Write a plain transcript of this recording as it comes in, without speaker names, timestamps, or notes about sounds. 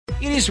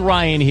It is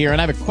Ryan here, and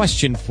I have a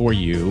question for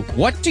you.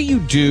 What do you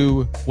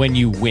do when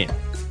you win?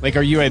 Like,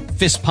 are you a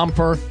fist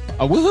pumper,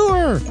 a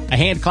woohooer, a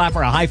hand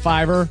clapper, a high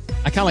fiver?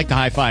 I kind of like the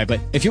high five, but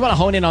if you want to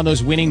hone in on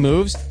those winning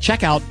moves,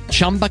 check out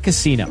Chumba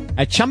Casino.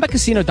 At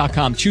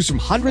ChumbaCasino.com, choose from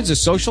hundreds of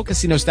social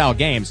casino-style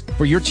games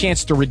for your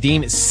chance to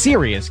redeem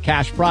serious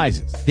cash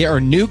prizes. There are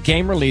new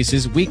game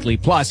releases weekly,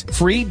 plus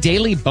free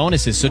daily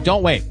bonuses. So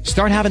don't wait.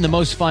 Start having the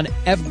most fun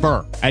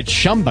ever at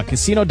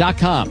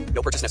ChumbaCasino.com.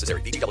 No purchase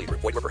necessary. VGW.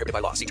 Void where prohibited by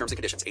law. See terms and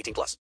conditions.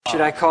 18+.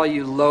 Should I call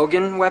you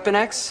Logan, Weapon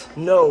X?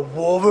 No,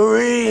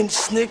 Wolverine,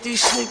 snickety,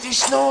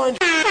 snoring.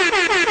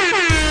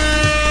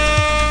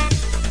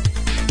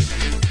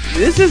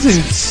 This is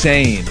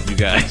insane, you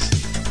guys.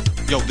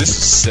 Yo, this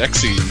is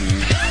sexy,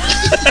 man.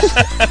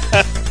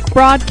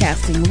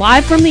 Broadcasting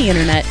live from the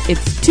internet,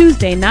 it's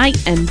Tuesday night,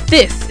 and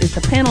this is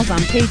the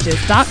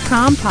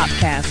panelsonpages.com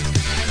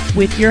podcast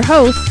with your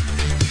host,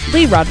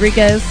 Lee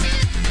Rodriguez.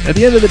 At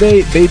the end of the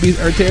day, babies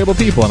are terrible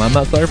people, and I'm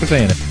not sorry for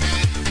saying it.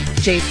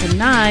 Jason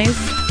Nyes.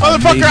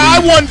 Motherfucker, I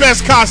won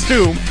best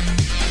costume!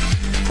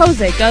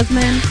 Jose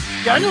Guzman.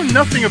 Yeah, I know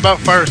nothing about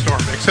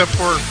Firestorm except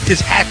for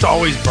his hat's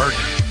always burning.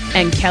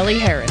 And Kelly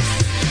Harris.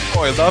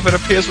 Boy, love, it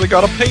appears we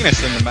got a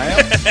penis in the mail.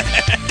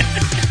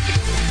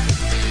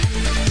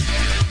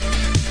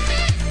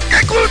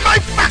 I glued my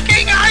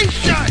fucking eyes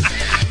shut!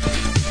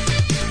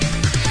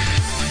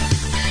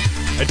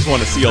 I just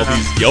want to see all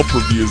these Yelp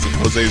reviews of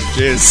Jose's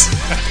jizz.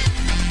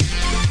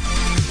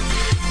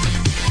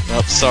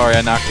 Oh, sorry,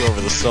 I knocked over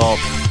the salt.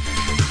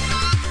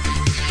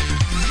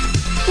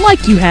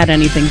 Like you had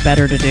anything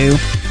better to do.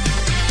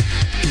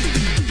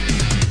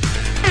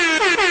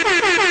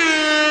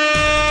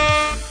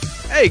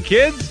 Hey,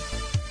 kids!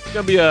 It's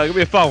gonna be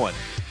a fun one.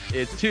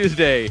 It's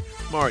Tuesday,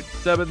 March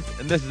 7th,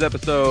 and this is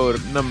episode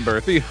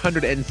number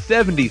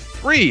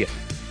 373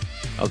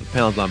 of the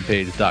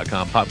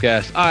panelsonpages.com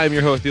podcast. I'm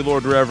your host, the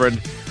Lord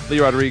Reverend Lee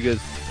Rodriguez,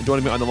 and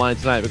joining me on the line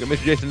tonight, we've got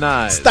Mr. Jason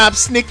Nyes. Stop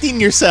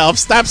snickting yourself!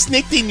 Stop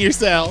snickting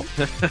yourself!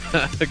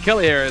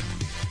 Kelly Harris.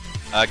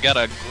 I got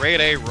a grade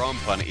A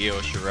rump on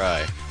Io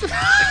Shirai.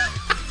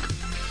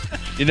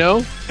 You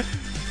know,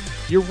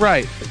 you're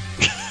right.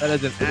 That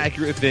is an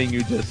accurate thing you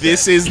just said.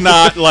 This is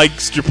not like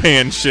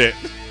Japan shit.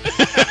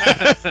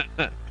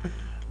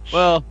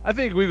 Well, I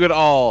think we could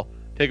all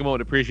take a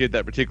moment to appreciate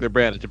that particular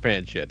brand of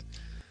Japan shit.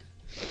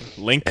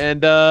 Link.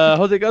 And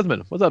Jose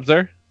Guzman, what's up,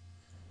 sir?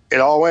 It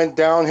all went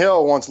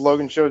downhill once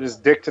Logan showed his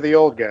dick to the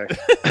old guy.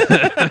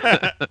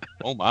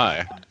 Oh,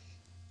 my.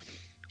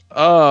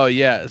 Oh,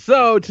 yeah.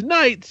 So,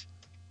 tonight,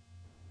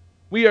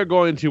 we are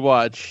going to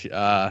watch,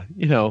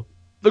 the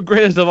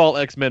greatest of all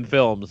X-Men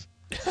films.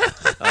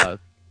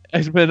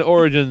 X-Men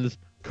Origins,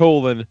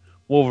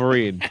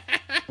 Wolverine,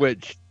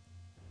 which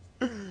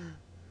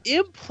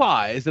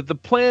implies that the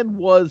plan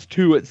was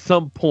to, at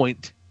some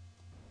point,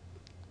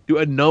 do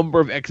a number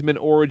of X-Men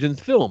Origins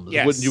films.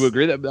 Yes. Wouldn't you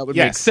agree? That would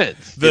make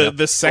sense.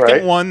 The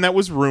second one that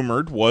was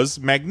rumored was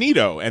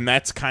Magneto, and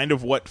that's kind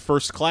of what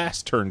First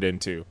Class turned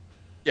into.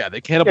 Yeah, they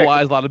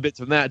cannibalized a lot of bits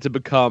from that to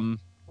become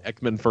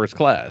X-Men First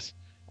Class.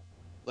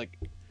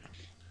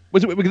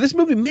 Because this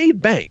movie made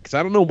banks.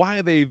 I don't know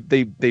why they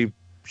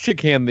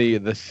shit-can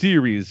the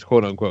series,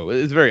 quote-unquote.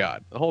 It's very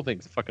odd. The whole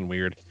thing's fucking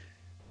weird.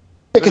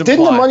 Because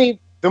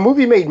the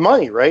movie made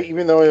money, right?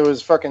 Even though it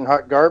was fucking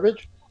hot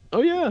garbage?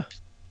 Oh, yeah.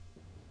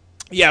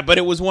 Yeah, but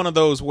it was one of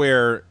those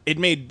where it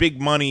made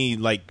big money,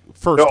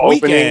 first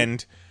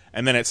weekend,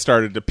 and then it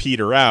started to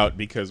peter out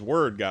because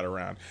word got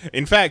around.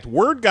 In fact,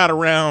 word got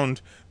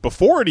around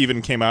before it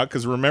even came out,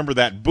 because remember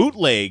that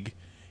bootleg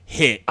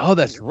hit. Oh,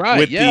 that's right.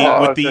 With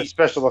the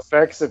special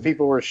effects that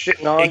people were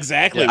shitting on.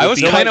 Exactly. Yeah, I was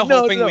kind of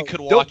hoping we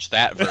could watch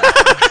that version.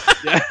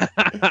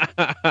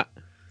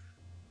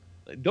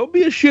 Don't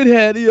be a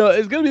shithead.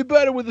 It's going to be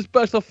better with the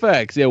special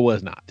effects. It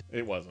was not.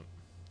 It wasn't.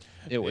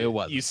 It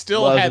wasn't. You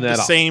still had the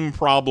same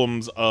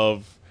problems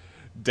of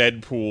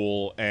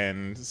Deadpool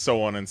and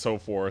so on and so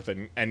forth,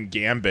 and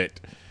Gambit.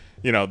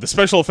 The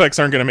special effects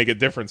aren't going to make a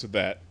difference with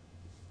that.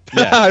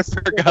 Yeah. I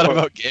forgot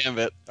about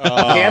Gambit.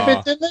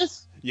 Gambit's in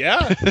this?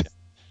 Yeah.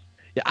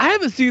 Yeah, I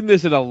haven't seen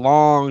this in a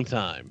long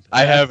time.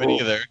 I haven't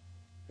either.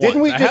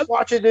 Didn't we just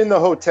watch it in the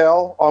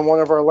hotel on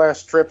one of our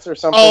last trips or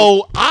something?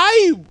 Oh,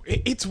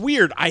 it's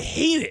weird. I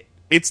hate it.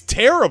 It's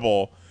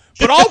terrible.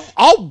 But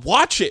I'll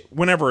watch it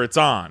whenever it's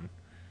on.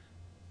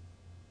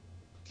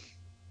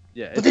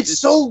 Yeah, but it's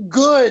so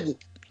good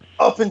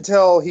up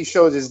until he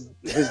shows his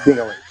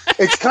dingling.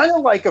 It's kind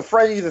of like a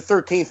Friday the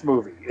 13th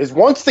movie. Is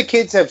once the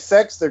kids have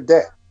sex, they're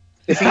dead.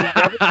 If he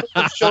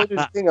never showed his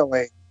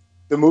dingling,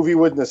 the movie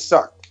wouldn't have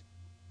sucked.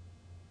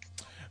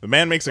 The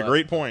man makes a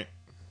great point.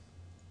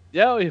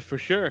 Yeah, for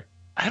sure.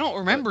 I don't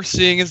remember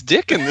seeing his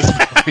dick in this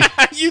movie.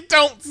 You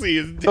don't see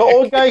his dick. The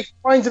old guy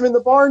finds him in the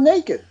bar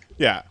naked.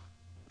 Yeah.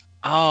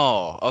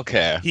 Oh,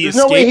 okay. There's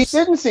no way he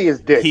didn't see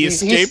his dick. He's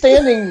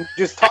standing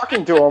just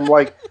talking to him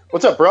like,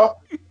 "What's up, bro?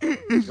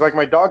 You like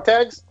my dog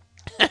tags?"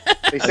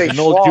 They say an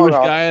old Jewish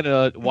guy in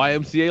a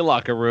YMCA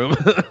locker room.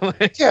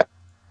 Yeah.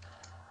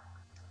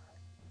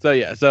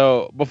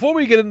 So before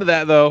we get into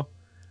that, though,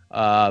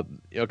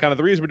 Kind of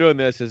the reason we're doing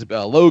this is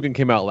Logan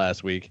came out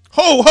last week.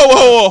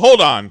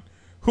 Hold on.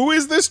 Who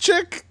is this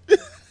chick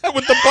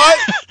with the butt?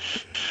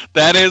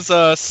 That is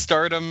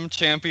Stardom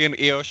champion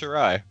Io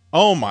Shirai.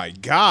 Oh my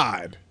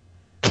God!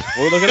 What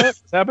are we looking at?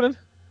 What's happening?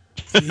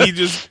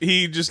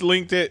 He just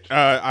linked it.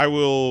 I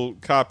will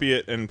copy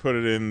it and put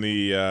it in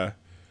the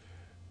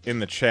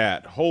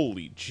chat.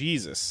 Holy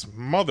Jesus,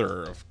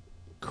 Mother of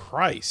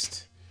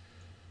Christ!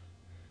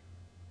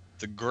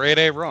 It's a grade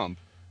A rump.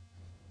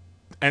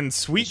 And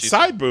sweet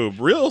side boob,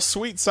 real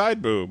sweet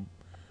side boob.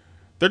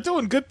 They're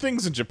doing good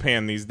things in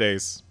Japan these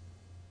days.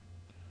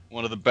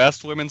 One of the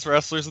best women's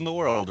wrestlers in the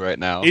world right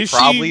now. Is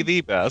Probably she,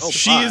 the best.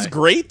 She is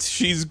great.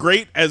 She's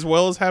great as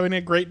well as having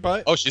a great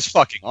butt. Oh, she's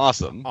fucking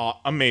awesome. Oh,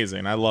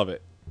 amazing. I love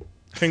it.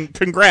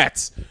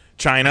 Congrats,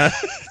 China.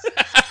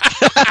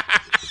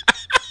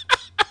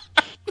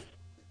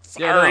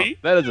 Sorry.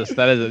 Yeah, no,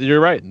 that is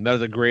you're right. That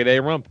is a grade A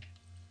rump.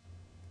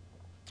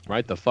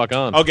 Right the fuck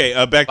on. Okay,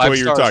 back to what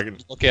you were talking.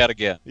 Look at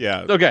again.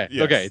 Yeah. Okay.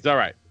 Yes. Okay. It's all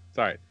right. It's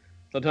all right.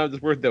 Sometimes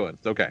it's worth doing.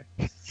 It's okay.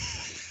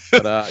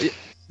 But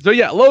so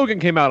yeah,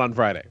 Logan came out on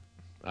Friday.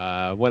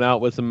 Went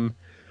out with some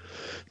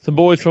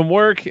boys from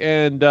work,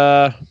 and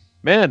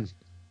man,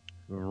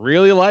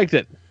 really liked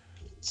it.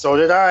 So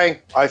did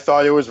I. I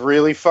thought it was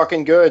really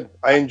fucking good.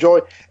 I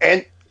enjoyed,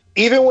 and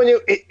even when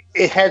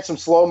it had some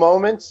slow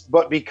moments,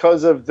 but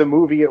because of the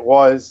movie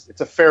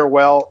it's a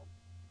farewell.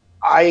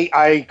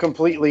 I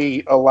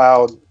completely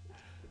allowed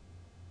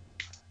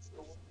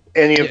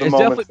any of the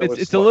moments.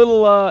 It's a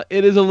little.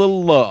 It is a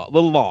little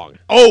long.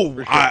 Oh,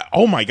 sure.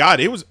 Oh my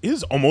God! It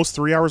is almost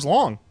 3 hours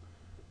long.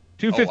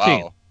 2:15.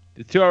 Wow.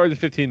 It's 2 hours and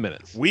 15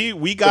 minutes.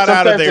 We got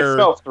out of there.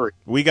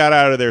 We got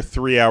out of there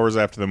 3 hours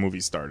after the movie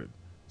started.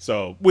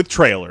 So with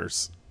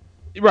trailers.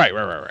 Right.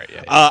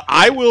 Yeah.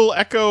 I will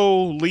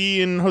echo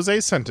Lee and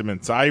Jose's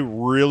sentiments. I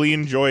really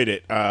enjoyed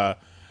it.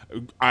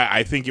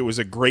 I think it was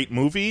a great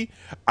movie.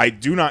 I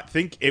do not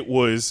think it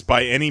was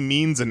by any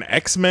means an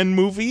X-Men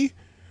movie.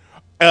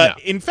 No.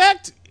 In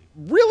fact,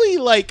 really,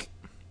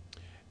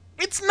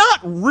 it's not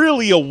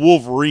really a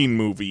Wolverine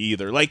movie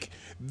either.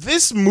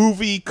 This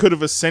movie could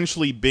have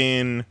essentially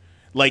been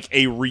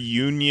a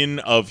reunion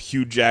of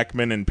Hugh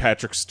Jackman and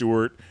Patrick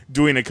Stewart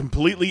doing a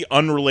completely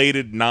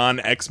unrelated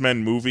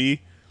non-X-Men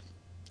movie.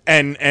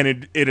 And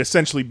it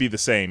essentially be the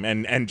same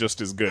and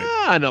just as good.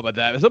 I know about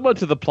that. So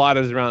much of the plot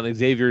is around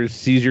Xavier's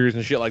seizures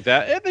and shit like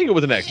that. I think it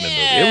was an X-Men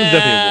movie. It was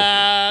definitely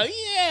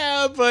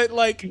a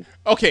Wolverine.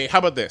 But okay, how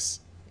about this?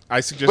 I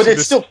suggested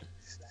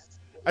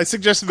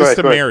this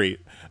to Mary.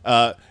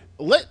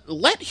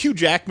 Let Hugh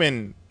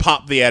Jackman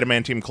pop the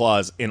adamantium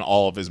claws in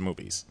all of his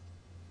movies.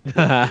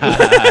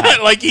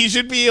 He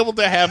should be able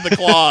to have the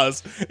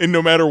claws in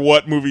no matter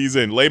what movie he's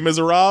in. Les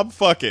Miserables,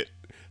 fuck it,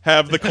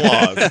 have the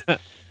claws.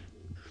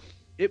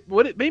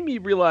 What it made me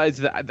realize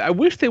that I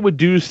wish they would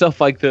do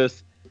stuff like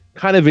this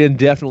kind of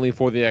indefinitely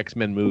for the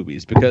X-Men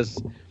movies, because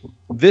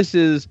this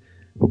is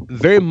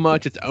very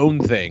much its own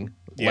thing.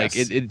 Yes.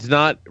 It's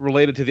not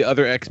related to the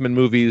other X-Men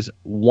movies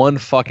one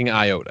fucking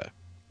iota.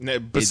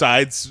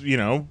 Besides,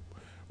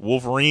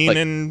 Wolverine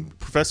and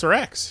Professor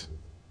X.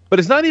 But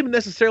it's not even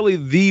necessarily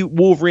the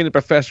Wolverine and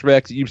Professor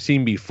X that you've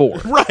seen before.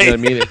 Right. You know what I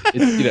mean?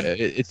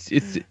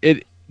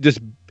 It just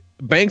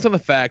banks on the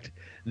fact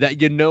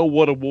that you know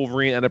what a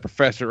Wolverine and a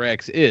Professor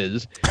X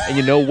is, and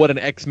you know what an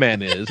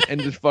X-Man is,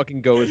 and just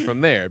fucking goes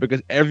from there,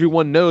 because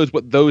everyone knows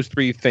what those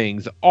three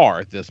things are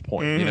at this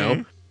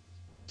point,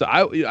 So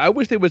I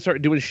wish they would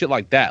start doing shit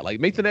like that.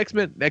 Make the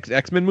next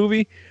X-Men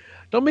movie.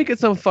 Don't make it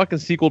some fucking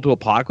sequel to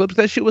Apocalypse.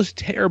 That shit was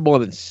terrible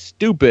and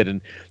stupid,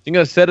 and you're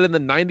going to set it in the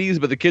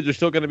 90s, but the kids are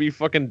still going to be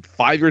fucking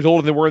 5 years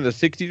older than they were in the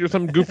 60s or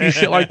some goofy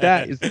shit like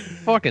that. It's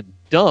fucking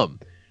dumb.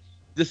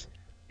 Just,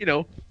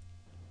 you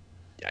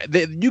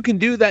can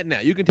do that now.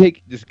 You can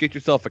just get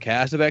yourself a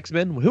cast of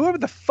X-Men, whoever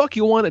the fuck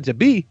you want it to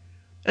be,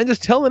 and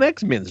just tell an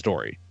X-Men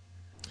story.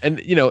 And,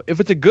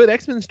 if it's a good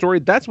X-Men story,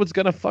 that's what's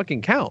going to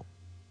fucking count.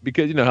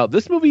 Because, how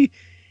this movie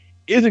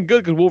isn't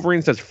good because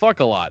Wolverine says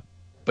fuck a lot,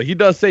 but he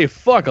does say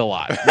fuck a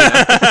lot.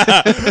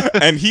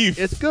 And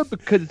it's good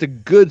because it's a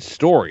good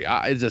story.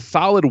 It's a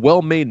solid,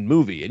 well-made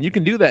movie. And you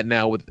can do that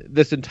now with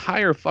this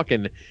entire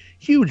fucking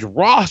huge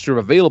roster of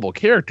available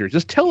characters.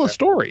 Just tell a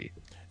story.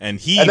 And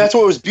that's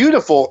what was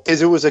beautiful,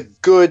 is it was a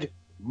good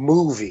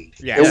movie.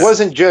 Yes. It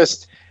wasn't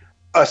just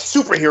a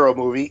superhero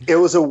movie. It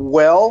was a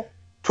well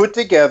put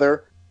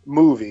together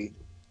movie.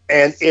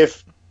 And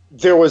if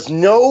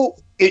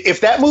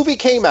that movie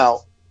came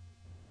out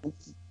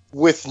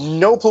with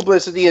no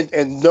publicity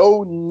and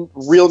no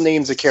real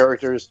names of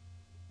characters,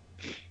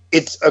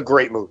 it's a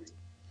great movie.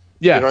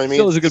 Yeah, you know what I mean?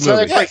 Still is a good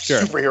movie. It's not a great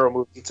superhero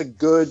movie. It's a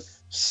good,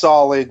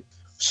 solid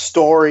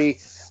story.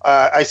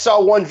 I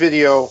saw one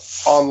video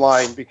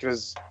online,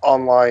 because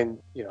online,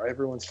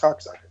 everyone's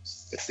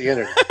cocksuckers. It's the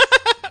internet.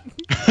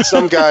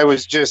 Some guy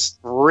was just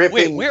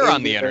ripping. Wait, we're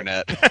on the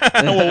internet.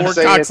 Well, we're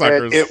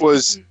cocksuckers. It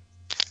was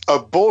a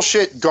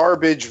bullshit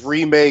garbage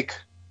remake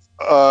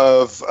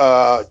of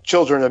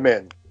Children of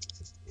Men.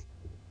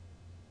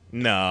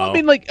 No. I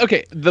mean, like,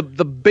 okay, the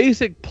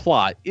basic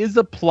plot is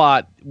a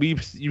plot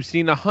you've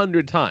seen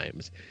 100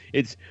 times.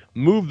 It's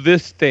move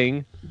this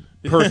thing,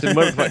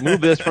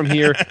 move this from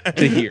here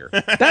to here.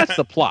 That's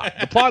the plot.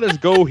 The plot is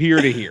go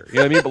here to here. You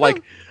know what I mean? But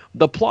like,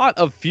 the plot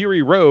of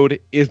Fury Road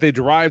is they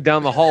drive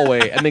down the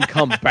hallway and then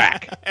come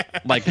back.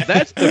 Like,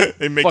 that's the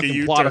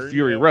fucking plot of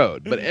Fury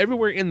Road. But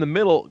everywhere in the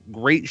middle,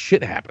 great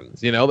shit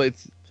happens. You know,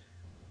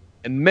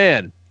 and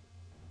man,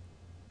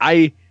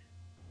 I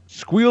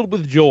squealed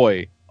with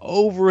joy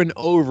over and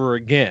over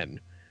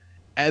again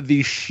at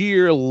the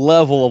sheer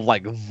level of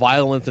like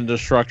violence and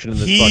destruction in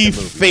this fucking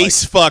movie. He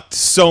face fucked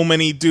so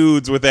many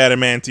dudes with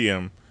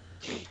adamantium.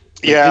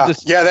 Yeah,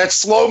 that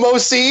slow-mo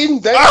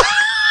scene.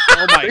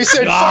 Oh my he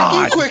said,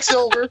 God. "Fucking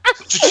Quicksilver."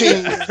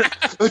 Cha-ching,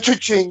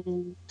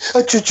 cha-ching,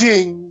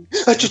 cha-ching,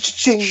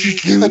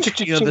 cha-ching,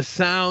 cha-ching. You know, the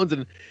sounds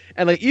and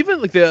like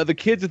even like the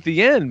kids at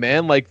the end,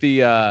 man. Like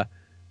the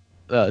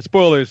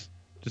spoilers,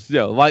 just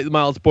light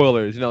mild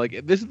spoilers. You know,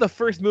 like this is the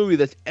first movie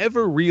that's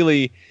ever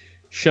really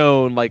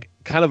shown like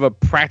kind of a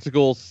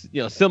practical,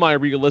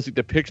 semi-realistic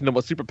depiction of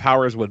what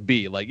superpowers would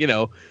be. Like,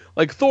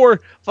 like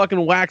Thor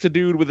fucking whacks a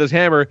dude with his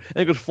hammer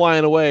and goes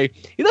flying away.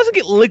 He doesn't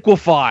get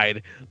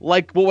liquefied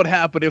like what would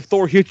happen if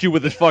Thor hit you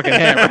with his fucking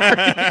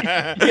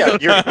hammer.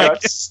 You're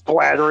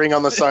splattering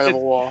on the side of a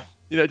wall.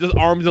 Just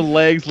arms and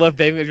legs left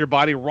dangling as your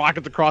body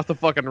rockets across the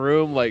fucking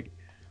room. Like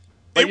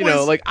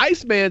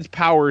Iceman's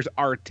powers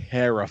are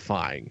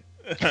terrifying.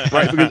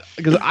 Right,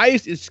 because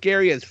ice is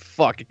scary as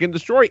fuck. It can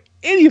destroy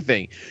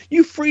anything.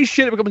 You freeze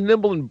shit, it becomes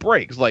nimble and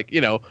breaks. Like,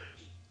 and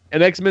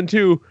X-Men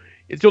 2,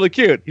 it's really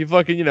cute. He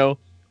fucking,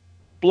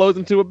 blows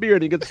into a beer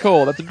and he gets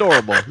cold. That's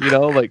adorable.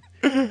 Like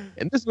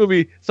in this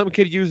movie, some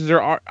kid uses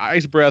her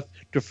ice breath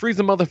to freeze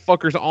a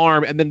motherfucker's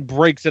arm and then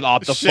breaks it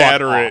off the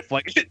shatter it off.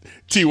 Like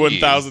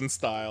T-1000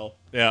 style.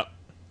 Yeah.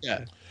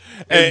 Yeah.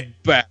 And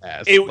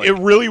badass. It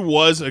really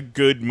was a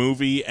good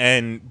movie,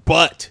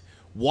 but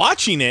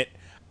watching it,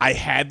 I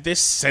had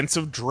this sense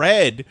of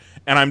dread,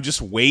 and I'm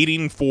just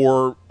waiting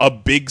for a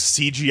big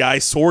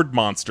CGI sword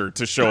monster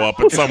to show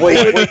up at some point.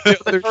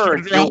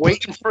 You're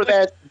waiting for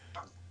that.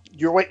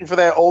 You're waiting for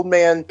that old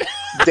man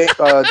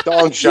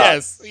dong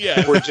shot.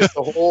 Yes. Where just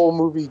the whole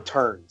movie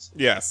turns.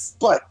 Yes.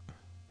 But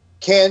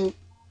when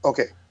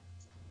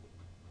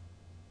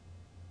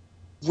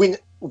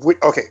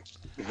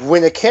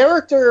a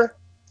character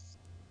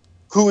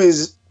who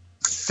is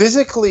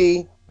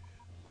physically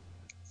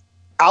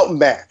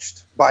outmatched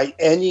by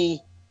anything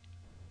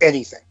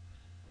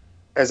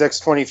as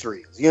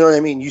X-23 is, you know what I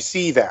mean? You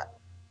see that.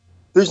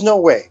 There's no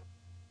way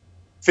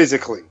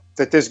physically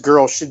that this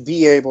girl should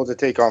be able to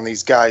take on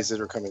these guys that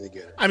are coming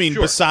together. I mean,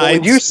 besides,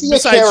 when you see a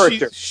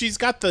character, she's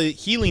got the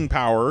healing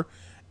power,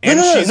 and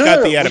she's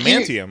got the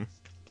adamantium.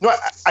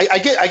 I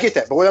get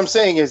that, but what I'm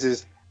saying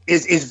is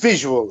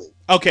visually.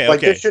 Okay.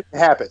 This shouldn't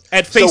happen.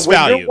 At face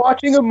value. When you're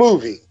watching a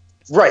movie,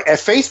 right, at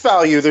face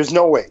value, there's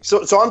no way.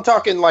 So I'm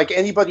talking like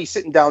anybody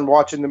sitting down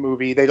watching the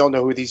movie, they don't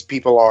know who these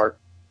people are.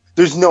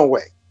 There's no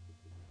way.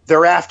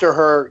 They're after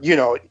her,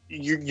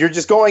 you're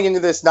just going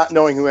into this not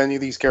knowing who any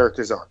of these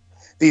characters are.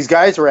 These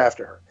guys are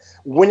after her.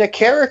 When a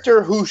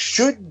character who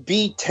should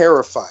be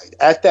terrified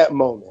at that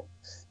moment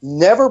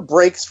never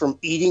breaks from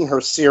eating her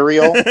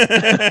cereal,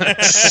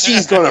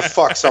 she's going to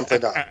fuck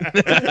something up.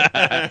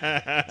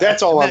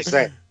 That's all I'm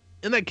saying.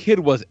 And that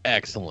kid was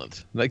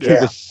excellent. That kid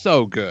was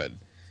so good.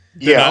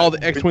 Yeah, all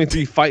the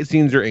X-23 fight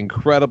scenes are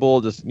incredible.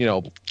 Just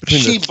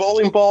she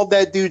bowling balled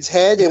that dude's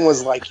head and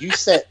was like, "You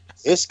sent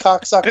this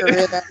cocksucker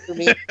in after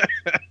me."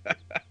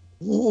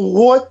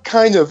 What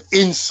kind of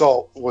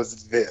insult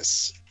was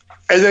this?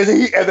 And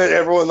then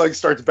everyone like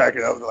starts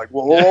backing up. They're like,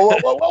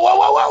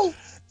 whoa.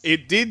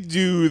 It did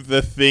do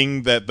the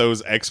thing that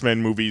those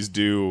X-Men movies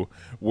do,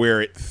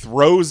 where it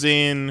throws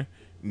in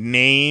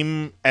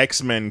name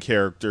X-Men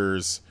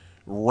characters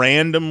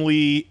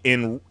randomly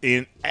in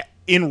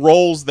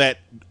roles that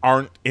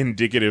aren't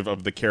indicative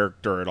of the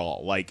character at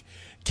all. Like,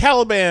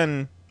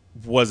 Caliban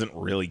wasn't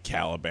really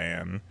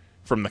Caliban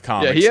from the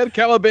comics. Yeah, he had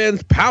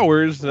Caliban's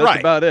powers. That's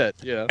about it.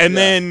 Yeah. And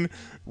then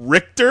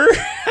Richter.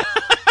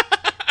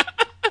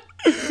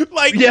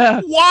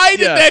 Why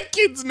did that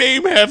kid's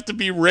name have to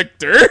be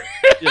Richter?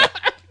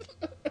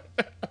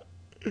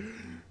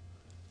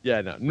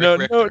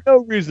 No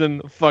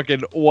reason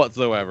fucking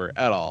whatsoever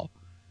at all.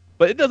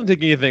 But it doesn't take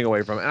anything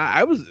away from it.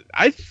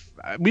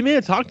 We may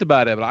have talked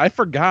about it, but I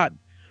forgot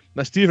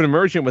that Stephen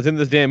Merchant was in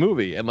this damn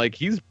movie, and like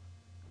he's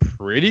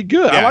pretty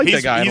good. I like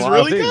that guy. He's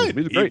really good.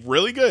 He's great.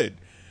 Really good.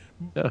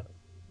 Yeah.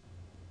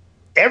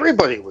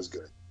 Everybody was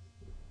good.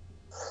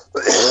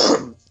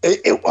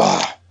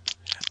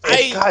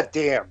 God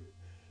damn.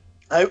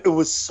 It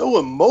was so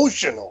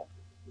emotional.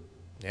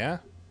 Yeah.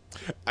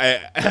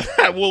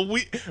 Well,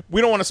 we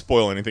don't want to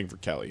spoil anything for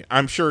Kelly.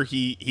 I'm sure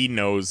he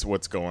knows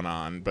what's going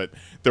on, but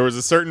there was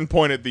a certain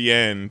point at the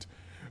end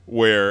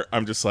where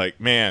I'm just like,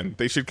 man,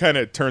 they should kind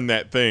of turn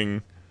that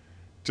thing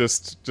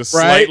just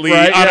slightly on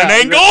an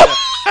angle.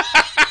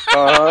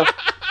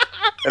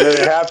 And then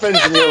it happens,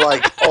 and you're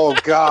like, oh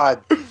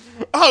god.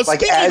 Oh,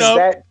 like as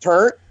that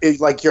turn,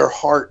 like your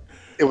heart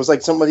It was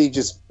like somebody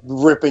just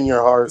ripping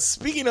your heart.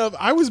 Speaking of,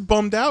 I was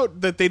bummed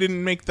out that they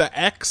didn't make the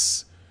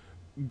X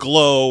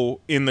glow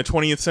in the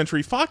 20th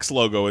Century Fox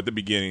logo at the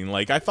beginning.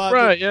 Like, I thought,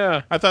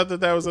 I thought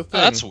that was a thing.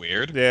 That's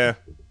weird. Yeah,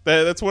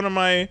 that's one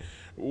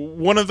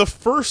of the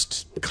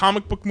first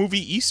comic book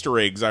movie Easter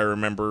eggs I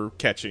remember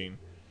catching,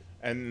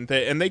 and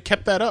they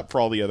kept that up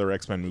for all the other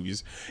X-Men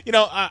movies. You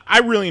know,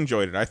 I really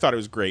enjoyed it. I thought it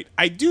was great.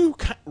 I do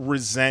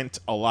resent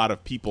a lot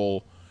of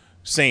people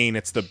saying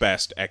it's the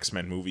best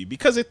X-Men movie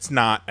because it's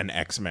not an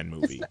X-Men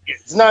movie.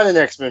 It's not an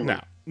X-Men movie.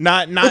 No.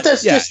 Not, but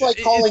that's just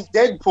like calling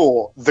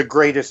Deadpool the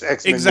greatest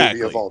X-Men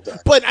movie of all time.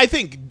 But I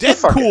think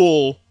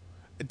Deadpool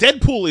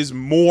is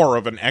more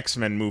of an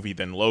X-Men movie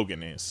than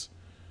Logan is,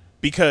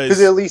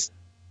 because at least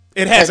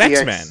it has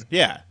X-Men,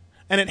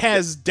 and it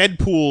has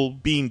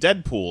Deadpool being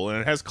Deadpool, and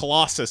it has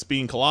Colossus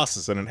being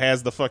Colossus, and it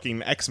has the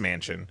fucking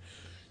X-Mansion.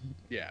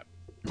 Yeah,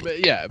 but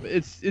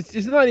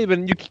it's not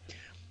even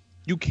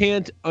you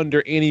can't,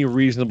 under any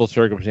reasonable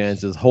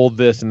circumstances, hold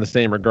this in the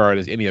same regard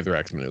as any other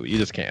X-Men movie. You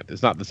just can't.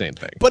 It's not the same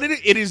thing. But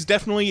it is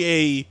definitely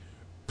a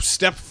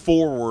step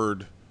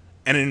forward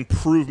and an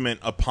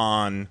improvement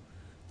upon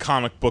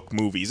comic book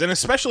movies, and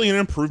especially an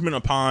improvement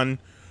upon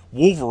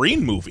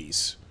Wolverine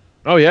movies.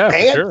 Oh, yeah,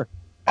 for sure.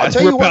 I'll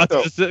tell you what,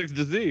 though.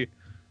 To see.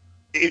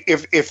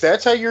 If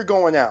that's how you're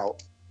going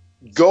out,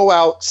 go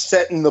out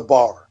setting the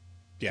bar.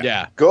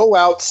 Yeah. Go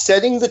out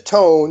setting the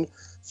tone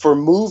for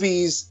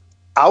movies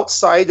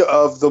outside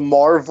of the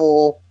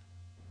Marvel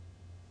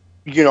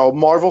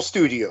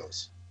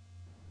Studios,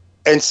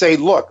 and say,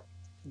 look,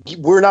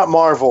 we're not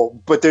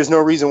Marvel, but there's no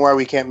reason why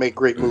we can't make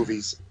great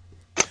movies.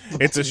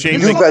 It's a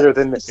shame. Do better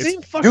than this.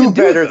 Do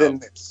better than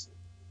this.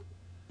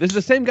 This is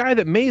the same guy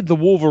that made the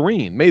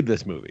Wolverine, made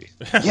this movie.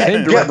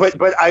 Yeah,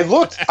 but I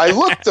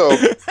looked though.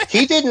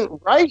 He didn't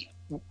write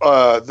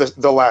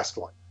the last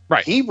one.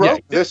 Right. He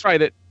wrote this.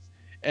 Write it.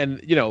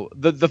 And, you know,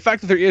 the fact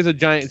that there is a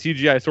giant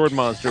CGI sword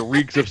monster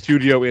reeks of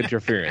studio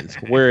interference.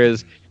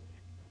 Whereas,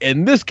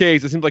 in this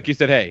case, it seems like he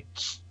said, hey,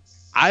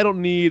 I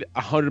don't need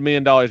 $100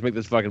 million to make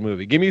this fucking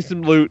movie. Give me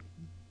some loot.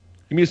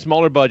 Give me a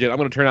smaller budget. I'm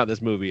going to turn out this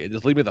movie. And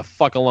just leave me the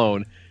fuck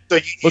alone. So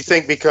you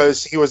think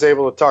because he was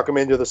able to talk him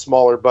into the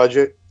smaller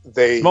budget,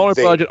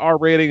 budget R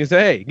rating, and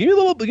say, hey, give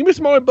me a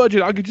smaller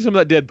budget. I'll get you some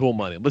of that Deadpool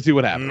money. Let's see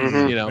what happens.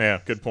 Mm-hmm. You know? Yeah,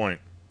 good point.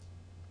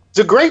 It's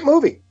a great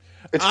movie.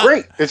 It's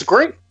great. It's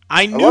great.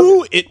 I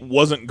knew it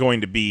wasn't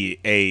going to be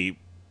a,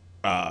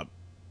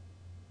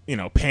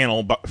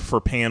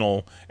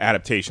 panel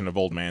adaptation of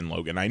Old Man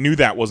Logan. I knew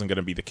that wasn't going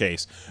to be the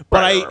case,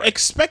 but I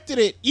expected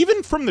it,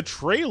 even from the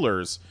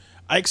trailers.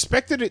 I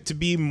expected it to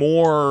be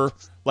more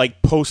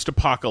like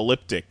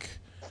post-apocalyptic,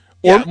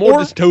 or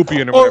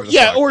dystopian, or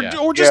whatever.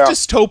 Or just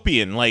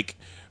dystopian, like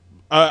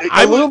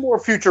a little more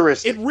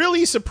futuristic. It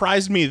really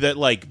surprised me that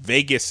like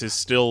Vegas is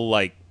still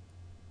like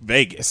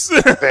Vegas.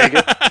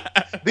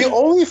 The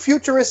only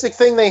futuristic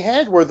thing they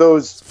had were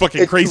those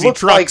fucking crazy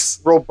trucks.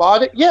 Like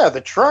robotic. Yeah,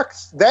 the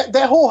trucks. That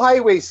whole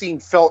highway scene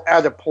felt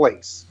out of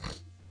place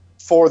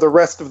for the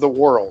rest of the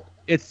world.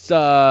 It's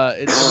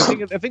I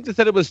think they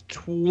said it was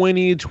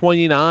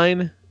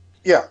 2029.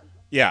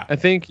 Yeah. I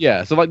think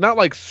so, like not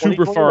like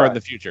super far in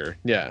the future.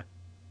 Yeah.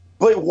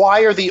 But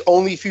why are the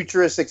only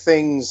futuristic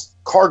things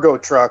cargo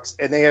trucks,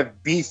 and they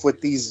have beef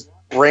with these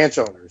ranch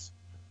owners?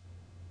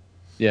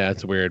 Yeah,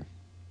 it's weird.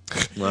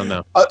 Well,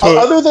 no.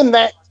 Other than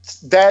that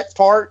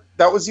part,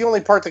 that was the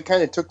only part that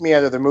kind of took me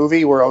out of the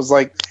movie, where I was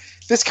like,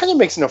 this kind of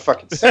makes no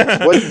fucking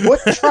sense. What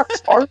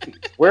trucks are these?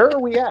 Where are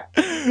we at?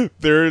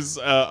 There's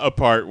a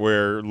part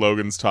where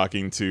Logan's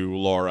talking to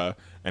Laura,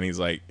 and he's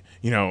like,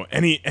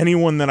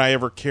 anyone that I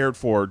ever cared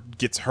for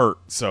gets hurt,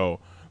 so,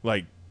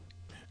 like,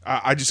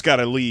 I just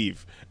gotta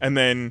leave. And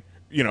then,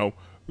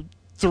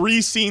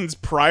 3 scenes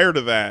prior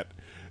to that,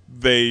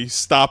 they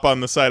stop on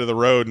the side of the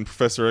road, and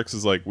Professor X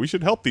is like, we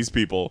should help these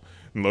people.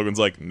 And Logan's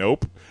like,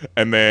 nope.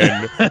 And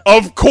then,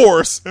 of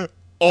course,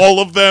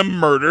 all of them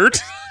murdered.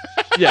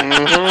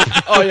 Yeah. Mm-hmm.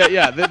 Oh,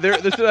 yeah.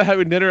 They're still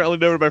having dinner. I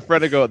looked over to my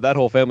friend and go, that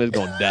whole family's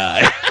going to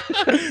die.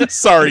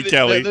 Sorry,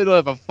 Kelly. They don't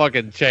have a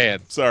fucking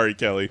chance. Sorry,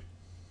 Kelly.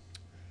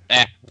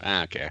 I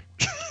don't care.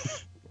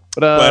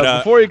 But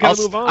before you kind of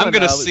move on, I'm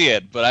going to see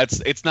it, but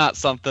it's not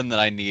something that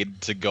I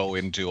need to go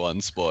into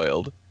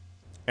unspoiled.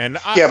 And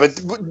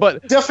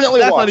but definitely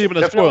that's watch not even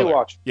a spoiler.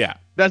 Watch. Yeah,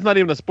 that's not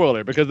even a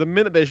spoiler, because the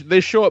minute they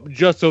show up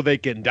just so they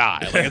can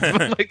die.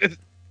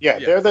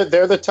 They're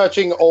the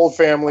touching old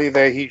family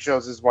that he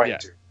shows his wife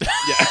to.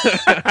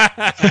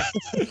 Yeah.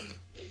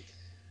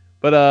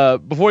 But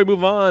before we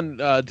move on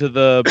to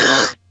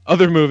the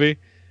other movie,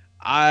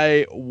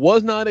 I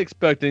was not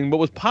expecting, but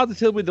was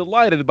positively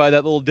delighted by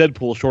that little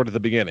Deadpool short at the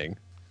beginning.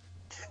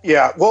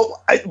 Yeah,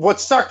 well, what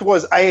sucked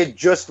was I had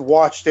just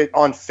watched it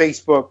on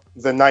Facebook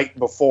the night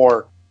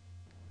before.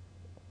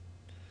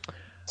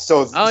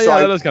 That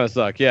does kind of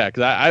suck. Yeah,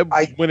 because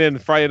I went in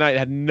Friday night and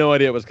had no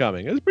idea it was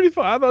coming. It was pretty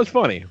fun. I thought it was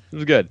funny. It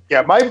was good.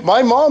 Yeah,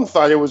 my mom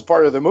thought it was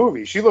part of the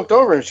movie. She looked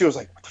over and she was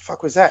like, "What the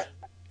fuck was that?"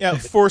 Yeah,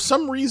 for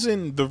some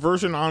reason, the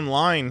version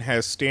online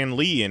has Stan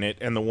Lee in it,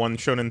 and the one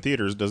shown in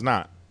theaters does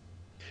not.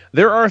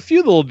 There are a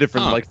few little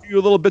different, Huh. like a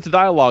few little bits of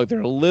dialogue that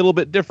are a little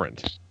bit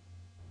different.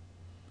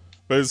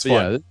 But it's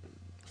Yeah.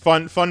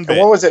 fun. Fun And bit.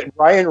 what was it?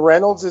 Ryan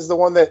Reynolds is the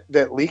one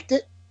that leaked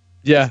it.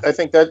 Yeah. I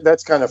think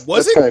that's kind of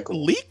Was that's kind it of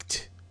cool.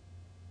 leaked?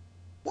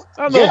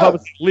 I don't know if Yeah. I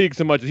was league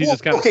so much as he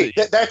just kind of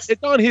that's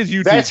it's on his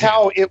YouTube. that's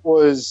channel. how it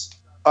was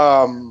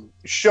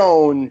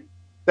shown.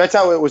 That's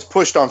how it was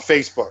pushed on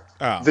Facebook.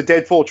 Oh. The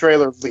Deadpool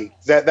trailer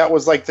leaked. That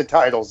was like the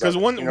titles. Because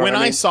when you know what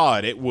I mean? saw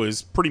it, it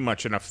was pretty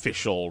much an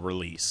official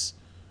release.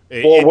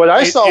 What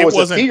I saw was a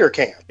wasn't- theater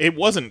cam. It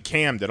wasn't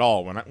cammed at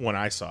all when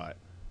I saw it.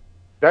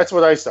 That's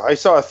what I saw. I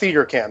saw a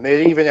theater cam.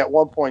 They even at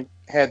one point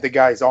had the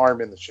guy's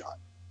arm in the shot,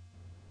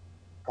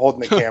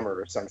 holding the camera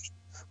or some shit.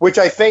 Which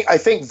I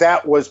think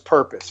that was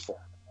purposeful.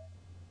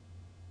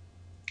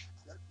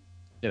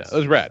 You know, it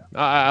was rad.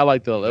 I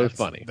liked it. It was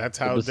funny. That's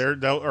how that's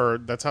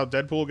that's how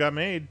Deadpool got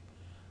made,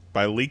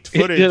 by leaked It,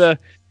 footage.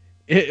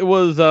 it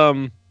was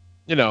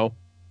you know,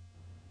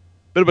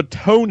 bit of a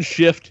tone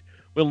shift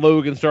when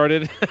Logan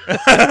started.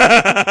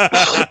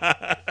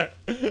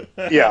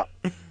 Yeah.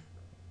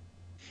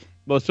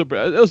 But super.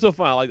 It was so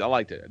fun. I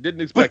liked it. I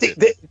didn't expect But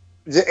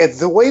it.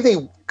 the way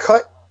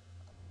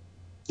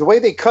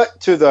they cut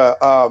to the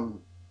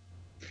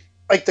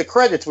like the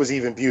credits was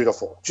even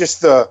beautiful.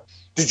 Just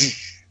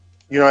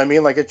you know what I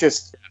mean? Like it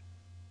just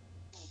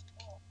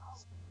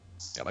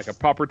Yeah, like a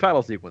proper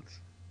title sequence.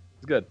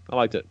 It's good. I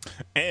liked it.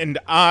 And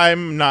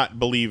I'm not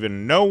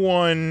believing no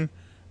one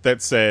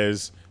that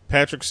says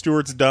Patrick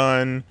Stewart's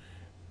done,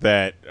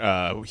 that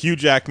Hugh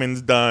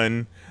Jackman's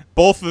done.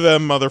 Both of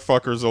them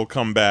motherfuckers will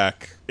come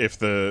back if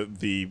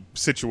the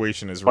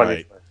situation is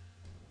right.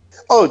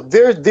 Oh,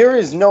 there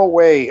is no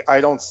way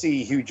I don't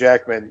see Hugh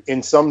Jackman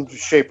in some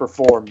shape or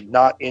form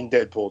not in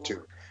Deadpool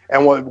 2.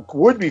 And what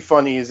would be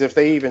funny is if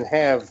they even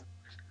have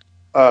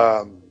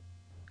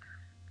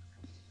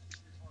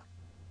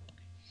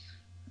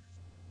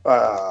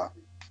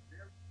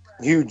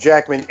Hugh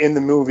Jackman in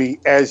the movie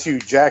as Hugh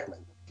Jackman.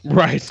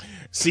 Right.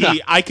 See,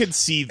 I could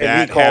see And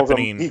that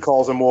happening. He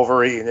calls him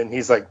Wolverine, and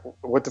he's like,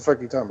 "What the fuck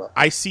are you talking about?"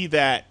 I see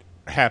that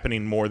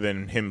happening more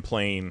than him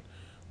playing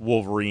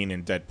Wolverine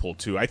in Deadpool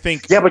 2. I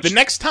think the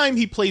next time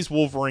he plays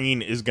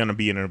Wolverine is going to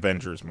be in an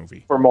Avengers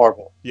movie. For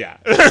Marvel. Yeah.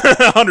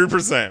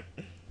 100%.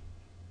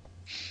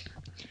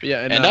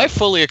 Yeah, and I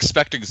fully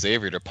expect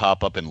Xavier to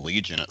pop up in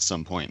Legion at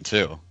some point,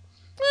 too.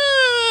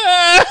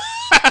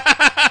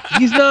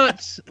 He's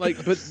not,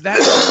 like, but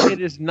that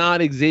kid is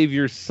not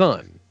Xavier's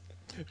son.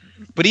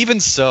 But even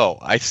so,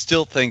 I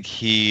still think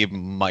he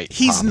might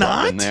He's pop up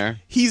not? in there.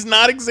 He's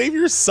not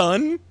Xavier's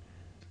son?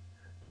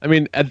 I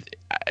mean,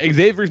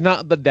 Xavier's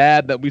not the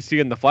dad that we see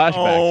in the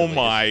flashback. Oh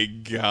my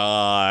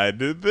god.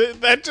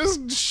 That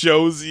just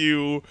shows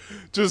you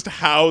just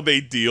how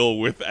they deal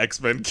with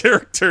X-Men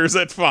characters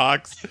at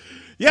Fox.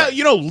 Yeah,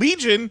 you know,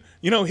 Legion,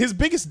 you know, his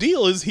biggest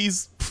deal is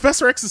he's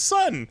Professor X's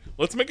son.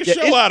 Let's make a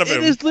show out of him.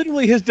 It is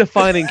literally his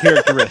defining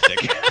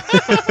characteristic.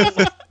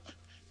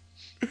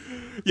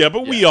 Yeah,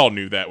 but we all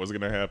knew that was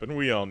going to happen.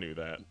 We all knew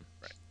that.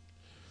 Right.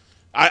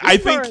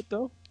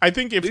 I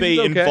think if they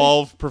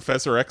involve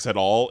Professor X at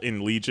all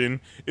in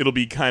Legion, it'll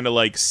be kind of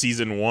like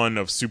season 1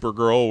 of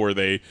Supergirl, where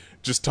they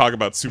just talk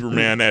about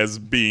Superman as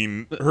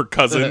being her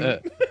cousin.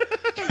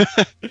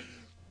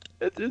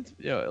 It's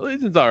you know,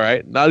 Legion's all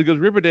right. Not as good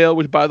as Riverdale,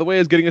 which, by the way,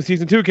 is getting a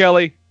season 2.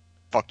 Kelly,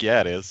 fuck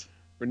yeah, it is.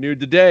 Renewed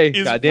today.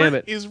 God damn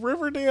it! Is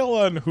Riverdale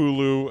on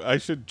Hulu? I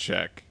should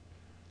check.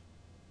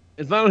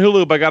 It's not on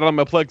Hulu, but I got it on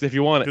my Plex if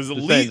you want it.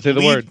 Because say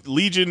the word.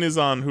 Legion is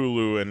on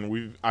Hulu,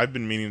 and I've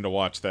been meaning to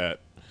watch that,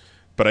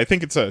 but I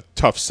think it's a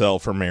tough sell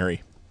for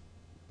Mary.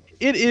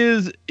 It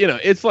is, you know,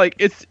 it's like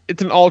it's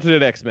an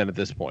alternate X-Men at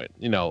this point.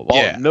 You know,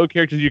 no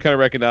characters you kind of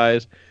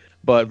recognize,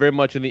 but very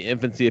much in the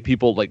infancy of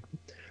people. Like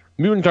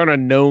mutants aren't a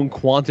known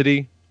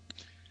quantity.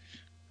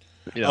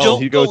 You know,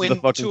 Don't go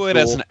into it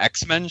as an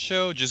X-Men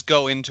show. Just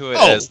go into it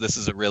as this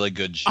is a really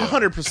good show.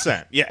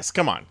 100%. Yes,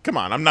 come on.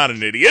 I'm not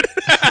an idiot.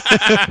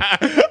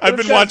 I've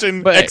been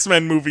watching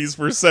X-Men movies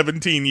for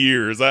 17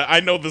 years. I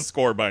know the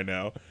score by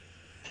now.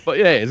 But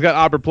yeah, it's got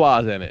Aubrey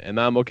Plaza in it, and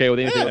I'm okay with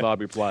anything with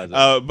Aubrey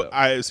Plaza.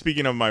 But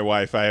speaking of my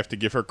wife, I have to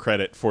give her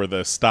credit for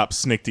the "stop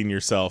snickting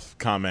yourself"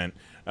 comment.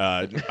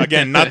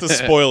 Again, not to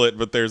spoil it,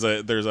 but there's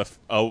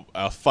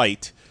a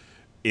fight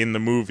in the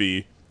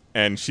movie.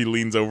 And she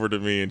leans over to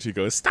me and she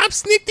goes, "Stop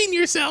snickting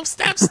yourself!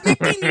 Stop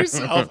snickting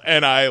yourself!"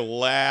 And I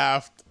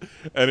laughed.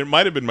 And it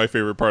might have been my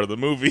favorite part of the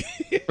movie.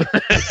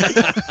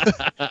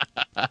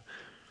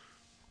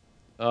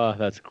 Oh,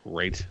 that's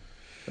great.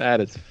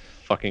 That is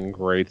fucking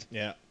great.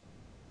 Yeah.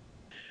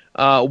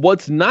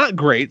 What's not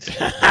great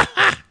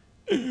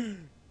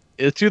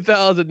is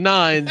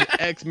 2009's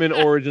X-Men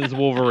Origins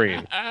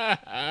Wolverine.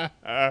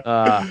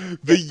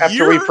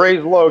 After we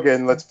praise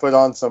Logan, let's put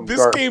on some This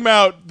garbage. came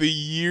out the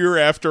year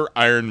after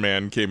Iron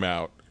Man came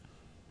out.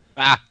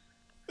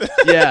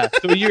 Yeah,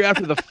 so a year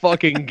after the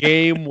fucking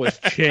game was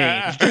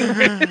changed.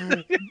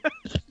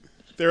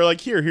 They were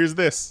like, here's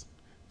this.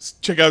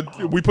 Check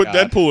out, we put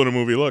Deadpool in a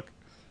movie, look.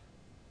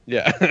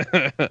 Yeah.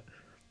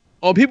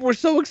 Oh, people were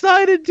so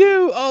excited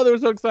too. Oh, they were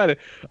so excited.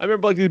 I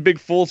remember like these big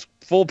full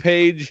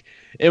page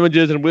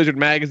images in Wizard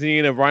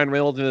magazine of Ryan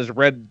Reynolds in his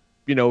red,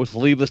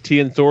 sleeveless tee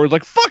and swords.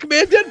 Like, fuck,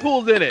 man,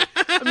 Deadpool's in it.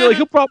 I mean, like,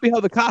 he'll probably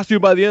have the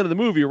costume by the end of the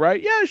movie, right?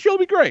 Yeah, she'll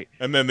be great.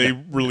 And then they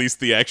released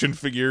the action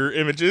figure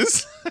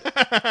images.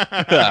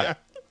 Yeah.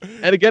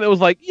 And again, it was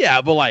like,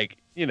 yeah, but like,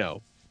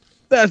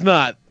 that's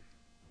not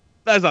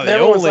the only.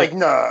 Everyone's like,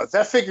 no,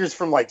 that figure's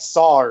from like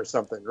Saw or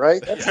something,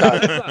 right? That's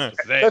not.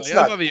 That's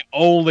not the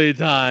only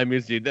time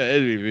you see that.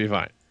 It'd be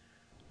fine.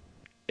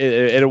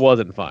 It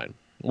wasn't fine.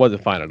 It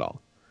wasn't fine at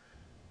all.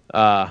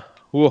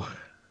 Whew.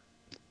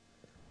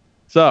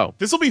 So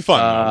this will be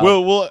fun.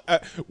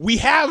 We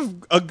have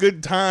a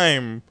good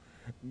time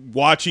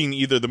watching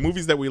either the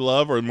movies that we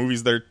love or the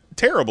movies that are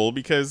terrible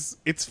because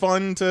it's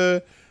fun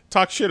to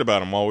talk shit about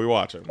them while we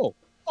watch them. Oh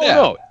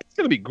no, it's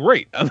gonna be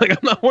great. I'm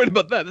not worried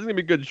about that. This is gonna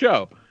be a good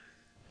show.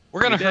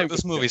 We're gonna hurt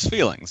this movie's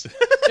feelings.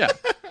 Yeah.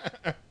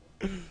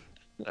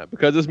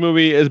 Because this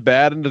movie is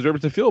bad and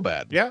deserves to feel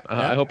bad. Yeah.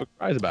 I hope it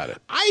cries about it.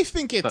 I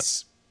think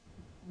it's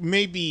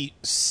maybe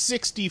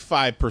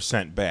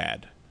 65%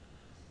 bad.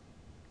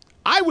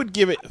 I would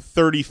give it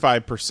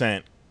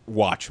 35%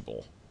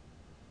 watchable.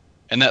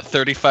 And that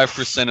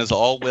 35% is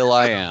all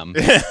Will.i.am.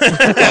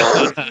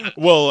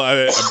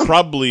 Well,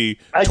 probably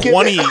I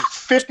 20... give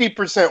it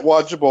 50%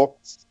 watchable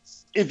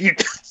if you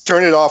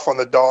turn it off on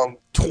the dong.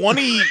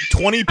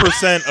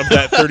 20% of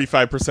that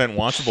 35%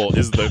 watchable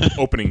is the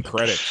opening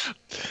credits.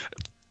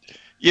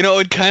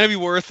 It'd kind of be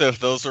worth it if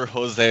those were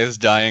Jose's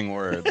dying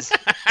words,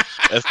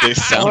 as they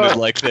sounded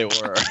like they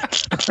were.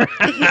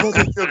 I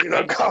wasn't choking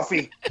on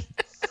coffee.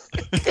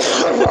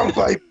 Wrong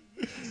pipe.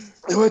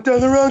 I went down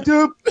the wrong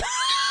tube.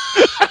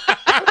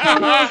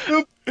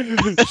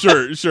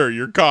 Sure,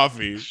 your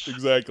coffee.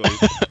 Exactly.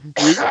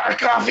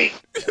 Coffee.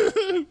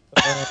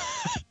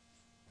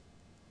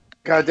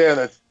 God damn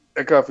it.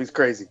 That coffee's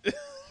crazy.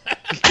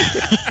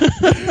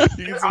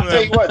 I'll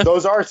tell you what,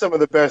 those are some of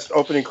the best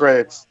opening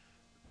credits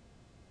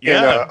in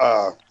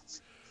a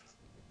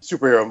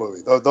superhero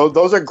movie.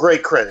 Those are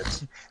great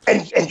credits.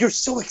 And you're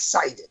so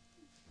excited.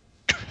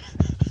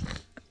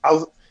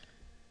 I'll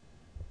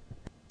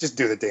just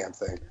do the damn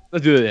thing.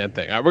 Let's do the damn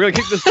thing. All right, we're going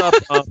to kick this up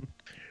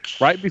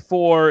right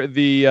before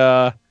the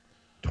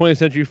 20th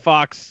Century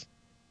Fox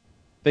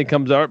thing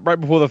comes out,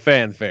 right before the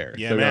fanfare.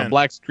 Yeah, so man.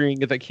 Black screen,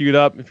 get that queued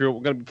up. If you're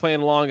going to be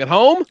playing along at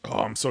home. Oh,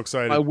 I'm so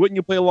excited. Why wouldn't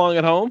you play along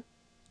at home?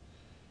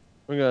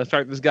 We're going to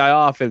start this guy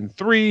off in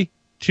 3,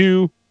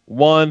 2,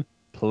 1,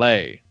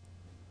 play.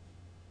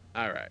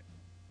 All right.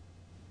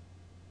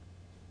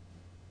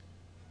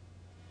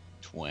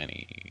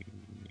 20.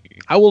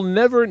 I will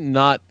never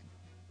not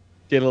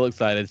get a little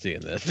excited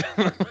seeing this.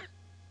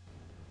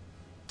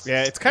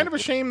 Yeah, it's kind of a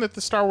shame that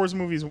the Star Wars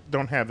movies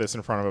don't have this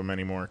in front of them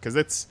anymore, because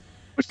it's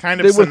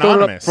kind They of would throw it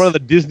up in synonymous. front of the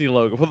Disney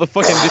logo. Put the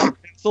fucking Disney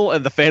pencil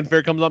and the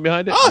fanfare comes on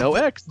behind it. Oh, no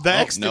X. The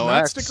X did no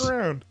not X. stick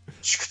around.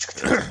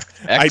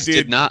 X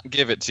did not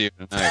give it to you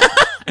tonight.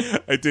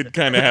 I did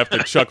kind of have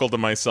to chuckle to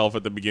myself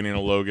at the beginning of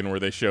Logan, where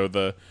they show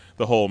the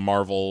whole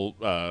Marvel,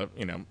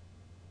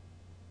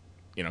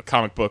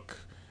 comic book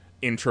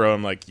intro.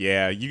 I'm like,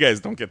 yeah, you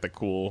guys don't get the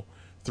cool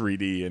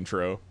 3D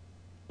intro.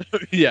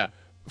 Yeah.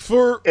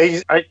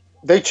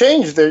 They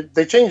changed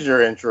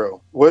their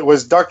intro.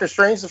 Was Doctor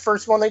Strange the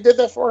first one they did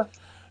that for?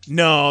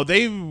 No,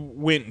 they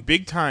went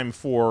big time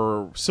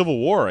for Civil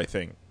War, I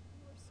think.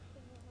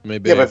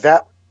 Maybe. Yeah, but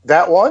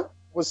that one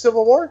was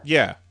Civil War?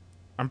 Yeah,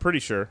 I'm pretty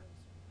sure.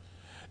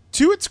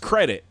 To its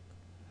credit,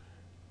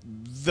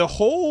 this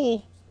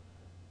whole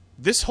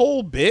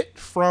bit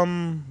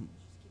from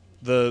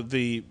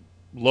the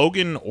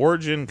Logan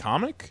origin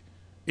comic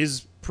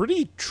is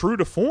pretty true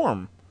to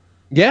form.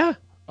 Yeah.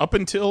 Up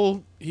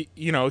until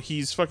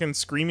he's fucking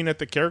screaming at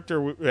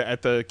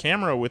the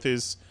camera with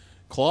his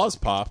claws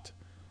popped.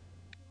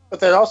 But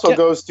that also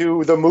goes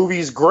to the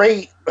movie's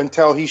great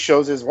until he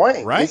shows his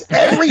wang. Right.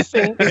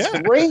 Everything is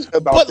great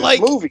about this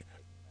movie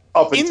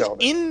up until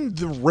then. In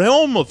the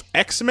realm of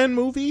X-Men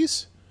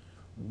movies,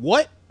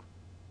 what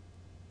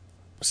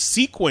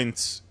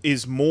sequence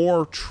is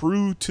more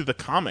true to the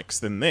comics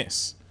than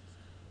this?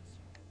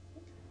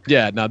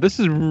 Yeah, no, this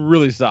is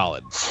really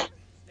solid.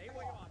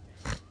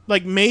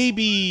 Like,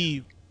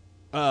 maybe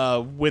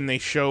when they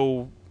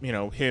show,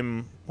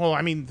 him... Well,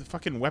 I mean, the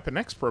fucking Weapon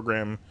X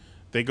program,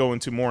 they go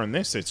into more in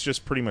this. It's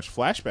just pretty much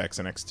flashbacks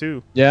in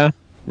X2. Yeah,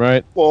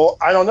 right. Well,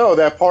 I don't know.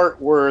 That part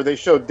where they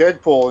showed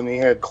Deadpool and he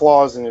had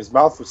claws in his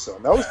mouth or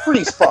something. That was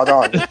pretty spot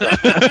on.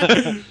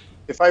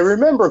 If I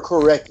remember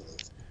correctly.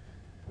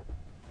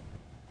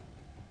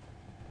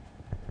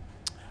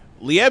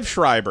 Liev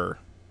Schreiber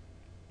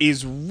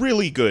is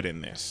really good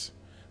in this.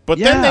 But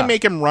then they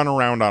make him run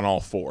around on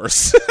all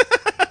fours.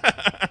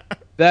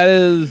 That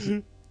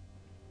is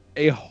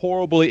a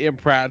horribly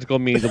impractical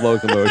means of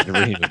locomotion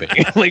for a human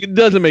being. Like, it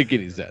doesn't make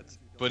any sense.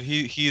 But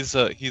he's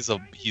a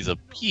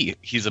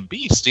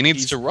beast. He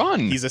needs to run.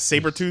 He's a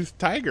saber-toothed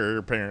tiger,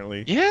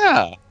 apparently.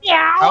 Yeah.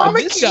 Yeah.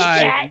 This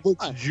guy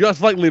looks just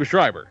like Liev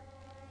Schreiber.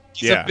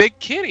 He's a big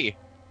kitty.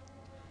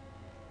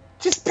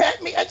 Just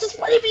pet me. I just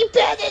want to be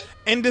petted.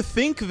 And to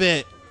think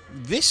that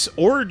this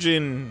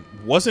origin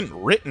wasn't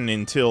written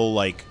until,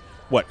 like,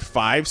 what,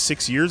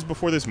 5-6 years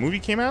before this movie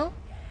came out?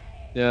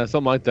 Yeah,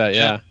 something like that,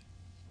 yeah.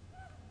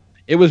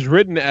 It was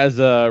written as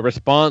a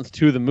response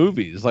to the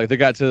movies. Like, they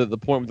got to the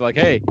point where they're like,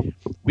 hey,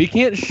 we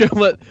can't show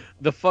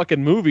the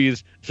fucking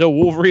movies show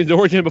Wolverine's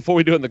origin before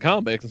we do it in the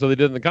comics. And so they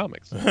did it in the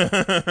comics.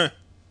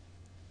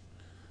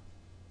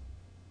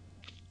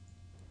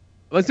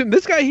 Listen,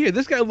 this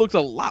guy looks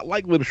a lot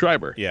like Liev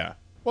Schreiber. Yeah.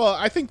 Well,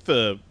 I think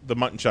the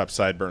mutton chop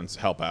sideburns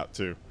help out,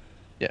 too.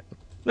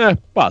 Yeah.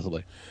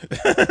 Possibly.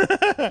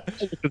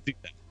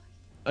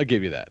 I'll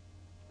give you that.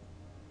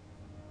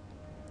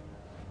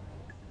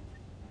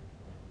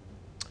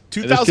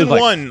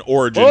 2001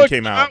 Origin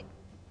came out.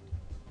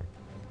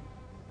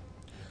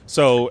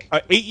 So,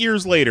 8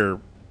 years later,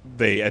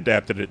 they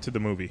adapted it to the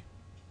movie.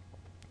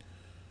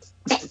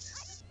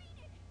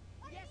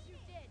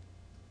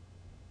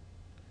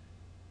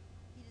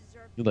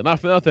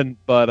 Not for nothing,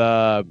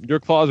 but your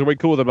claws are way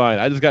cooler than mine.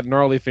 I just got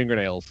gnarly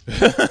fingernails.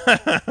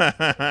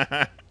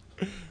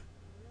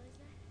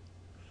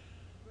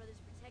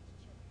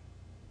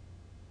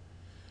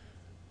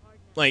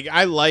 Like,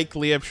 I like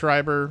Liev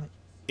Schreiber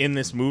in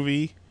this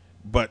movie,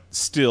 but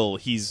still,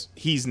 he's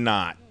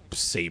not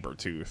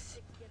Sabretooth.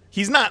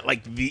 He's not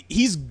like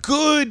he's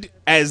good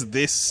as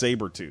this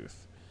Sabretooth,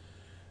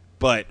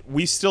 but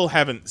we still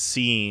haven't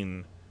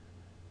seen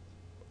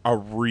a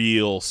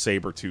real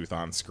Sabretooth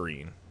on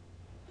screen.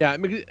 Yeah, I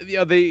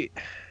mean,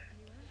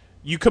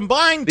 you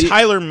combine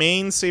Tyler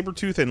Mane's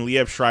Sabretooth and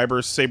Liev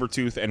Schreiber's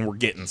Sabretooth, and we're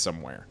getting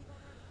somewhere.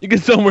 You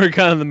get somewhere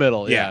kind of in the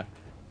middle, yeah.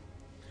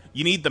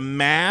 You need the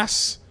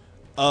mass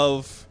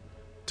of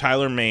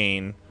Tyler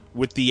Mane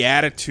with the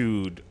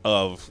attitude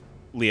of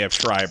Liev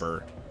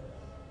Schreiber.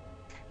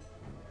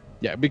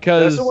 Yeah,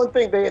 because... That's the one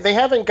thing. They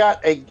haven't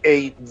got a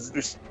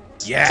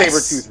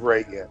Sabretooth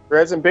right yet. There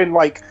hasn't been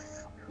like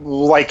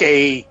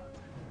a...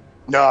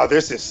 No,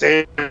 this is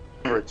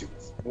Sabretooth.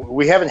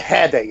 We haven't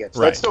had that yet. So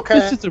that's still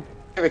kind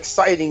of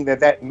exciting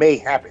that may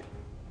happen.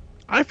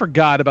 I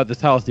forgot about this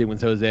title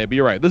sequence, Jose, but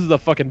you're right. This is a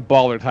fucking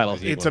baller title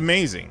sequence. It's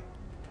amazing.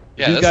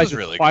 Yeah, These this is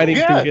really fighting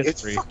cool. through Yeah,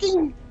 history. it's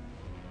fucking...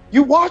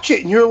 You watch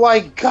it and you're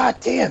like, God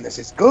damn, this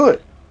is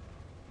good.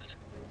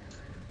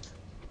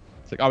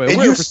 It's like, oh, man, And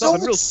we're you're for so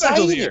something real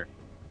special excited. here.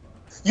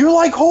 You're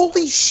like,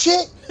 holy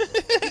shit.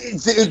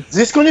 Is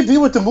this going to be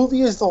what the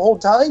movie is the whole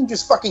time?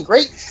 Just fucking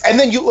great. And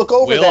then you look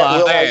over that.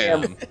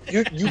 Will.i.am.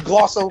 You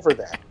gloss over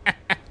that.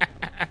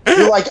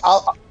 You're like,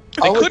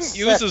 They couldn't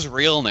use his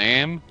real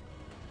name.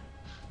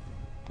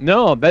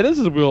 No, that is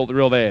his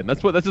real name.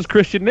 That's his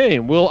Christian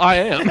name.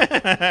 Will.i.am.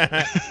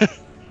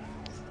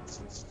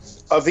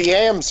 Of the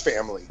Yams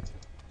family.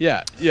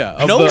 Yeah.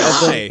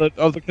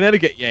 Of the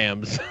Connecticut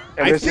Yams.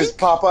 And this is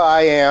Papa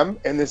I Am,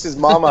 and this is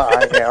Mama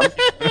I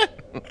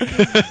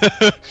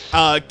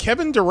Am.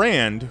 Kevin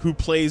Durand, who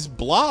plays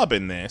Blob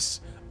in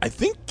this, I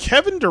think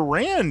Kevin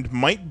Durand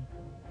might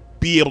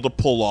be able to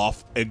pull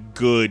off a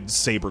good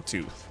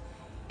Sabretooth.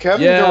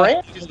 Kevin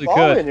Durant is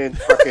balling in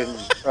fucking...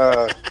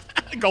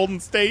 Golden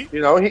State. You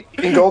know,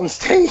 in Golden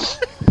State.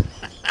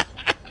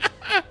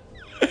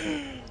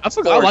 I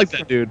like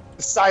that dude.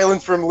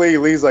 Silence from Lee.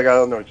 Lee's like, I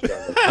don't know what you're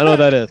talking about. I know what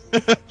that is.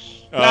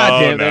 God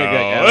damn, there you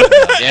go.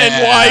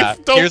 And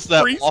wife, don't Here's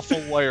that freeze, awful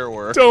wire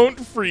work. Don't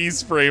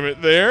freeze frame it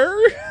there.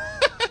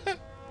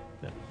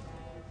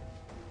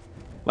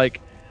 Like,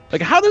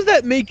 how does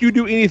that make you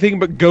do anything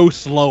but go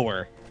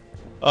slower?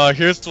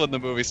 Here's when the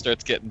movie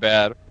starts getting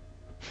bad.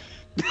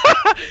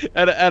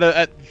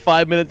 at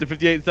 5 minutes and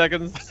 58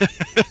 seconds.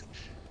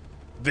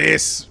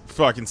 This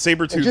fucking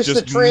Sabretooth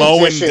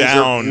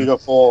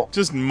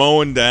just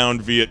mowing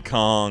down Viet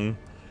Cong.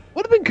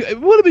 It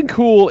would have been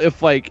cool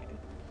if like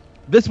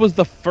this was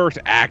the first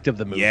act of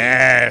the movie.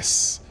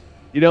 Yes.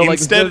 You know,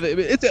 it's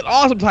an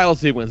awesome title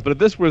sequence, but if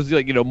this was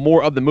like,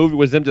 more of the movie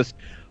was them just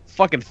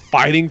fucking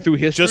fighting through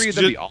history,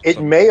 that'd be awesome.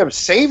 It may have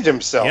saved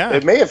himself. Yeah.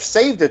 It may have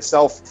saved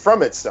itself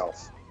from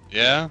itself.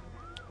 Yeah.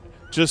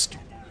 Just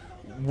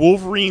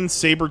Wolverine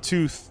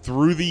Sabretooth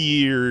through the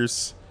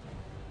years,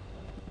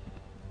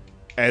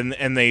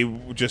 and they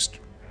just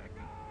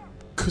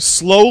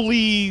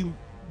slowly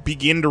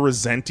begin to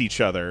resent each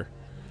other.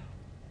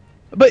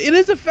 But it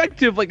is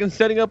effective, like, in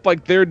setting up,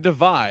 like, their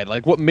divide,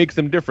 like, what makes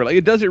them different. Like,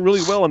 it does it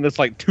really well in this,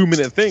 like,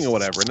 2-minute thing or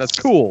whatever, and that's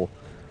cool.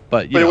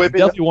 But, you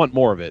definitely want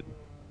more of it.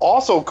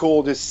 Also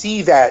cool to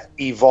see that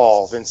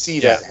evolve and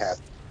see that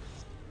happen.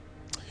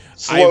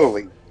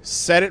 Slowly. I've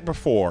said it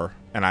before,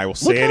 and I will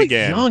say it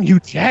again. Look how young Hugh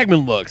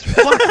Jackman looks.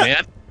 Fuck,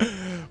 man.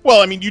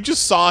 Well, I mean, you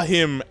just saw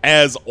him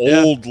as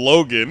old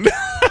Logan.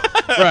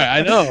 Right,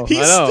 I know.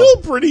 He's still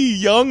pretty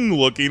young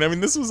looking. I mean,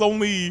 this was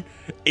only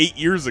 8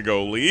 years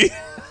ago, Lee.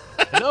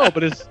 No,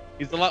 but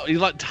he's a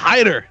lot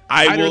tighter.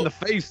 Tighter in the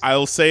face.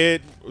 I'll say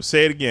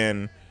it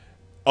again.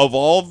 Of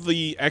all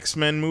the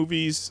X-Men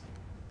movies,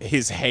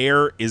 his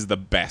hair is the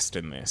best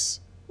in this.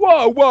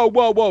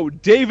 Whoa.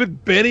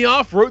 David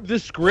Benioff wrote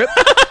this script?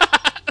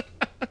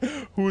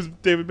 Who's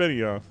David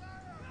Benioff?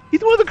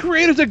 He's one of the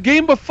creators of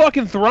Game of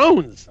fucking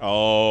Thrones.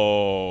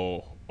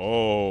 Oh.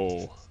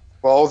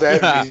 Well,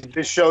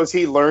 this shows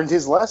he learned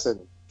his lesson.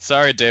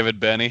 Sorry, David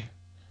Benny.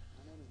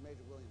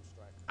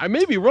 I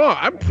may be wrong.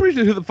 I'm pretty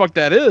sure who the fuck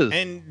that is.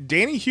 And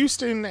Danny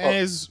Houston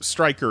as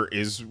Stryker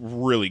is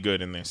really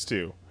good in this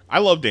too. I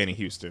love Danny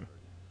Houston.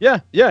 Yeah,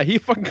 he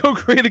fucking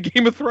co-created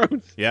Game of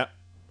Thrones. Yeah.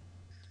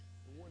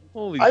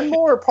 Holy I'm shit.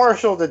 more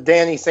partial to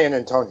Danny San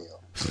Antonio.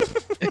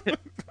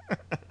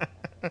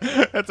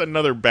 That's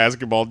another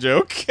basketball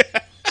joke.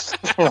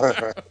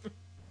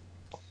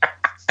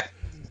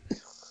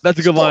 That's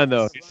a good line,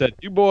 though. He said,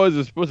 "You boys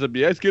are supposed to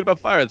be executed by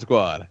firing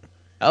squad.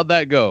 How'd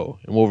that go?"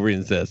 And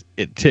Wolverine says,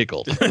 "It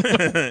tickled."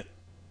 Fucking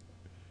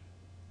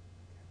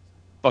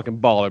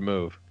baller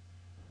move.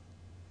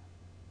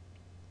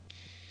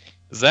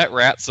 Is that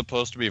rat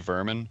supposed to be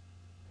vermin?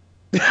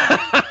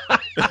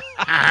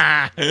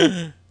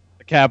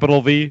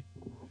 Capital V.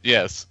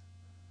 Yes.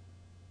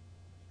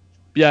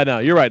 Yeah, no,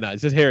 you're right. Now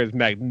his hair is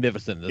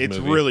magnificent in this It's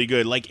movie. really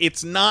good. Like,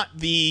 it's not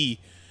the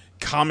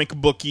comic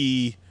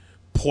booky,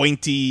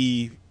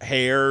 pointy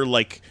hair.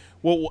 Like,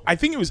 well, I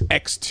think it was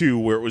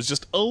X2 where it was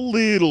just a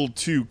little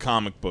too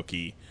comic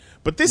booky.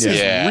 But this is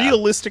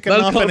realistic Not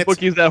enough. comic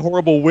booky is that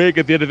horrible wig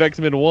at the end of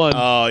X-Men 1.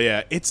 Oh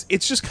yeah, it's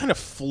just kind of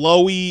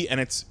flowy and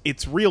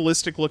it's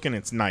realistic looking.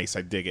 It's nice.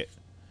 I dig it.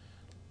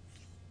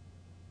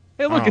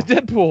 Hey, look, it's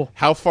Deadpool.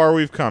 How far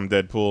we've come,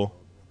 Deadpool.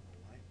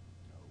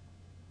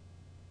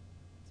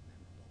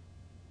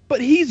 But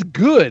he's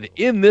good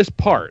in this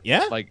part.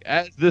 Yeah? Like,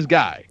 as this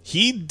guy.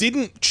 He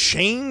didn't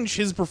change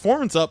his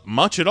performance up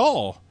much at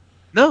all.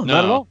 No,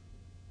 not at all.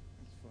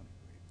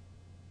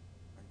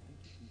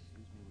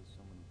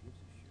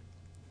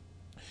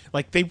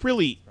 Like, they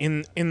really,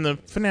 in the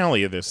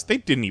finale of this, they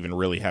didn't even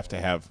really have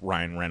to have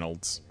Ryan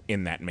Reynolds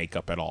in that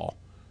makeup at all.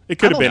 It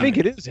could have been. I don't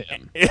think it is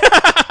him.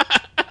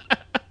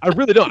 I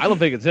really don't. I don't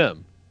think it's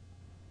him.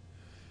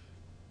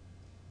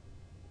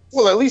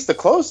 Well, at least the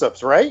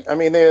close-ups, right? I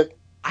mean, they.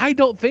 I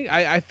don't think.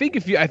 I think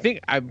if you. I think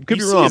I could You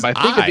be see wrong, his but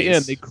I think at the eyes.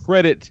 end they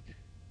credit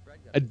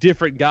a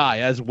different guy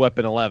as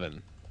Weapon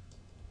 11.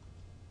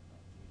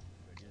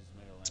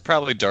 It's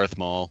probably Darth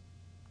Maul.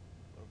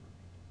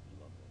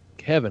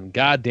 Kevin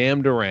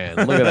goddamn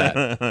Durant. Look at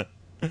that.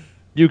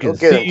 You can Go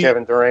get him, see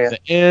Kevin Durant.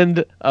 the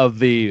end of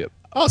the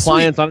Oh,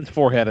 appliance on his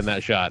forehead in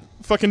that shot.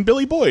 Fucking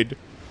Billy Boyd.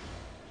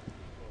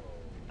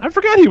 I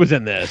forgot he was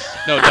in this.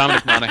 No,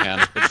 Dominic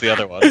Monaghan. It's the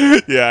other one.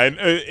 Yeah, and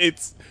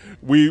it's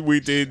we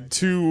did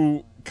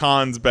two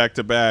cons back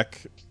to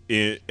back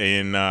in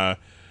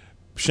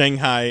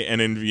Shanghai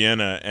and in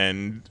Vienna,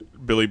 and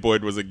Billy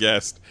Boyd was a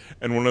guest.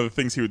 And one of the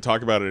things he would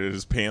talk about at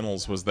his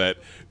panels was that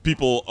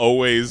people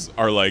always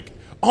are like,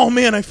 "Oh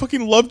man, I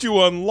fucking loved you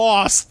on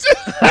Lost."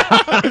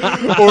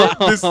 Or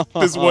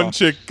this one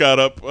chick got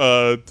up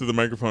to the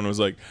microphone and was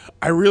like,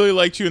 "I really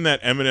liked you in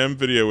that Eminem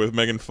video with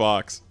Megan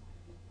Fox."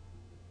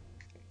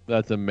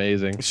 That's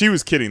amazing. She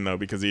was kidding though,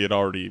 because he had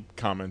already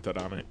commented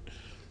on it.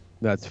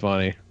 That's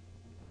funny.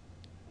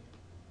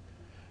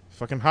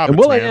 Fucking hobbits, And man.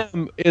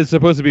 Will.i.am is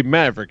supposed to be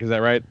Maverick, is that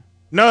right?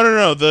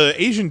 No. The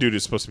Asian dude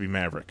is supposed to be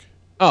Maverick.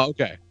 Oh,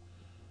 okay.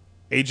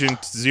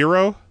 Agent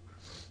Zero.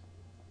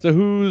 So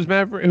who's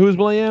Maverick? Who's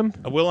Will.i.am?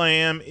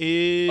 Will.i.am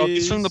is. Oh,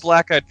 he's from the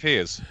Black Eyed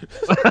Peas.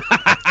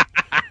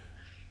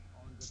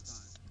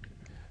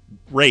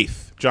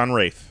 Wraith. John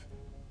Wraith.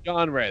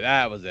 John Ray.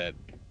 That was it.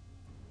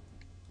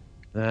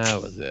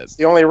 That was it.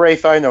 The only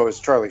Wraith I know is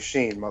Charlie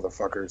Sheen,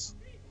 motherfuckers.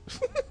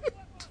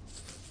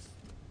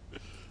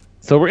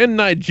 So we're in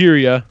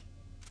Nigeria.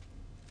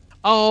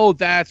 Oh,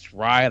 that's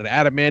right.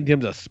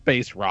 Adamantium's a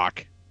space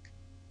rock.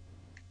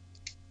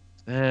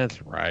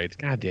 That's right.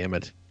 God damn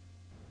it.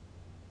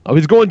 Oh,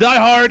 he's going Die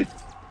Hard.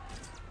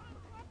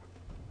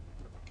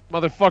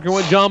 Motherfucker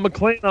went John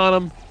McClane on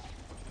him.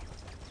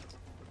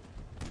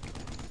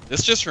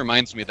 This just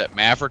reminds me that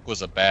Maverick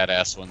was a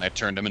badass when they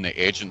turned him into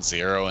Agent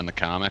Zero in the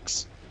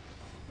comics.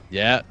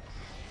 Yeah.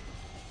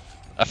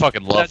 I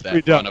fucking love That's that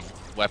pretty run dope.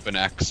 of Weapon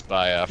X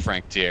by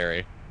Frank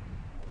Thierry.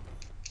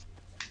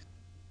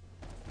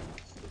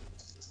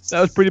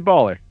 That was pretty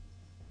baller.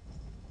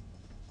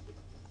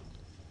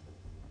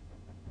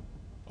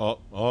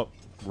 Oh,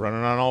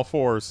 running on all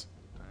fours.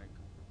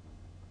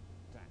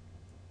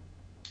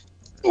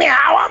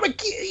 Meow, I'm a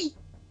kitty.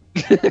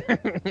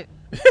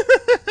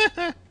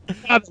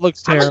 That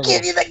looks I'm a terrible.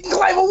 kitty that can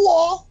climb a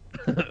wall.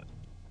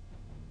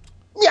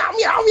 Meow,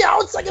 meow, meow.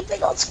 It's like a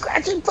big old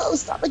scratching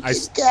post. I'm a kitty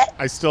cat.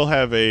 I still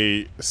have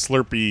a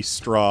Slurpee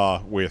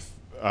straw with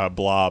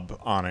Blob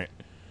on it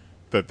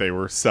that they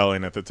were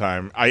selling at the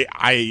time. I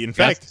in Got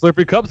fact,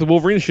 Slurpee cups with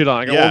Wolverine shit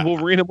on. I got Yeah. one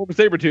Wolverine and one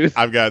Sabretooth.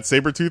 I've got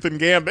Sabretooth and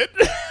Gambit.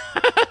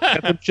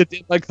 Got them shit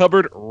in my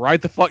cupboard right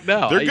the fuck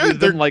now. They're I good. use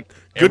They're them like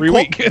good every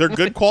week. They're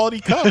good quality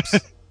cups.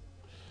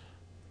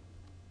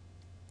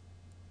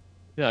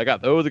 Yeah, I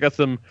got those. I got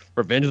some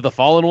Revenge of the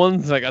Fallen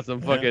ones. I got some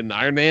fucking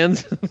Iron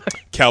Mans.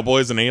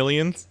 Cowboys and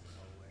Aliens.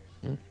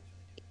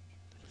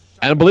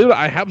 And believe it,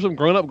 I have some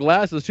grown-up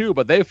glasses too,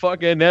 but they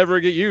fucking never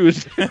get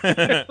used.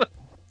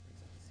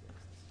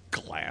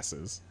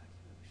 Glasses.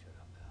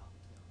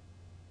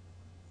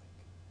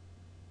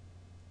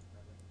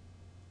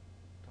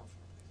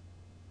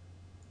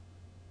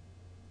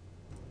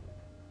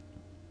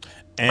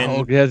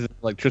 And he has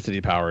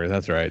electricity power.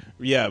 That's right.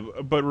 yeah,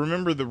 but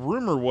remember the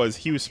rumor was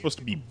he was supposed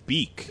to be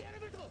Beak,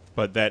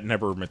 but that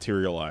never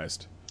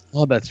materialized.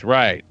 Oh, that's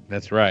right.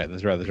 That's right.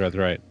 That's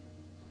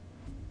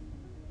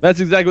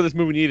exactly what this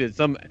movie needed.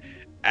 Some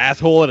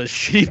asshole in a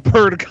shitty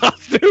bird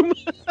costume.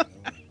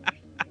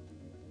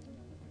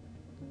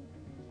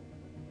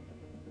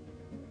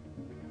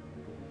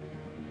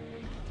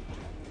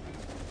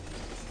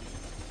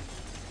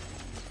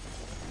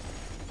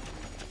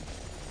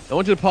 I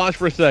want you to pause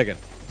for a second.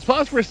 Just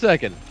pause for a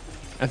second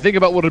and think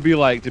about what it'd be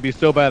like to be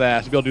so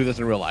badass to be able to do this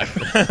in real life.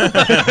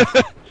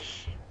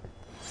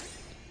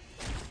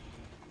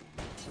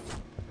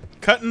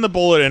 Cutting the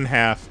bullet in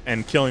half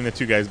and killing the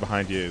two guys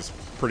behind you is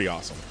pretty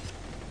awesome.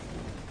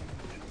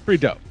 Pretty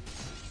dope.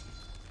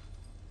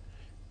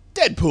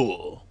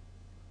 Deadpool.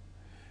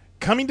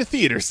 Coming to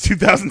theaters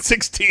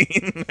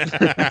 2016.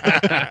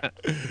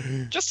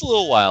 Just a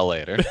little while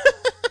later.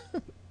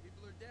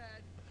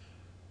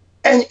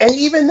 And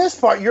even this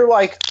part, you're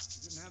like,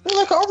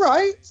 all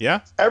right.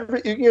 Yeah.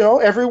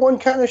 Everyone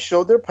kind of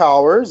showed their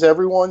powers.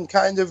 Everyone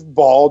kind of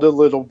bawled a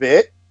little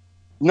bit.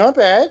 Not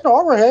bad.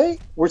 All right.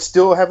 We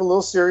still have a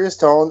little serious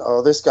tone.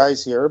 Oh, this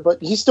guy's here,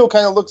 but he still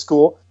kind of looks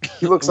cool.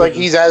 He looks like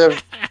he's out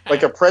of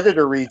like a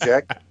Predator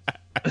reject.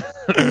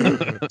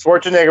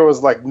 Schwarzenegger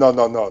was like, no,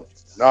 not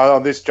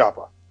on this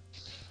chopper.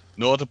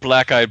 Not a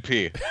black-eyed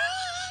pea.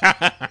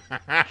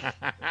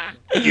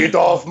 Get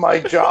off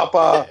my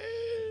chopper.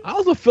 I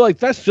also feel like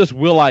that's just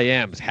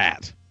Will.I.am's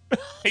hat.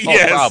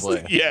 Yes.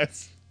 Probably.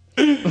 Yes.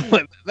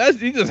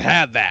 He just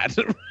had that.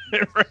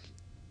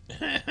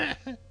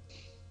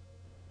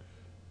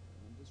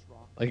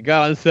 Like, he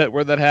got on set,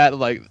 wear that hat,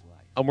 like,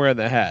 I'm wearing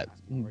that hat.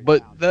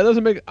 But that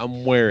doesn't make...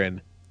 I'm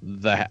wearing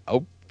the hat.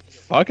 Oh,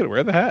 fuck it,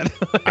 wear the hat.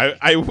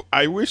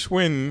 I wish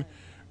when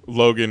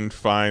Logan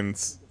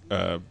finds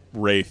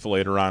Wraith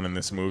later on in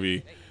this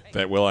movie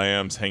that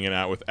Will.I.am's hanging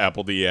out with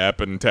Apple the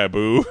App and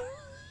Taboo.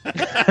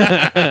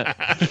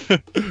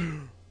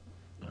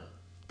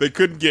 They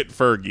couldn't get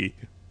Fergie.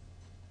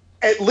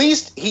 At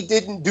least he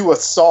didn't do a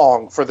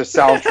song for the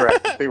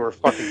soundtrack that they were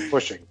fucking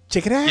pushing.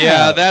 Check it out.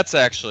 Yeah, that's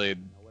actually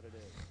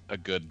a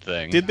good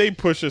thing. Did they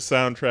push a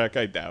soundtrack?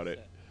 I doubt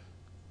it.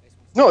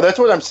 No, that's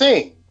what I'm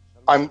saying.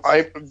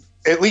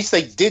 At least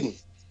they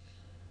didn't.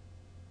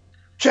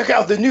 Check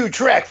out the new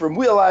track from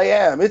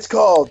Will.I.am. It's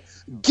called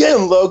 "Get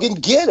 'Em, Logan,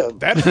 Get 'Em."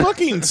 That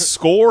fucking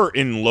score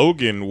in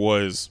Logan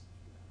was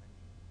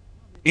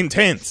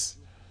intense.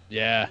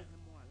 Yeah.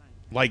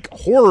 Like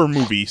horror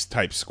movies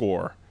type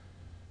score.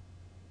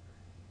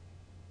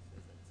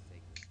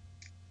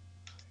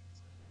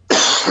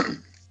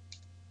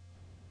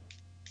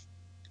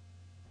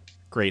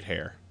 Great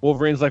hair.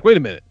 Wolverine's like, wait a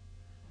minute.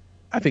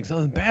 I think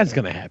something bad's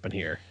going to happen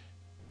here.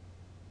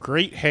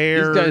 Great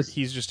hair. These guys-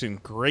 He's just in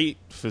great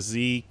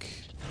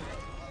physique.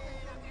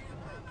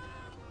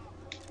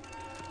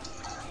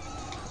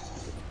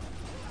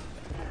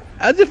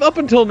 As if up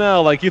until now,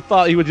 like, you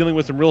thought he was dealing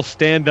with some real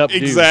stand-up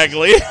dudes.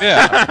 Exactly.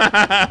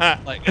 Yeah.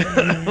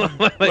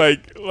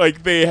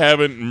 like they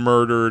haven't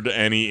murdered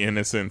any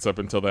innocents up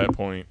until that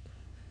point.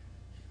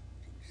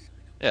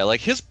 Yeah, like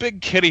his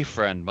big kitty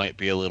friend might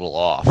be a little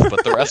off,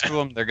 but the rest of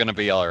them, they're going to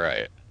be all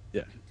right.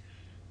 Yeah.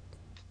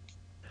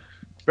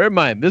 Bear in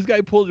mind, this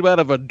guy pulled you out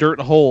of a dirt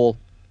hole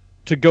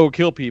to go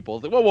kill people.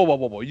 It's like,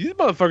 whoa. These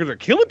motherfuckers are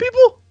killing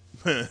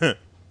people?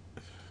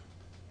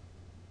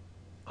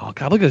 Oh,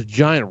 God, look at his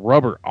giant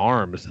rubber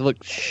arms. They look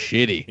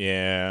shitty.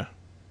 Yeah.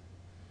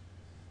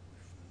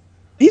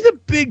 He's a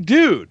big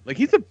dude. Like,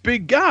 he's a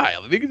big guy.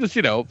 Like, he can just,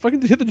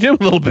 fucking hit the gym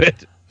a little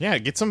bit. Yeah,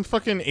 get some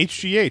fucking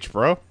HGH,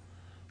 bro.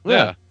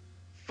 Yeah.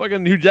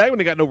 Fucking Hugh Jackman,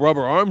 they got no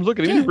rubber arms. Look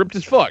at him. He's ripped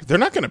as fuck. They're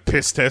not going to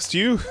piss test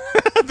you.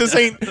 This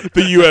ain't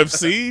the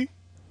UFC.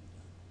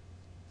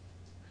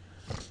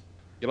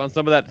 Get on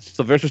some of that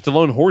Sylvester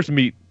Stallone horse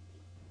meat.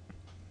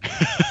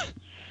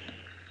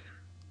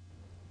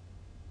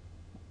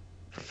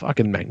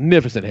 Fucking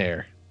magnificent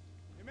hair.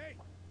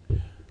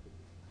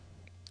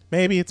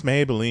 Maybe it's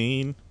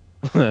Maybelline.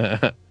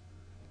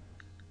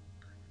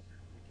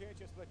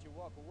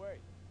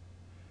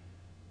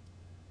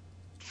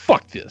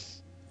 Fuck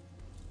this.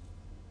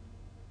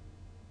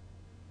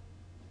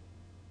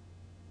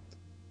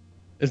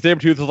 And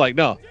Sabretooth was like,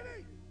 no,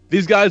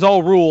 these guys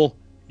all rule.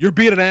 You're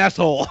being an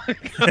asshole.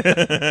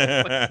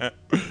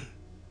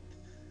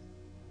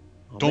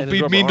 Don't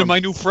be mean to my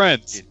new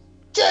friends.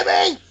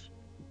 Jimmy!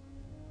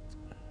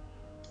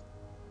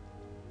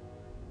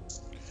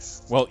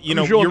 Well,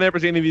 I'm sure we'll never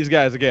see any of these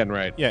guys again,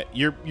 right? Yeah,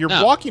 you're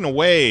walking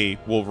away,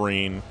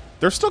 Wolverine.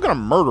 They're still going to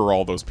murder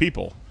all those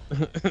people.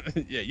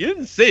 Yeah, you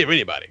didn't save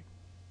anybody.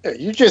 Yeah,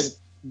 you just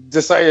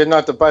decided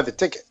not to buy the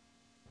ticket.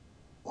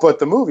 But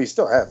the movie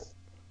still happened.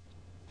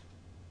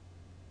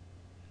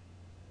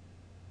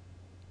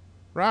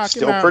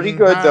 Still pretty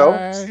good, though.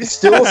 It's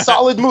still a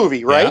solid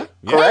movie, right?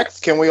 Yeah.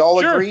 Correct? Can we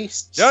all Sure. agree?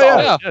 Yeah,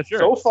 Solid. sure.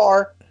 So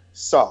far,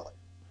 solid.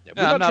 Yeah,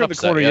 Yeah, we're I'm not not turned the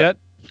upset corner yet.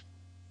 yet.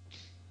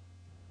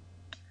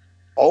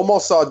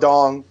 Almost saw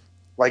Dong.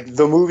 Like,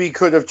 the movie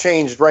could have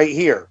changed right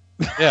here.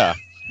 Yeah.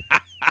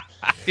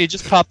 He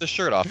just popped the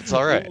shirt off. It's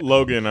all right.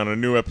 Logan on a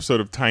new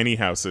episode of Tiny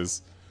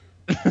Houses.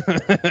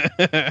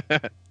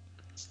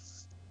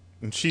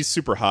 And she's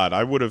super hot.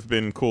 I would have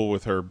been cool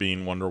with her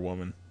being Wonder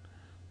Woman.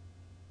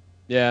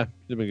 Yeah,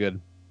 it'd be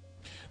good.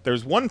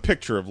 There's one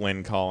picture of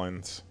Lynn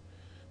Collins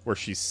where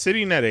she's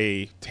sitting at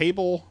a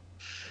table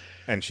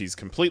and she's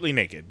completely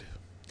naked.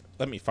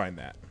 Let me find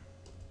that.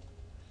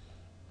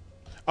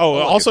 Oh,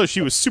 also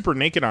she was super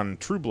naked on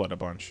True Blood a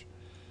bunch.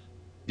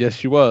 Yes,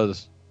 she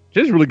was.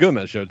 She's really good in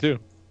that show, too.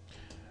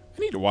 I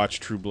need to watch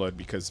True Blood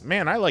because,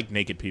 man, I like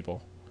naked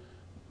people.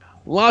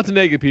 Lots of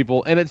naked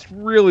people, and it's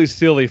really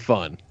silly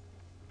fun.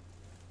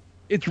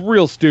 It's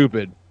real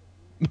stupid,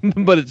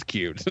 but it's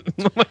cute.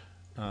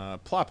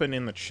 Plopping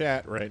in the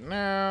chat right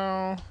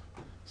now.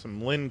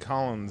 Some Lynn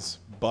Collins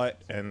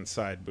butt and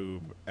side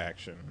boob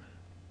action.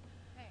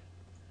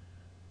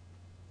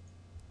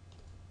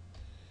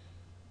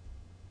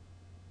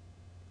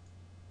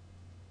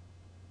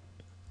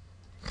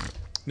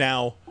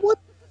 Now, What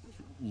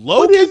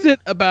Logan is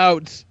it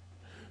about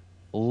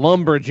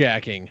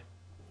lumberjacking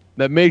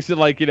that makes it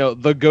like,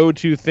 the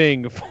go-to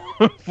thing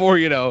for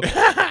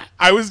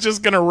I was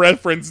just going to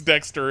reference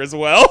Dexter as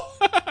well.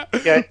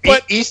 Yeah,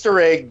 But- Easter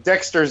egg,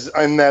 Dexter's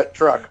in that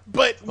truck.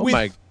 But oh with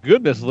my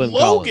goodness, Lynn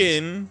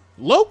Collins.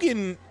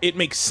 Logan, it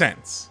makes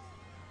sense.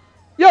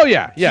 Oh,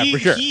 yeah, he, for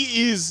sure.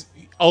 He is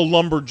a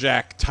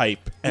lumberjack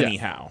type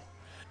anyhow.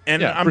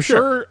 And Yeah, I'm for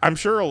sure I'm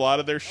sure a lot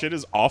of their shit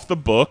is off the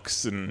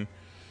books and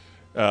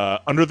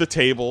under the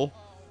table.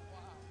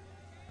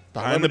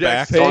 Behind the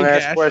back. Lumberjacks Don't Paying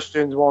ask cash.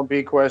 questions, won't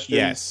be questions.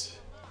 Yes.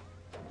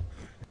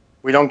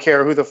 We don't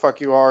care who the fuck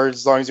you are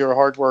as long as you're a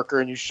hard worker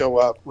and you show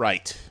up.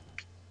 Right.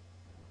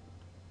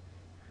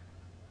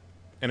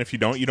 And if you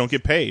don't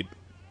get paid.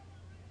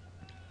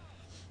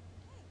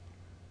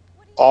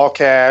 All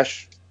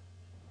cash.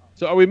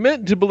 So are we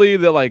meant to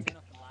believe that, like,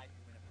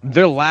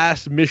 their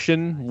last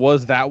mission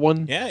was that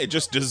one? Yeah, it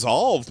just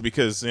dissolved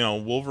because,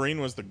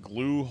 Wolverine was the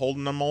glue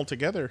holding them all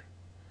together.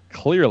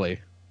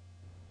 Clearly.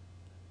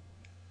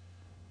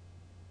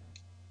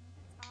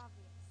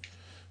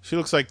 She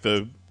looks like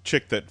the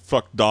chick that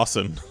fucked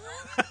Dawson.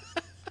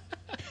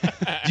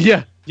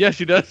 Yeah,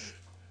 she does.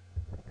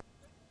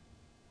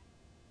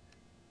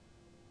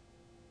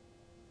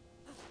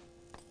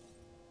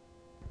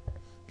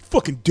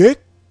 Fucking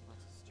dick.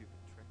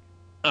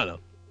 I don't know.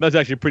 That's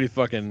actually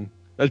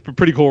that's a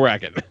pretty cool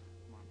racket.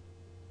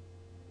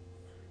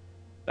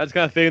 That's the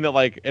kind of thing that,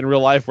 like, in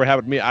real life were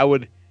happening to me, I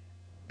would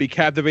be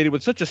captivated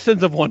with such a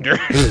sense of wonder.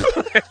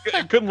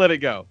 I couldn't let it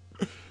go.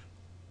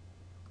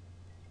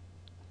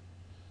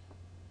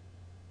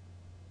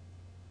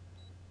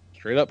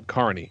 Straight up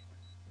Carney.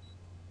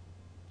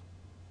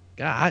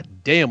 God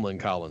damn, Lynn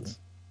Collins.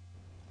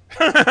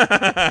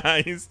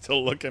 He's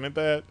still looking at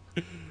that.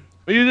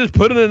 But you just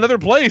put it in another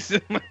place.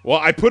 Well,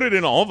 I put it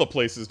in all the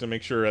places to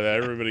make sure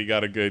that everybody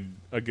got a good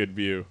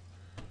view.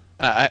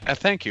 I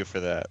thank you for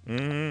that.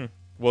 Mm-hmm.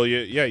 Well,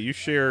 you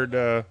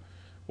shared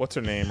what's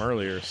her name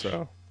earlier,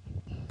 so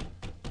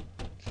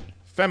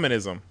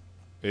feminism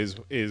is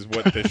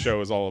what this show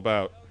is all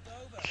about.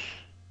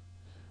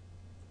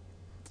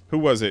 Who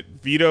was it?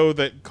 Vito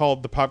that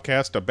called the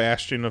podcast a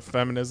bastion of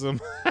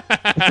feminism?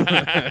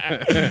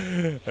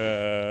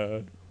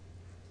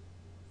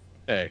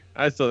 Hey,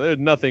 there's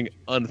nothing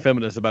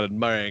unfeminist about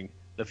admiring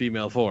the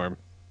female form.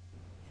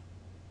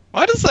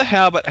 Why does the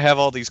Habit have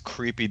all these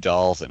creepy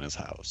dolls in his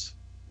house?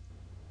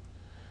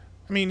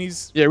 I mean,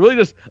 he's really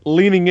just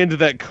leaning into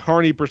that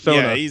Carney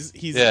persona. Yeah,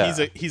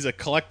 he's a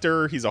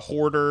collector. He's a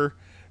hoarder.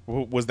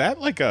 Was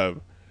that like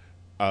an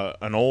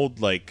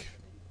old like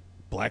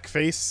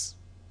blackface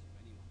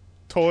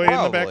toy in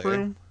the back Probably.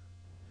 room?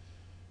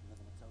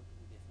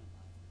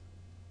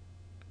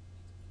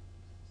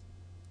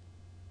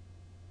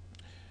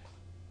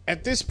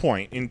 At this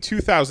point in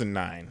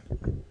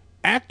 2009,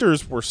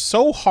 actors were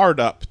so hard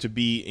up to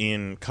be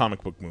in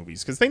comic book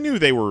movies because they knew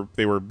they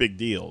were big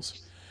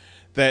deals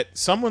that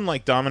someone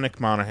like Dominic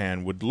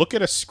Monaghan would look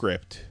at a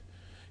script,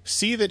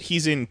 see that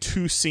he's in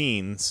 2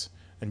 scenes,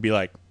 and be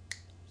like,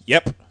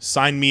 "Yep,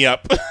 sign me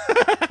up."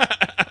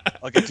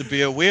 I'll get to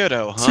be a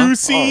weirdo, huh? 2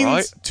 scenes, All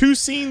right. 2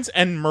 scenes,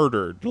 and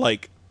murdered.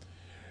 Like,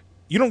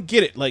 you don't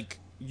get it. Like,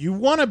 you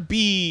want to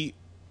be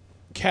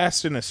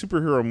cast in a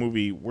superhero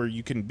movie where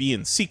you can be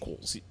in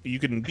sequels. You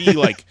can be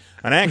like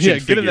an action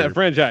Get figure. in that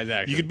franchise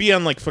action. You could be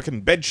on like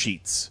fucking bed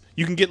sheets.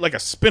 You can get like a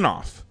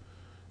spin-off.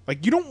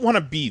 Like, you don't want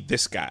to be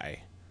this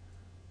guy.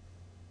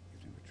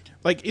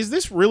 Like, is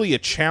this really a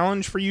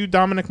challenge for you,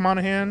 Dominic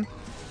Monaghan?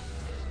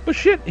 But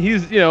shit,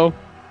 he's,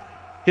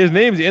 his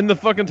name's in the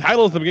fucking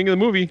titles at the beginning of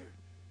the movie.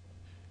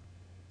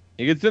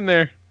 He gets in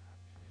there.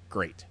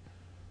 Great.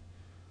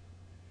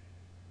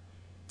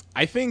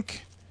 I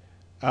think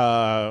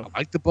I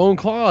like the bone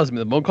claws. I mean,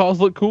 the bone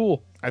claws look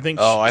cool. I think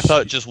Oh, I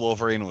thought just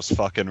Wolverine was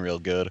fucking real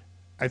good.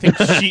 I think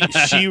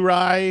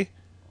Shirai,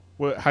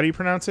 how do you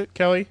pronounce it,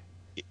 Kelly?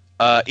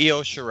 Io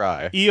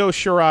Shirai. Io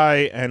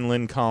Shirai and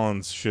Lynn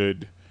Collins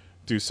should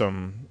do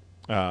some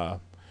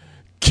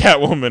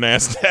Catwoman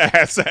ass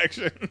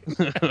action.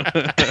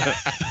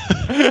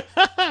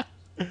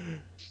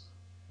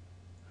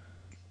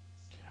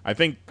 I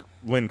think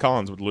Lynn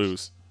Collins would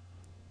lose.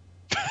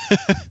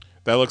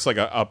 That looks like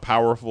a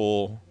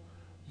powerful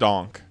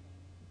donk.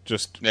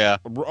 Just a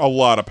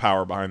lot of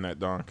power behind that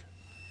donk.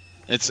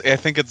 I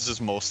think it's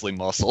just mostly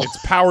muscle. It's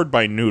powered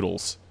by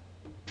noodles.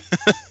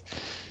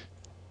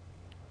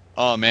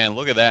 Oh man,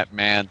 look at that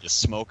man just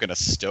smoking a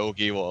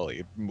stogie while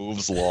he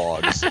moves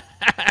logs.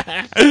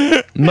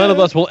 None of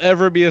us will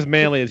ever be as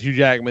manly as Hugh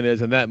Jackman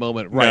is in that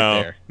moment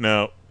there.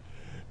 No.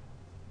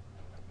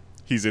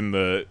 He's in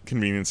the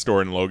convenience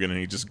store in Logan and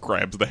he just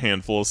grabs the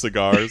handful of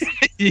cigars.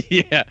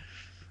 Yeah.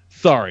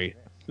 Sorry.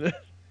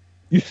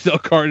 You sell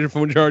cars and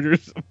phone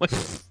chargers?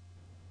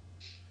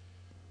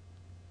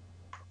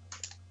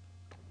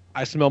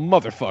 I smell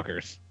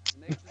motherfuckers.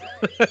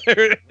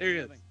 There he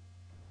is.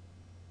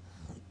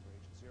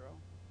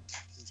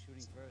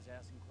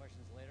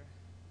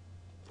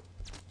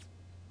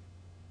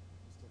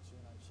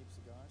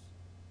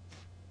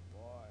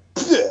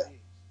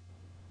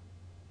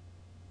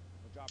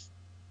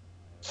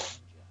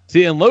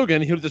 See, in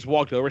Logan, he would have just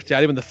walked over,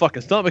 stabbed him in the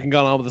fucking stomach, and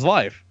gone on with his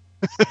life.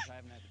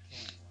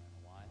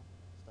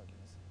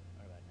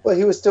 Well,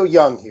 he was still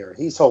young here.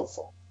 He's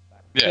hopeful.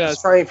 Yeah,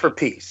 he's trying for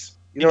peace.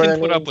 You know can what I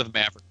put mean? up with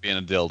Maverick being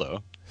a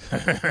dildo.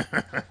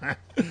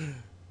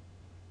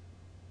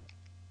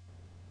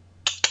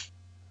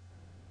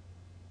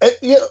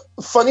 Yeah,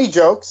 funny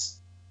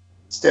jokes.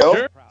 Still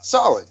Sure.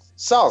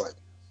 solid.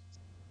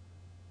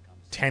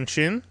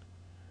 Tension,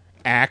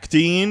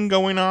 acting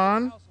going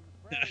on.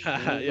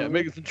 Yeah,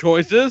 making some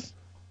choices.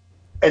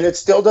 And it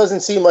still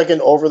doesn't seem like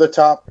an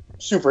over-the-top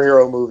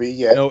superhero movie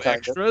yet. No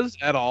extras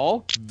at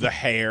all. The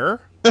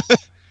hair.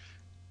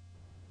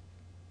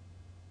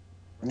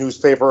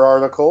 Newspaper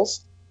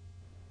articles.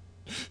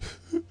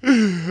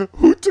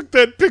 Who took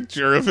that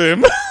picture of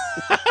him?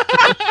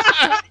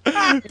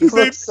 He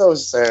looks so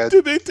sad.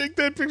 Did they take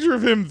that picture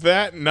of him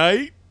that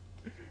night?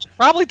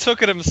 Probably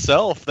took it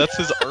himself. That's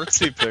his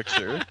artsy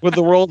picture. With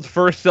the world's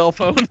first cell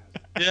phone.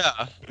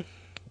 Yeah.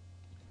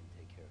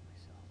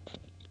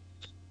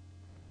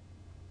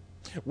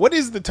 What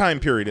is the time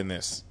period in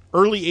this?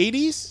 Early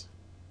 80s?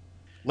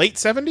 Late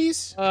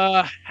 70s?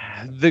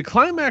 The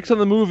climax of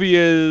the movie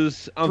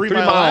is on 3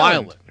 Mile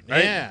Island,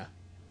 right? Yeah.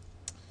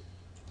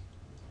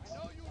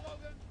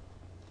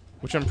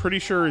 Which I'm pretty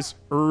sure is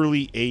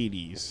early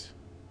 80s.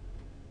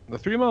 The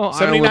 3 Mile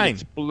 79.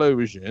 Island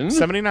explosion.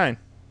 79.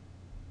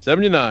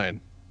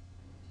 79.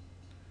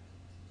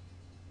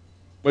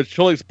 Which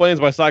totally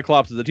explains why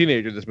Cyclops is a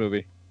teenager in this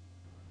movie.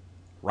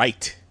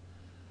 Right.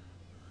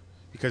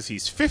 Because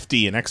he's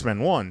 50 in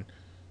X-Men 1.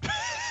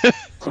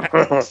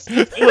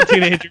 Still a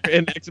teenager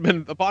in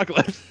X-Men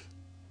Apocalypse.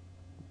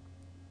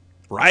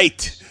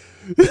 Right.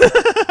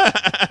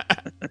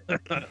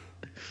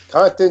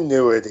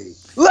 Continuity.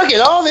 Look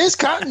at all this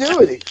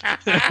continuity.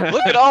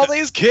 Look at all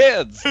these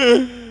kids.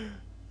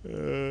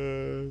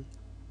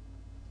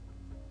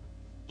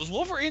 Was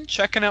Wolverine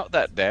checking out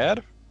that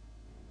dad?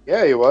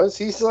 Yeah, he was.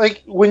 He's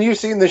like, when you've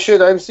seen the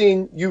shit I've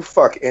seen, you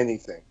fuck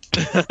anything.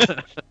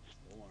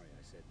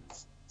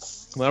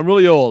 Well, I'm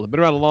really old. I've been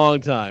around a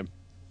long time.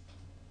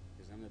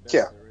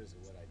 Yeah.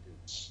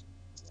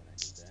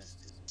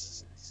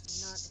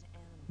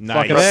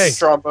 Nice. Fucking A.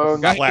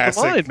 Trombone.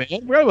 Classic. Line,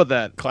 man. Forgot about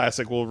that.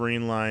 Classic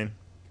Wolverine line.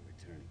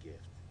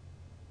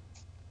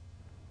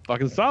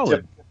 Fucking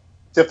solid.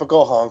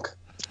 Typical hunk.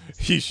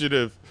 He should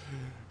have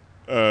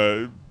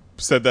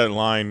said that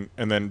line,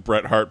 and then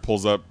Bret Hart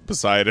pulls up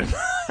beside him.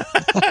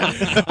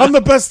 I'm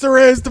the best there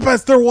is, the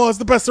best there was,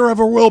 the best there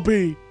ever will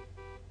be.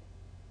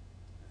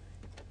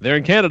 They're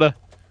in Canada.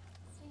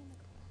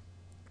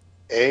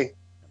 Eh?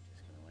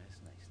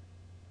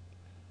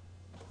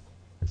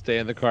 Stay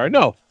in the car.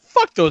 No,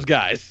 fuck those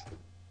guys.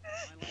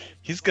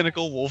 He's gonna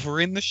go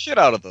Wolverine the shit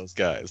out of those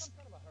guys.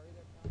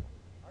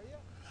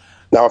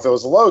 Now, if it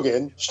was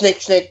Logan,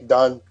 schnick,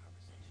 done.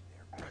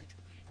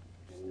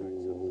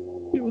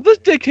 This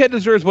dickhead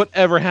deserves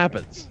whatever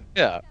happens.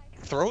 Yeah.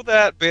 Throw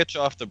that bitch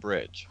off the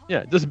bridge.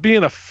 Yeah, just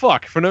being a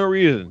fuck for no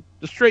reason.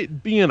 Just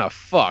straight being a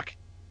fuck.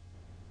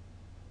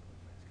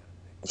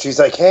 She's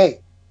like, hey,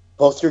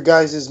 both your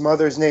guys'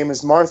 mother's name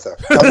is Martha.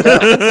 Come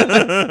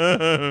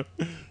down.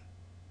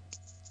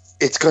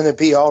 It's going to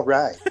be all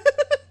right.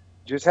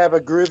 Just have a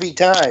groovy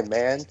time,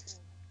 man.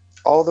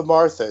 All the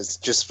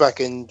Marthas, just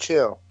fucking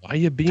chill. Why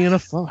you being a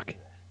fuck?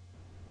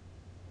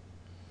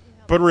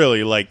 But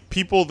really, like,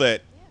 people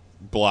that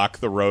block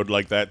the road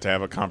like that to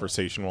have a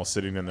conversation while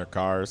sitting in their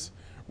cars,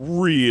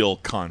 real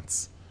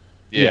cunts.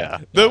 Yeah.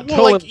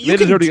 You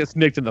deserve to get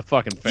snicked in the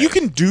fucking face. You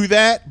can do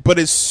that, but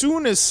as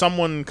soon as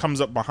someone comes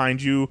up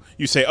behind you,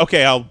 you say,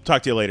 okay, I'll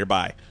talk to you later,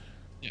 bye.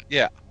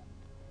 Yeah.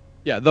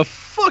 Yeah, the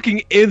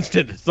fucking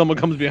instant someone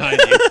comes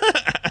behind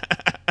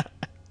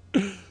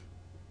you.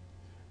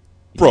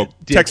 Bro, You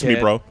text me, dickhead.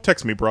 bro.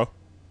 Text me, bro.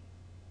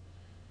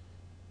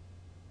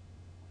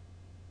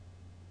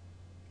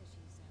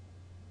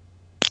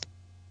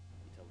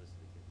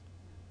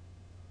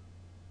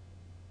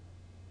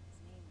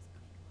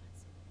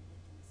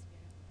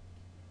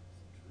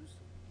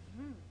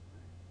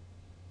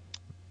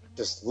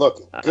 Just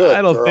looking good,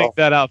 I don't girl. think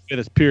that outfit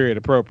is period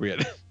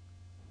appropriate.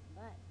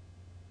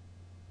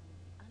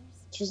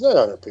 She's not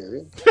on her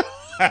period.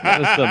 God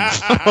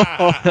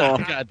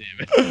damn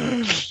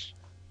it.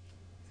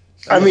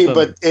 I mean,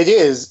 but that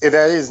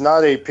is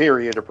not a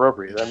period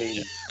appropriate. I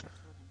mean,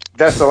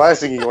 that's the last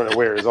thing you want to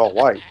wear is all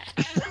white.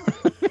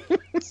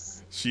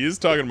 She is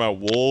talking about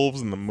wolves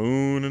and the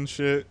moon and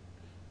shit.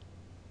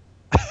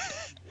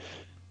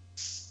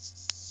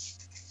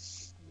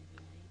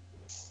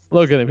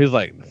 Look at him. He's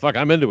like, fuck,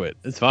 I'm into it.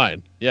 It's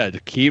fine. Yeah,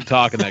 just keep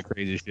talking that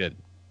crazy shit.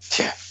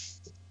 Yeah.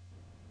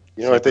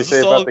 You know what they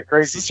say about the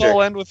crazy Does this chick?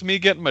 all end with me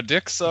getting my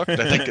dick sucked?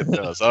 I think it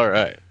does. All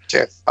right.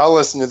 Yeah. I'll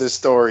listen to this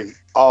story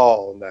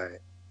all night.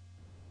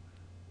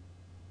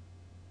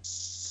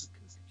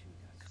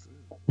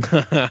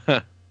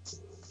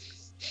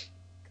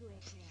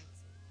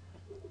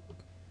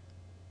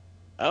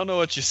 I don't know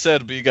what you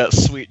said, but you got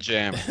sweet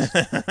jam.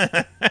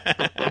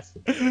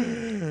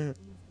 I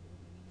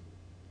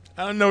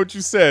don't know what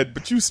you said,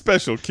 but you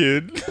special,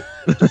 kid.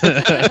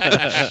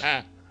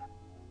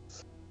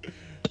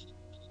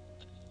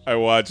 I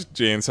watched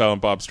Jay and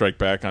Silent Bob Strike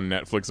Back on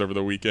Netflix over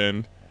the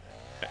weekend.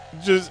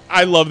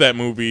 I love that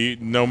movie,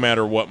 no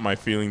matter what my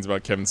feelings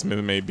about Kevin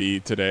Smith may be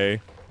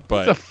today.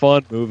 But it's a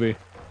fun movie.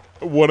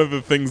 One of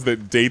the things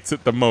that dates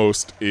it the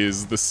most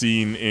is the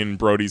scene in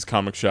Brody's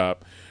comic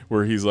shop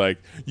where he's like,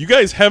 "You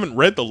guys haven't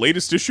read the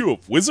latest issue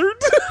of Wizard?"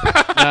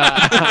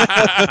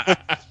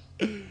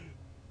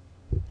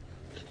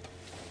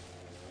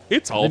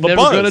 It's all They're the never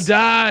buzz. gonna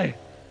die.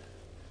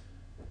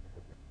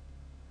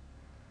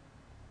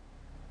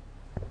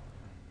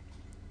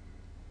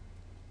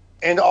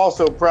 And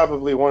also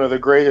probably one of the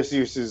greatest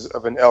uses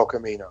of an El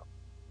Camino.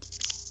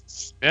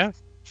 Yeah,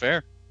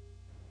 fair.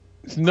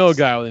 There's no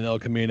guy with an El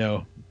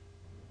Camino.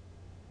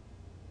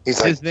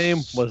 His name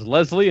was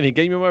Leslie, and he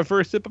gave me my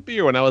first sip of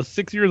beer when I was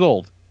 6 years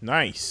old.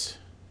 Nice.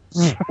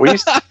 We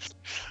used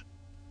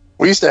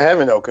to have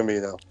an El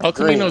Camino. El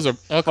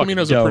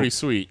Caminos are pretty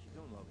sweet.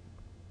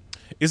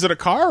 Is it a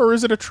car or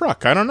is it a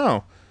truck? I don't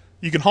know.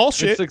 You can haul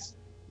shit. It's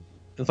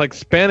like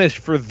Spanish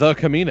for the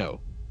Camino.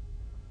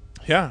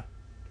 Yeah.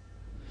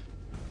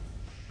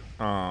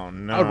 Oh,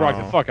 no. I would rock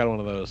the fuck out of one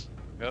of those.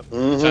 Yep.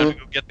 Mm-hmm. Time to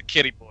go get the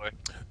kitty boy.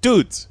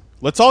 Dudes,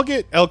 let's all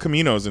get El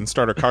Caminos and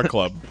start a car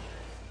club.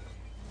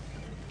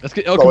 Let's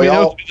get El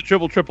Camino to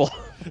the triple.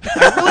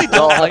 I really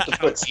don't like to how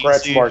put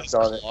scratch easy marks his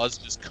on it. claws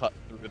just cut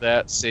through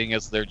that, seeing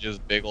as they're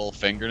just big old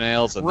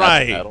fingernails and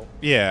Right. that's metal.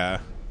 Yeah.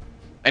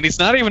 And he's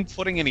not even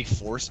putting any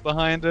force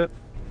behind it.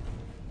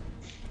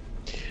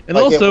 And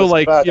Like, also,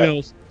 like, about you it.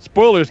 know,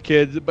 spoilers,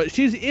 kids, but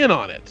she's in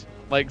on it.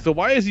 Like, so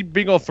why is he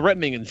being all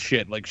threatening and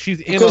shit? Like, she's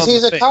in Because on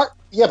he's the a thing.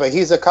 yeah, but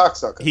he's a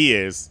cocksucker. He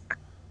is.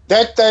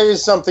 That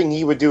is something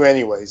he would do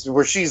anyways.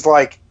 Where she's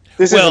like,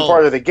 "This isn't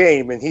part of the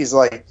game," and he's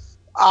like,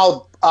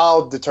 "I'll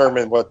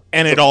determine what."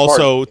 And it what's part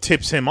also of it."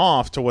 tips him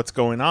off to what's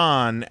going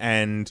on,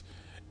 and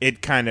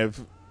it kind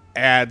of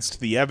adds to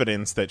the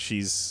evidence that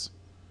she's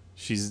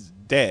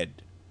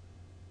dead.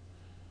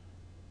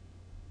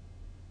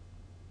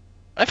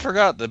 I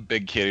forgot that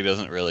Big Kitty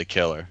doesn't really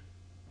kill her.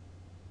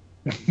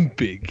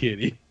 Big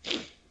Kitty.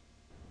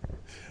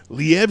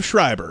 Liev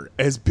Schreiber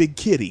as Big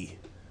Kitty.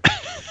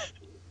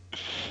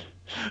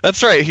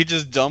 That's right, he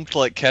just dumped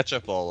like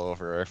ketchup all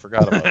over her. I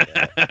forgot about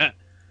that.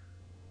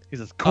 He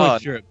says, "Corn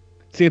syrup,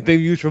 same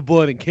thing used for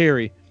blood and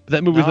Carrie." But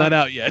that movie's No, not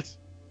out yet.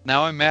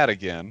 Now I'm mad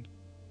again.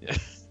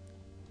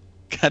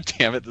 God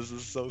damn it, this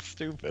is so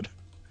stupid.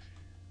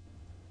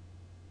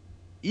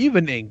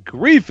 Even in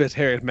grief is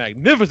Harry's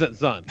magnificent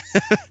son.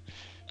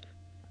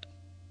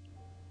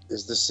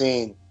 Is the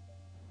scene.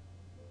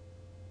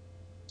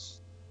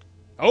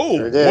 Oh,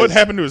 There it is. what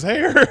happened to his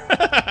hair?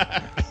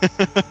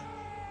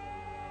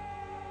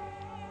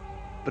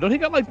 But don't he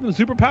got like some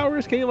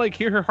superpowers? Can you like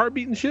hear her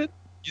heartbeat and shit?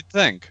 You'd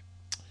think.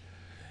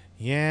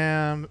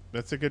 Yeah,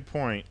 that's a good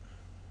point.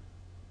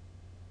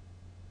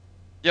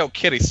 Yo,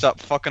 Kitty, stop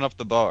fucking up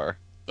the bar.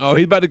 Oh,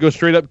 he's about to go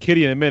straight up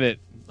Kitty in a minute.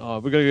 Oh,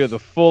 we're gonna get the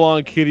full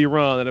on Kitty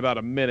run in about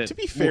a minute. To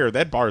be fair,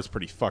 that bar is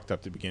pretty fucked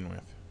up to begin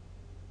with.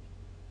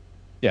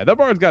 Yeah, that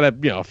bar's got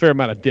a fair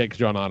amount of dicks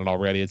drawn on it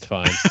already. It's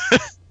fine.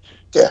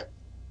 Yeah.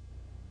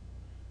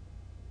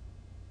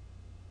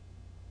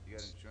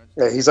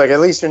 Yeah, he's like, at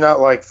least you're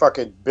not like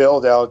fucking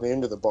build out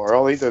into the bar.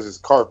 All he does is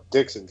carve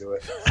dicks into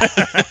it.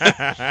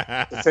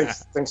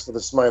 Thanks for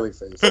the smiley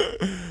face. Oh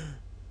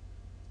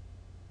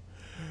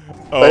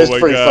But it's my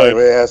pretty God. funny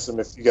when they ask him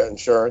if you got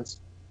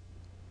insurance.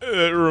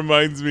 It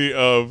reminds me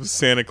of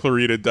Santa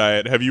Clarita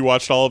Diet. Have you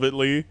watched all of it,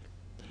 Lee?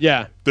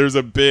 Yeah. There's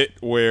a bit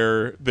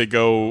where they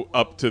go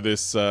up to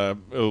this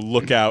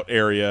lookout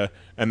area,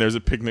 and there's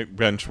a picnic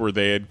bench where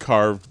they had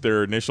carved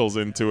their initials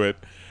into it,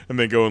 and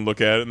they go and look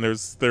at it, and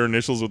there's their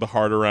initials with a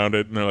heart around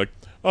it, and they're like,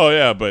 "Oh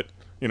yeah, but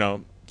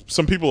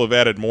some people have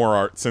added more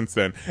art since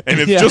then," and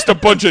it's just a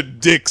bunch of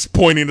dicks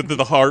pointing into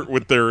the heart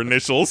with their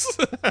initials,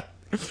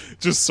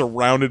 just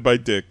surrounded by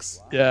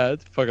dicks. Yeah,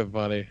 it's fucking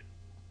funny.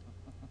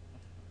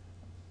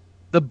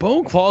 The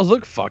bone claws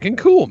look fucking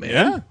cool, man.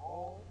 Yeah.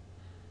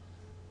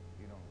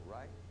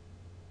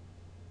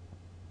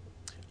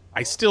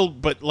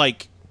 But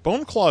like,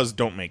 bone claws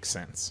don't make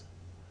sense.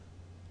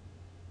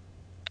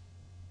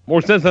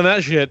 More sense than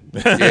that shit.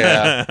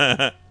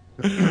 Yeah.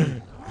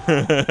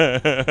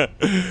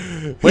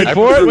 Wait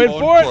for it.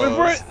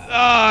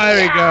 Oh,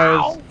 there he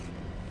goes.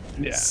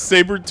 Yeah.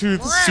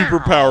 Sabretooth's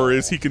superpower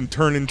is he can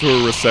turn into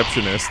a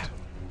receptionist.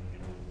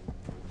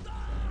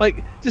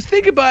 Like, just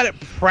think about it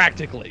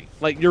practically.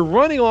 Like, you're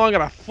running along at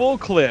a full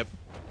clip.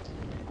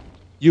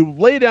 You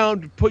lay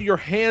down to put your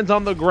hands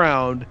on the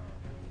ground,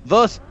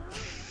 thus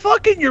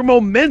fucking your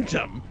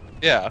momentum.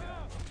 Yeah.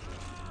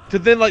 To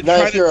then, like, Now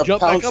try if you're to a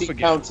jump back up again.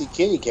 pouncy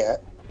kitty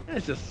cat.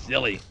 That's just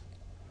silly.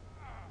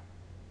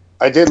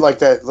 I did like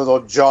that little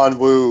John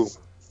Woo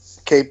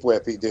cape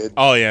whip he did.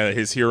 Oh yeah,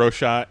 his hero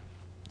shot.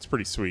 It's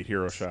pretty sweet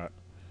hero shot.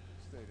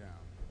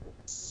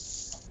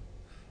 This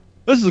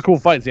is a cool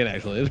fight scene,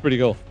 actually. It's pretty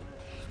cool.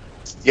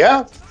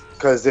 Yeah,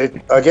 because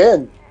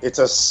it's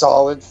a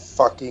solid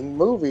fucking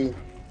movie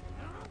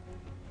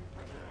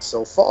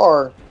so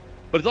far.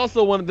 But it's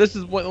also one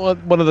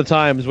of the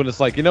times when it's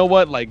like, you know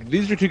what? Like,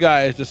 these are two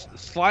guys just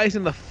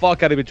slicing the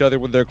fuck out of each other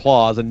with their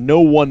claws, and no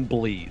one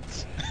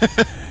bleeds.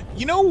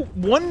 You know,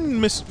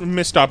 one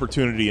missed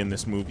opportunity in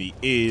this movie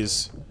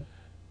is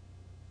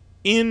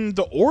in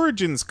the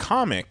Origins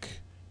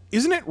comic.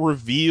 Isn't it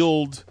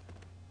revealed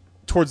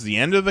towards the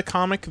end of the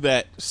comic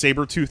that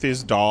Sabretooth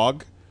is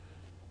Dog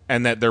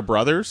and that they're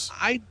brothers?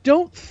 I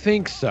don't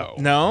think so.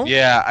 No?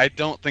 Yeah, I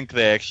don't think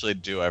they actually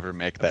do ever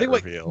make that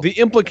reveal. Like, the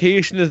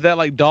implication is that,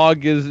 like,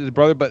 Dog is his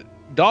brother, but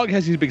Dog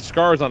has these big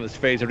scars on his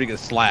face after he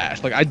gets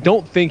slashed. Like, I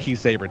don't think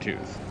he's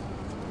Sabretooth.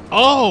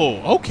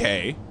 Oh,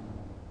 okay.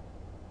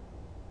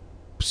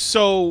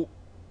 So...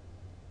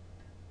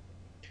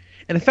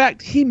 And in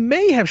fact, he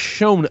may have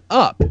shown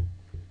up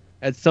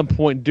at some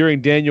point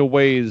during Daniel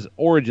Way's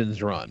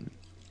Origins run.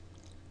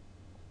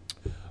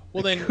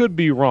 Well, then could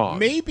be wrong.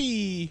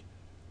 Maybe...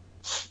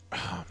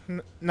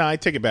 No, I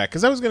take it back,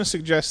 because I was going to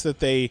suggest that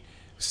they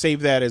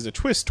save that as a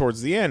twist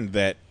towards the end,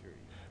 that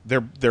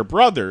they're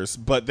brothers,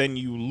 but then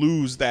you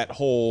lose that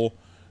whole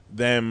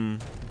them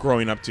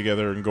growing up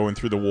together and going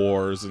through the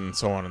wars and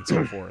so on and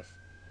so forth.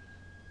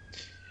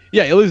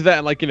 Yeah, you lose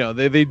that. Like, you know,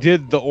 they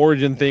did the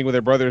origin thing with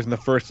their brothers in the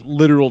first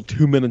literal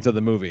 2 minutes of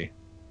the movie.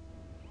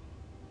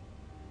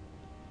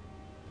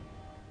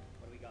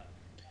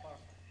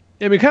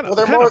 Yeah, I mean, kind of.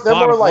 Well, they're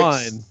more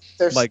like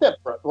they're like, step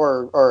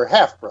or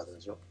half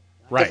brothers,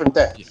 right? Different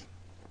dads.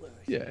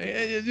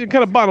 Yeah,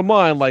 kind of bottom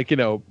line, like, you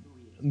know,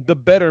 the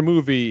better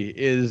movie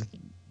is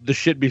the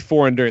shit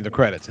before and during the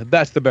credits.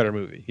 That's the better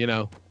movie, you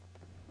know.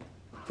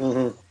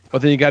 Mm-hmm.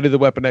 But then you got to do the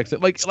Weapon X.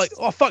 Like,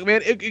 oh fuck,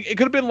 man, it could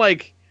have been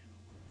like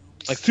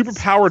super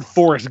powered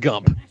Forrest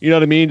Gump. You know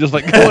what I mean? Just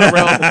like going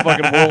around the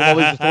fucking world, all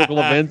these historical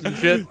events and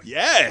shit.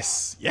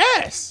 Yes.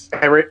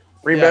 I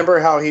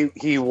remember how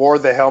he wore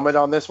the helmet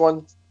on this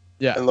one.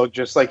 Yeah, and looked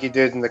just like he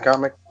did in the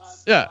comic.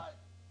 Yeah,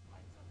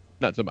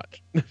 not so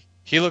much.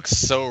 He looks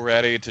so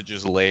ready to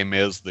just lay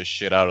Miz the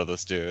shit out of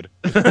this dude.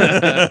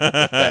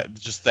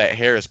 That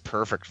hair is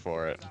perfect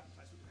for it.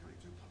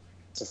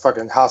 It's a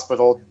fucking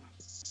hospital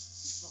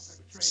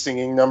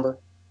singing number.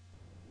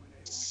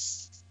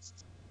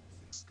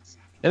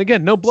 And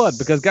again, no blood,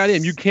 because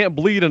goddamn, you can't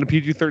bleed in a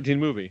PG-13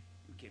 movie.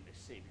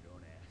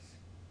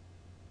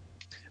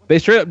 They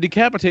straight up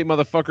decapitate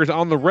motherfuckers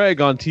on the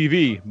reg on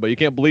TV, but you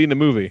can't bleed in a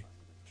movie.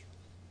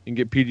 You can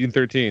get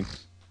PG-13.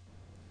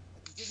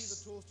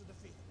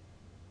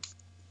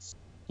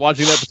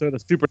 Watching an episode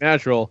of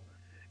Supernatural,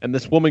 and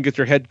this woman gets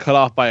her head cut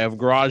off by a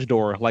garage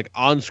door, like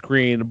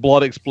on-screen,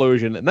 blood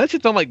explosion, and that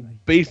shit's on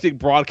like basic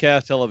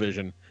broadcast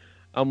television.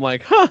 I'm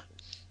like, huh,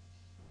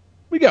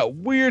 we got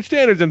weird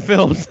standards in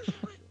films.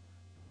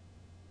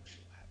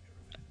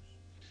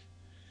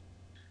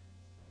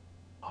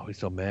 Oh, he's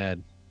so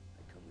mad.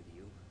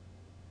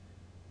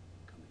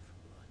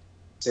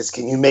 Says,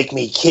 can you make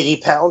me kitty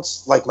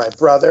pounce like my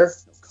brother?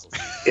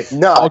 If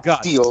not,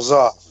 deal's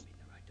off.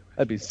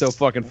 That'd be so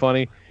fucking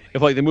funny.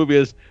 If like the movie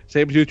is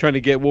Sabretooth trying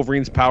to get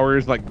Wolverine's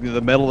powers, like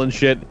the metal and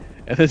shit,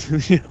 and then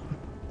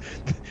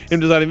him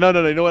deciding,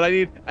 no, you know what I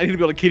need? I need to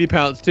be able to kitty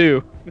pounce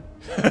too.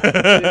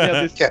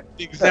 The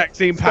exact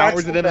same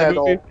powers in the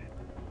movie.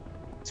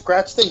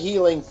 Scratch the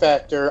healing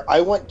factor.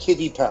 I want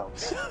kitty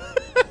pounce.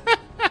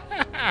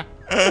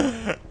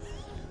 I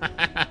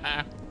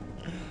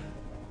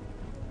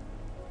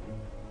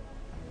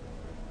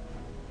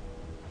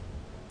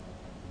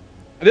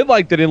did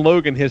like that in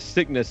Logan, his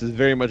sickness is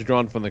very much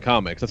drawn from the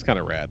comics. That's kind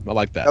of rad. I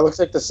like that. That looks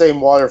like the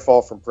same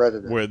waterfall from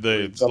Predator. Where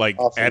it's like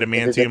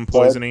adamantium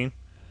poisoning.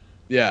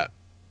 Yeah.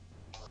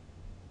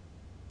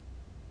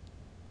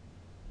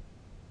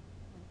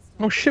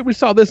 Oh shit, we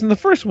saw this in the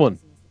first one.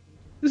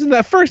 This is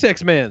that first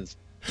X-Man's.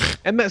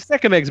 And that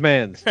second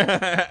X-Man's.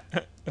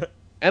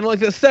 And like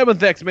the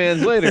seventh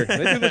X-Man's later.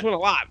 They do this one a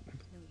lot.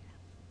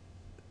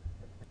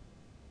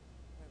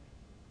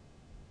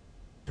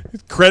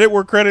 Credit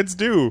where credit's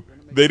due.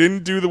 They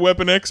didn't do the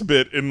Weapon X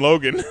bit in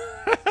Logan.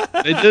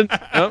 They didn't.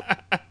 No.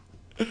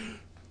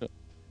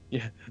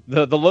 Yeah,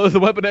 the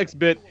Weapon X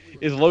bit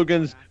is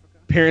Logan's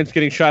parents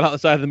getting shot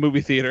outside of the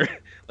movie theater.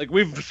 Like,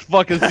 we've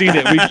fucking seen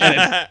it. We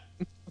get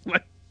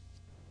it.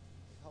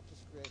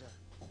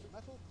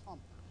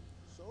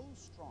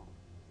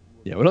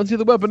 Yeah, we don't see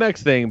the Weapon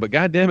X thing, but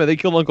goddamn it, they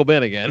killed Uncle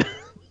Ben again.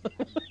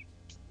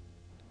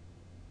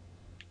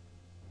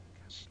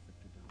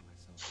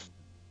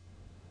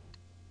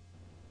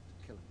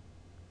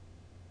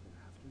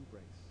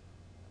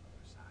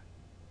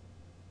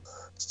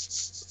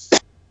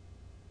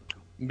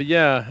 But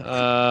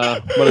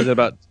yeah, what is it,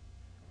 about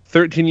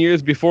 13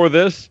 years before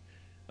this?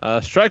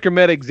 Stryker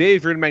met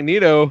Xavier and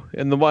Magneto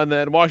in the one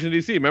in Washington,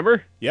 D.C.,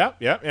 remember?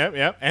 Yep.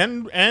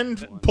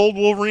 And pulled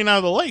Wolverine out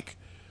of the lake.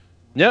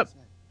 Yep.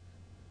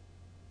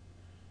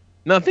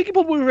 No, I think he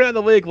pulled Wolverine out of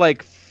the lake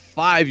like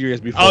 5 years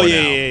before. Oh, now.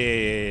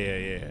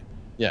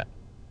 yeah.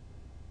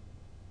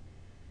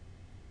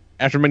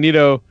 After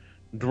Magneto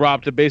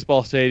dropped a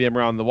baseball stadium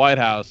around the White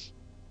House,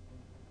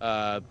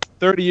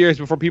 30 years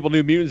before people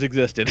knew mutants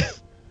existed.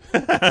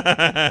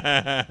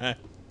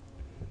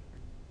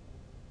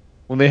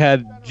 When they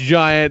had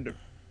giant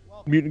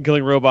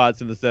mutant-killing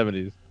robots in the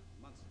 70s.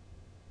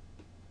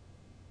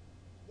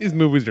 These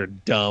movies are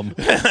dumb.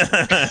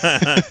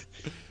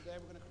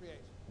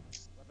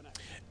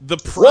 The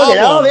problem, look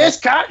at all this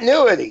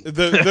continuity.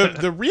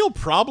 The real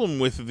problem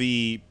with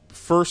the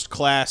First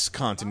Class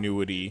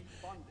continuity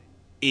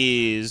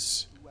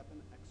is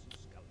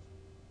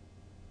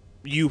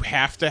you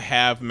have to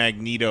have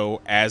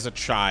Magneto as a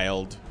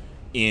child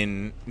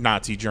in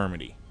Nazi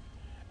Germany,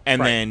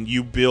 and then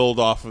you build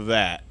off of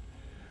that.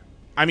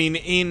 I mean,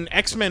 in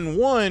X-Men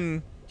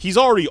 1, he's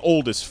already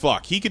old as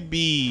fuck. He could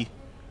be...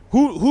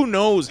 Who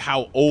knows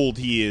how old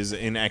he is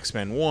in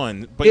X-Men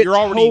 1, but you're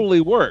already... It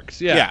totally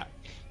works, yeah.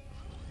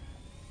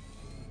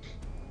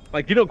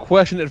 Like, you don't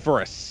question it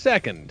for a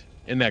second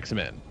in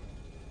X-Men.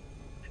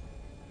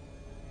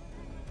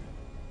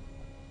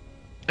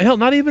 Hell,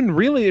 not even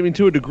really. I mean,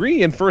 to a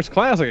degree, in First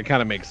Class, like, it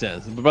kind of makes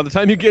sense. But by the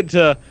time you get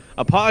to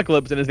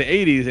Apocalypse and it's the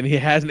 80s and he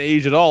hasn't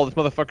aged at all, this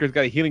motherfucker's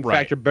got a healing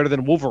factor better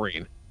than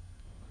Wolverine.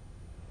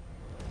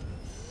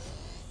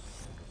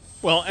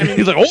 Well, I mean...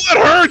 He's like, oh,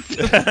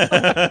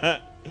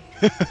 that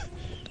hurts!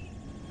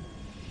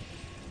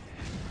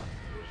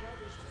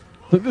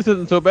 This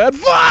isn't so bad.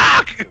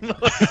 Fuck!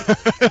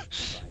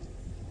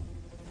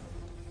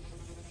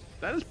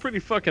 That is pretty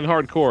fucking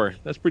hardcore.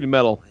 That's pretty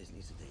metal.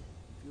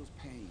 Feels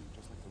pain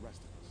just like the rest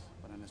of us,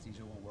 but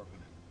anesthesia won't work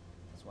with him.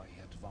 That's why he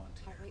had to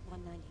volunteer. Heart rate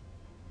 190.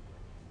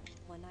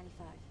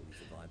 195. Will we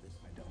survive this?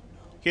 I don't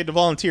know. He had to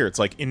volunteer. It's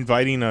like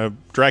inviting a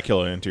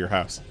Dracula into your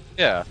house.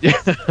 Yeah. Heart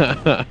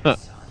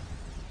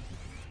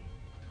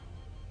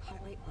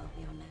rate well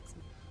beyond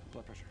maximum.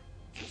 Blood pressure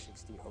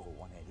 260 over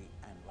 180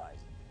 and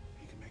rising.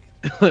 He can make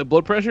it.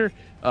 Blood pressure?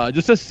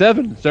 Just a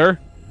 7, sir.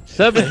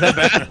 7, is that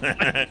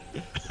bad?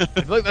 I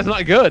feel like that's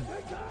not good.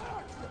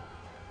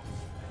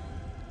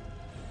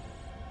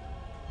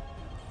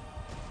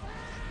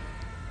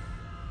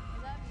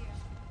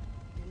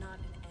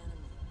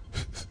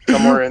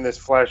 Somewhere in this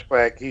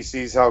flashback, he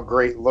sees how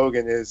great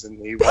Logan is, and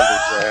he wonders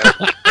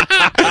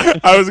that.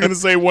 I was going to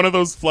say one of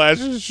those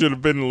flashes should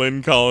have been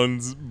Lynn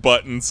Collins'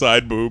 butt and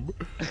side boob.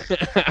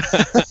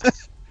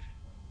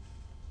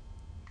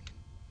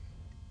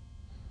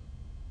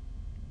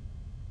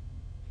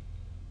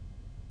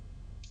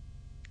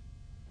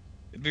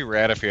 It'd be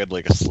rad if he had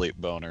like a sleep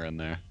boner in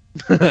there.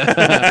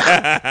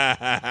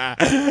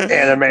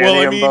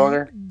 Adamantium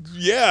boner.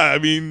 Yeah, I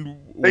mean...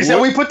 They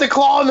said we put the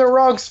claw in the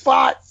wrong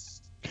spot.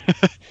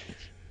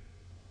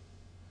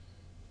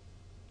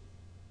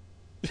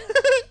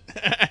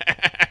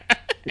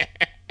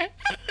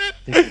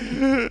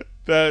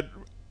 That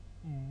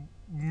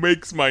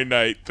makes my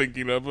night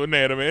thinking of an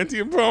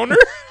adamantium boner.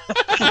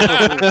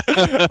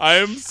 I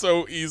am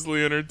so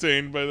easily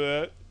entertained by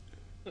that.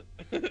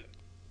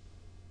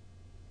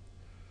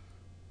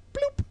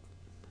 Bloop.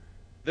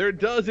 There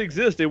does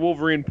exist a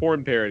Wolverine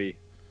porn parody.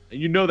 And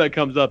you know that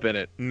comes up in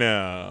it.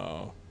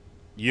 No.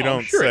 You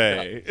don't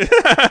say.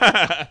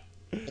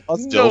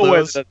 No way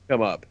that doesn't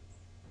come up.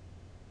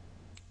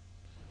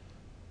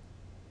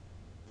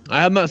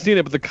 I have not seen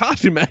it, but the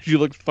costume actually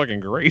looks fucking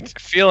great. I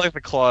feel like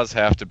the claws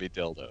have to be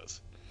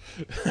dildos.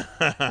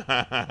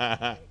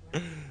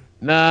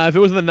 Nah, if it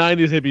was in the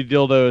 90s, it'd be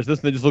dildos. This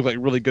they just look like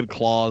really good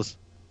claws.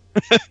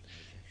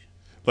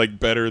 Like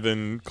better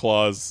than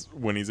claws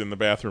when he's in the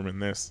bathroom in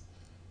this.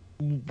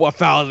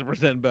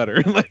 1,000%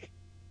 better. Like,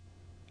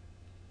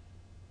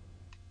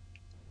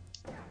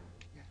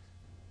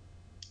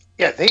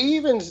 yeah, they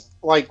even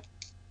like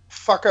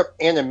fuck up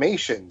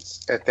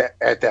animations at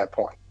that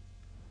point.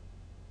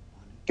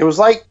 It was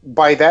like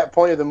by that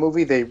point of the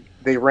movie,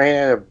 they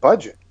ran out of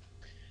budget.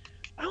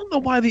 I don't know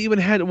why they even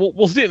had.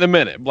 We'll see it in a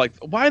minute. Like,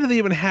 why do they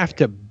even have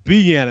to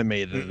be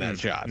animated in that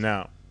shot?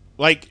 No,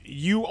 like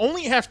you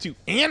only have to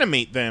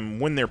animate them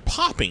when they're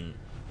popping.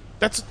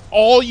 That's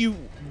all you.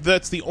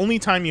 That's the only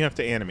time you have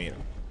to animate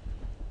them.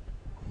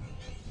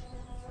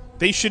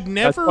 They should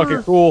never. That's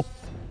fucking cool.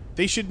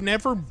 They should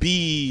never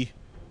be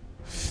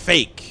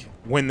fake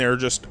when they're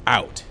just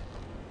out.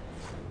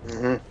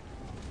 Mm-hmm.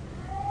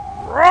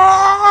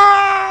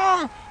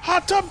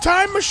 Hot tub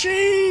time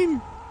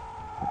machine!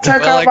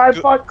 Check out my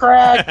butt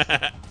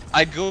crack!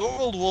 I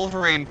googled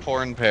Wolverine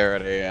porn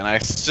parody, and I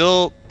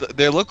still...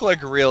 They look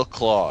like real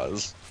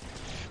claws.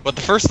 But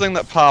the first thing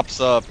that pops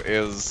up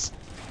is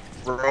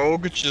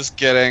Rogue just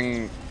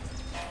getting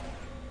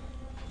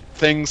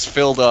things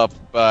filled up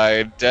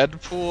by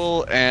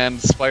Deadpool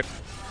and Spider.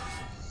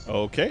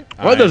 Okay.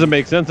 Well, that doesn't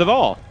make sense at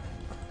all.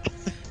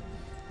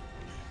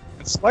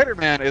 And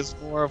Spider-Man is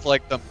more of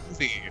like the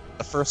movie,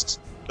 the first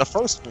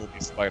movie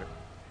Spider.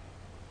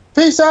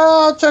 Peace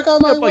out. Check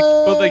out my way.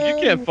 But like, you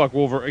can't fuck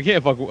Wolverine. You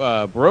can't fuck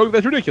Rogue.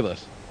 That's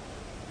ridiculous.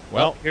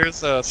 Well,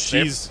 here's a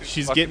she's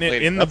getting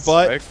it in the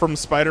butt from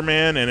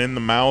Spider-Man and in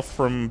the mouth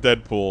from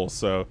Deadpool.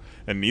 So,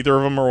 and neither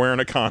of them are wearing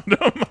a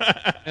condom.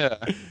 Yeah.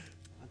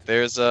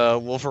 There's a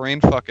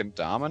Wolverine fucking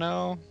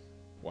Domino.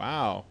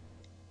 Wow.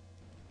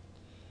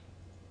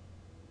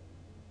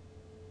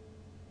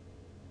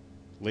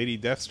 Lady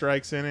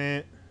Deathstrike's in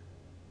it.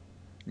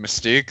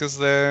 Mystique is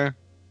there.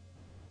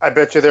 I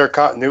bet you their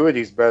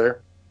continuity's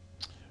better.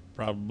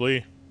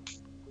 Probably.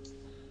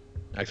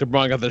 Actually,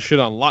 Braun got this shit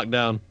on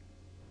lockdown.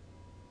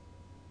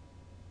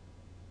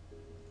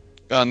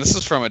 Oh, and this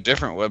is from a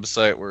different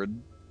website where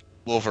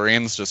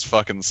Wolverine's just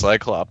fucking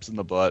Cyclops in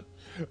the butt.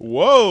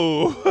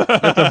 Whoa!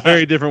 That's a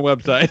very different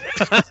website.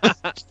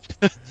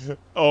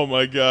 Oh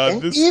my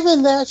god! And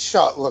even that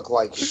shot looked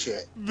like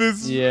shit.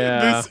 This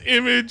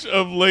image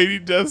of Lady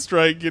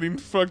Deathstrike getting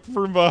fucked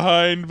from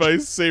behind by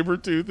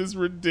Sabretooth is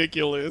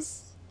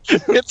ridiculous.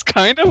 It's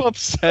kind of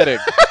upsetting.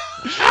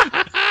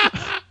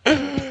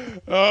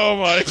 Oh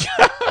my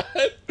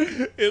god!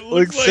 It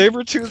looks like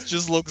Sabretooth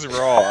just looks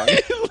wrong.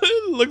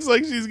 It looks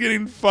like she's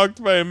getting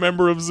fucked by a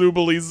member of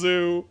Zoobly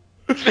Zoo.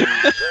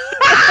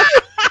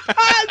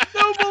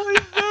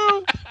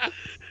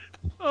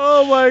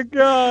 Oh my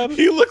god.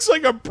 He looks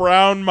like a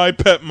brown My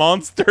Pet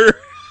Monster.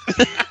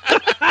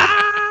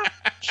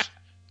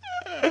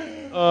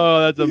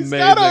 Oh, that's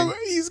amazing.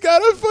 He's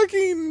got a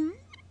fucking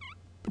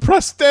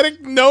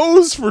prosthetic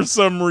nose for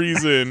some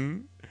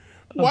reason.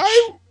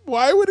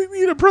 Why would he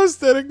need a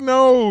prosthetic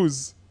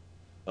nose?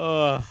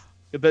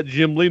 Get that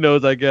Jim Lee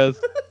nose, I guess.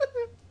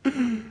 All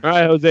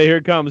right, Jose, here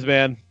it comes,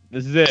 man.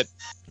 This is it.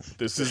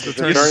 This is the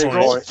turning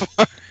point.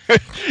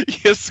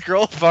 You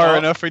scroll far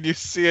enough and you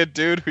see a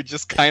dude who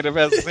just kind of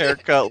has his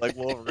haircut like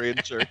Wolverine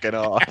jerking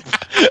off.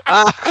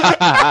 I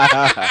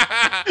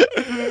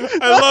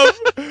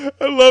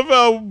love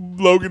how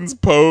Logan's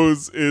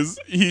pose is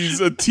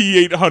he's a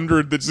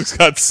T-800 that just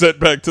got sent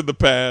back to the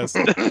past.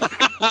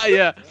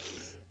 Yeah.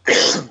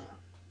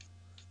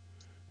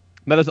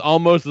 That is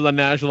almost as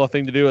unnatural a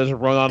thing to do as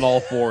run on all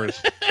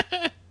fours.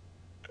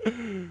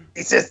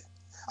 He says,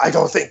 I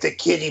don't think the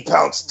kitty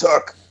pounce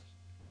took.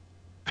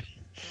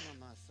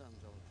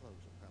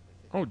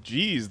 Oh,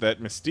 geez,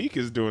 that Mystique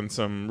is doing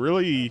some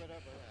really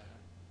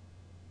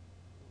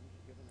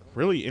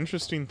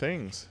interesting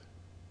things.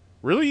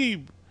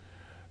 Really,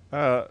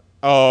 they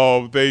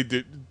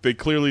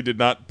clearly did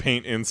not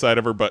paint inside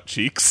of her butt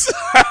cheeks.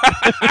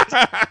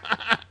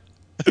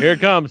 Here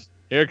it comes.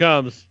 Here it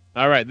comes.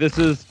 All right, this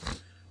is...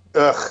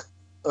 Ugh.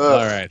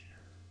 All right.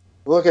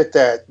 Look at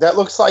that. That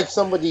looks like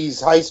somebody's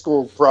high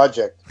school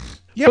project.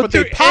 Yeah, but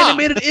they're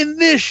animated in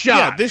this shot.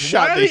 Yeah, this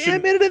shot. Why are they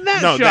animated in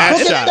that shot? No, that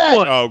Look shot. at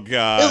that. Oh,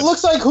 God. It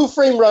looks like Who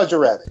Framed Roger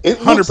Rabbit.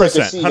 It looks like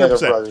a scene out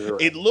of Roger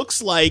Rabbit. It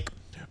looks like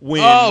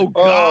when... Oh,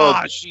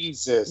 God. Oh,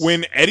 Jesus.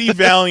 When Eddie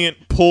Valiant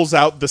pulls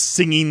out the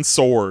singing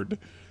sword.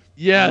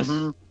 Yes.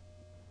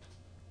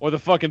 Or the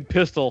fucking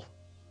pistol.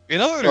 In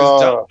other words,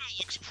 Domino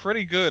looks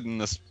pretty good in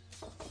this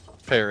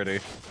parody.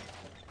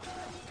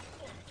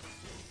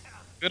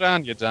 Good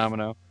on you,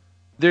 Domino.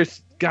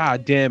 There's...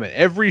 God damn it.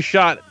 Every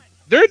shot...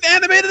 They're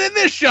animated in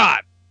this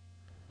shot!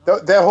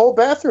 That whole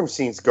bathroom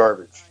scene's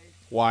garbage.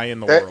 Why in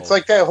the world? It's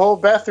like that whole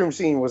bathroom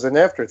scene was an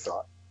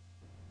afterthought.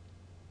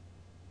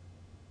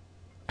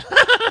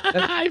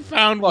 I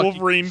found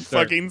Wolverine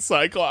fucking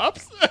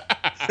Cyclops.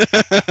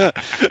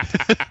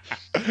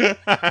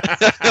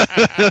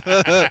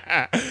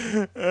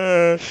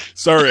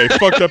 Sorry, I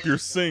fucked up your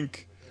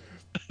sink.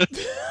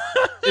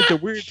 It's a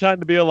weird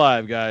time to be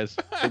alive, guys.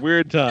 It's a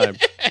weird time.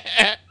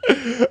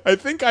 I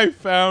think I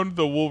found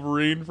the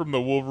Wolverine from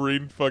the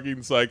Wolverine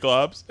fucking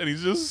Cyclops, and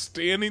he's just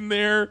standing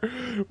there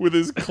with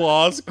his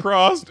claws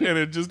crossed and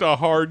it's just a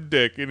hard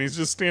dick, and he's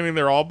just standing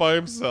there all by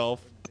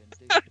himself.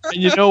 And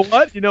you know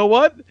what? You know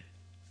what?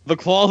 The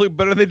claws look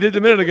better than they did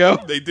a minute ago.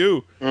 They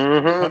do.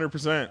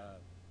 100%.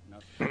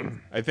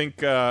 I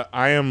think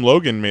I Am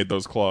Logan made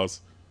those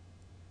claws.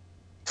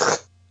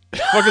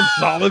 Fucking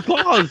solid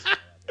claws.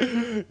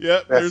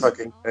 Yep,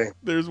 fucking thing.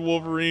 There's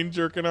Wolverine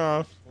jerking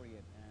off.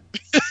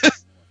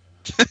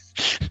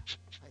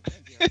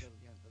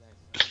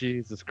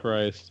 Jesus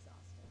Christ.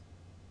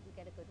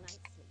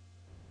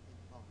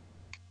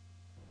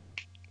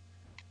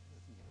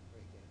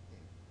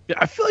 Yeah,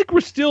 I feel like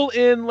we're still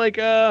in like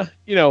well,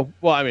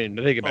 I mean,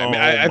 I take it back.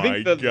 I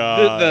think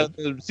the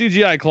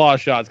CGI claw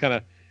shots kind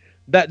of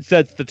that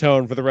sets the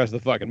tone for the rest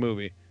of the fucking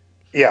movie.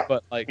 Yeah,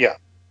 but like,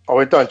 oh,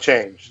 it done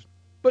changed.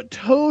 But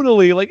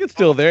tonally, like, it's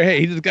still there. Hey,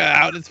 he just got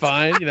out. It's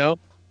fine,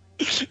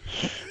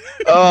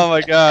 Oh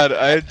my God!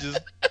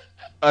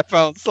 I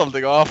found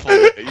something awful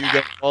that you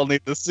guys all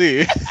need to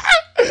see. I bet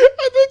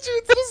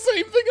you it's the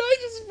same thing I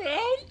just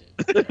found.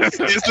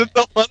 Is it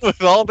the one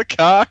with all the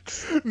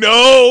cocks?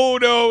 No,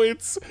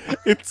 it's.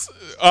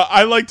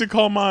 I like to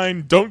call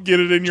mine. Don't get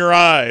it in your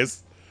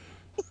eyes.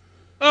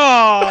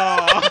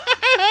 Oh,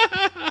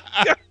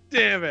 God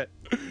damn it!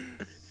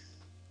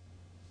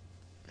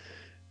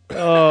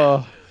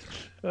 Oh,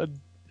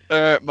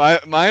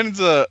 Mine's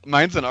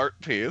an art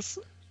piece.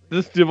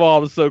 this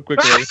devolved so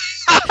quickly.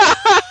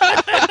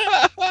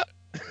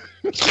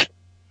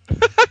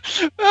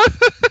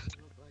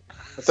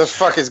 What the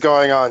fuck is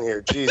going on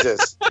here?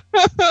 Jesus.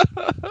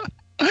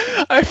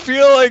 I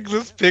feel like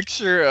this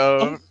picture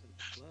of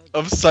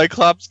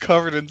Cyclops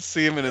covered in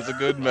semen is a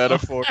good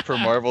metaphor for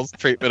Marvel's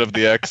treatment of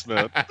the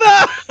X-Men.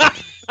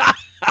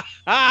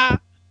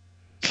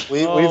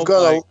 We've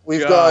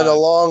gone a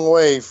long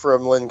way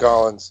from Lynn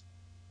Collins.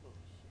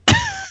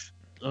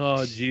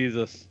 Oh,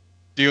 Jesus.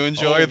 Do you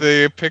enjoy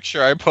the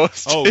picture I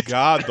posted? Oh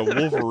God, the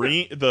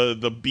Wolverine,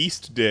 the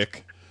Beast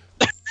Dick.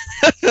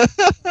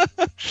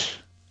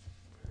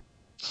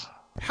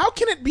 How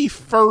can it be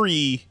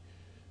furry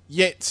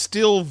yet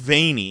still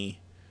veiny?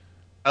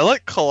 I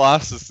like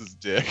Colossus's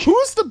dick.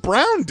 Who's the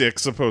brown dick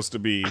supposed to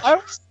be?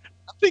 I'm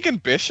thinking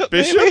Bishop.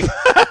 Bishop? Maybe?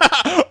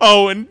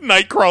 Oh, and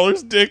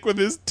Nightcrawler's dick with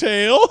his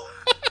tail.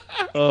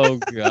 Oh,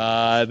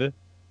 God.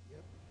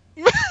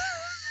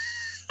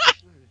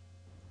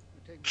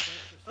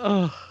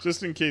 Oh.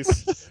 Just in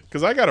case,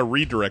 because I got a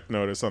redirect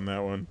notice on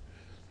that one.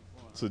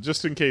 So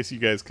just in case you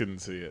guys couldn't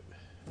see it.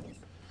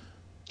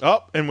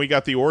 Oh, and we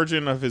got the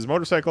origin of his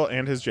motorcycle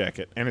and his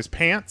jacket and his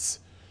pants.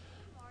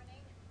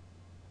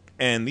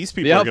 And these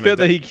people The are outfit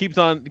that he keeps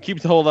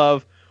hold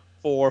of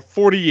for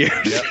 40 years.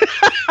 Yep.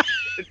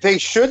 They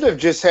should have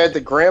just had the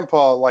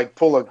grandpa like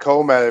pull a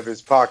comb out of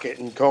his pocket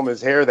and comb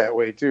his hair that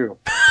way too.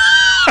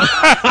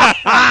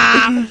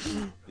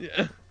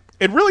 Yeah.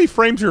 It really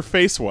frames your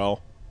face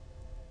well.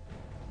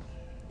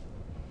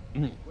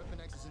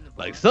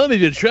 Like, son,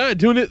 you try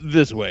doing it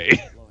this way.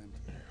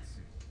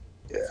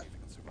 Yeah.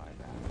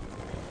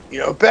 You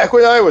know, back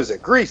when I was a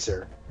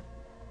greaser.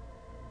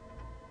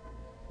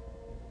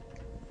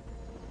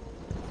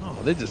 Oh,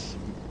 they just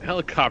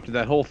helicoptered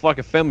that whole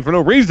fucking family for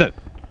no reason.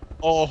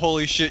 Oh,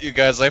 holy shit, you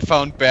guys. I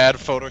found bad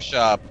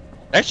Photoshop.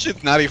 Actually,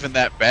 it's not even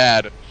that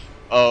bad.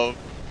 Of...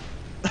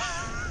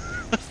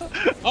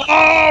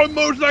 Oh,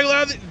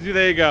 motorcycle!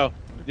 There you go.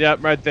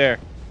 Yep, right there.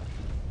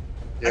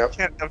 Yep. I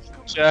can't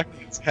have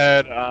Jackman's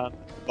head on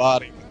the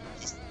body.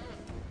 Just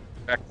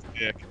back to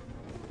dick.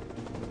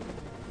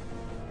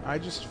 I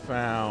just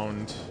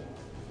found...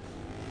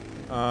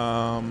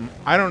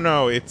 I don't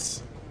know,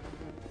 it's...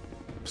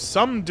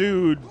 some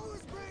dude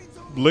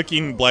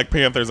licking Black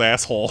Panther's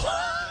asshole.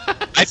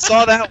 I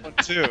saw that one,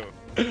 too.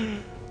 I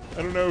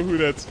don't know who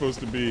that's supposed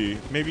to be.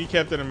 Maybe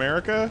Captain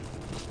America?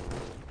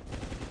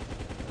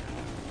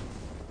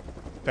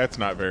 That's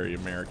not very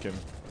American.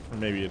 Or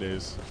maybe it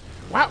is.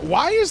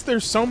 Why is there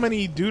so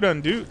many dude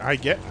on dude? I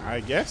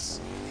guess.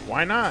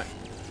 Why not?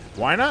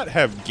 Why not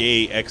have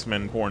gay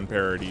X-Men porn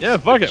parodies? Yeah,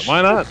 fuck it.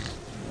 Why not?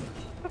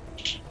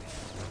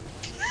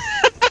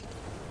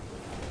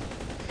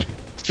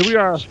 So we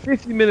are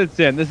 50 minutes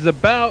in. This is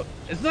about...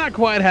 It's not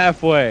quite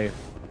halfway.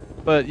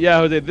 But yeah,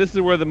 Jose, this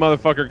is where the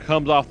motherfucker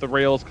comes off the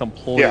rails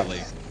completely.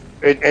 Yeah.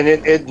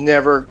 It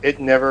never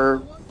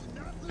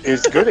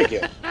is good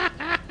again.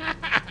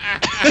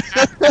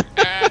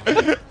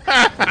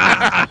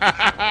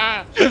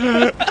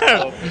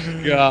 Oh,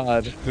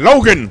 God.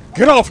 Logan,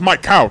 get off my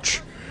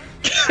couch!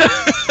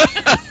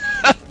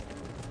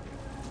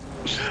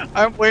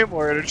 I'm way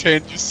more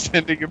entertained just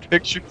sending you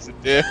pictures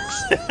of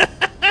dicks.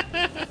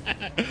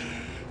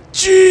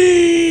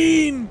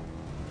 Gene!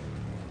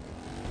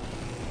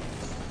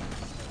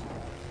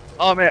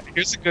 Oh man,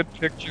 here's a good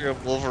picture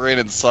of Wolverine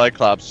and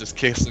Cyclops just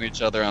kissing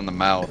each other on the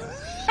mouth.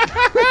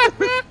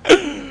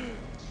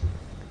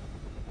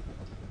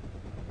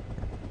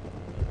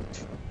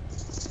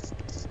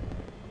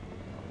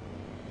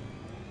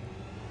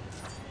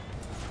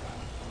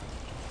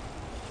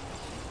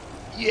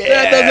 Yeah!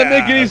 That doesn't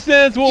make any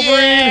sense, Wolverine!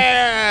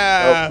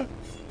 Yeah! Nope.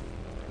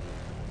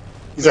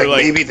 He's They're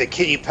like, maybe the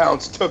kitty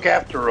pounce took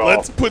after all.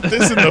 Let's put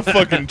this in the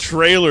fucking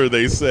trailer,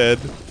 they said.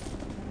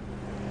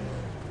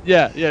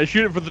 Yeah,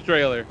 shoot it for the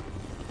trailer.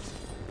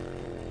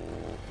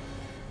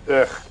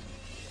 Ugh.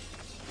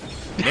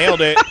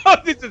 Nailed it.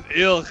 This is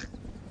ill.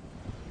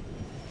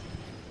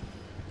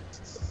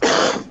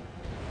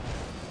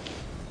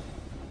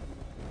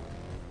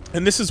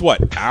 And this is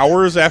what,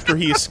 hours after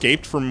he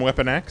escaped from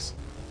Weapon X?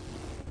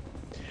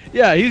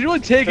 Yeah, he's really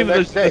taking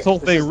this whole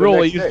thing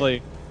real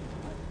easily.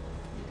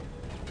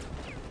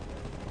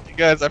 You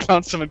guys, I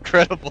found some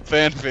incredible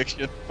fan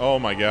fiction. Oh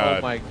my god.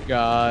 Oh my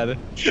god.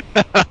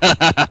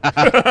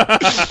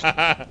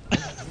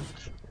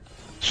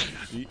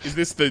 Is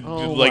this the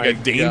Oh like a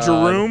my danger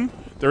God. room?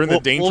 They're in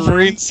the danger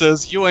Wolverine room?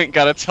 says, you ain't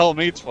gotta tell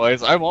me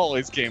twice, I'm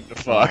always game to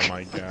fuck. Oh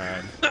my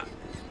god.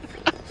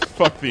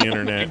 Fuck the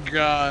internet. Oh my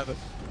god.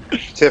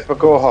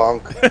 Typical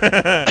honk.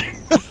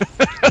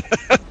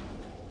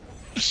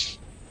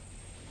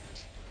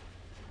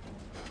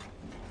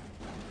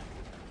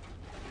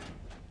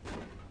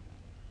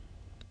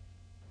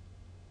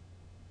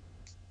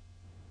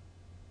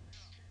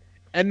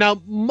 And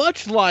now,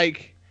 much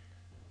like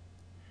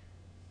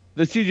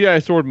the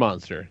CGI sword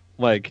monster,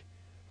 like,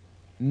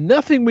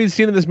 nothing we've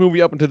seen in this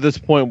movie up until this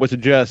point would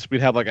suggest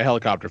we'd have, like, a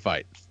helicopter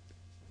fight.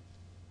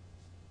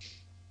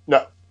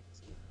 No.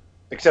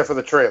 Except for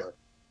the trailer.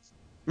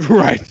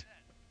 Right.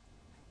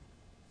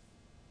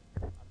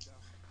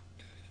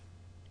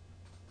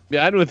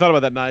 Yeah, I hadn't really thought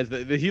about that, Nice.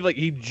 That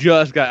he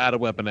just got out of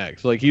Weapon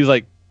X. Like, he's,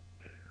 like,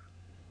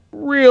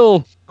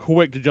 real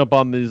quick to jump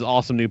on these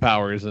awesome new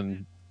powers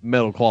and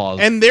metal claws.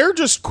 And they're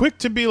just quick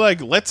to be like,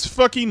 let's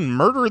fucking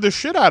murder the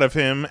shit out of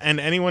him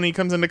and anyone he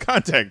comes into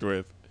contact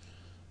with.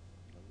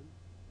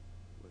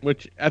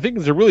 Which I think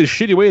is a really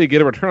shitty way to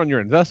get a return on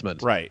your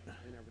investment. Right.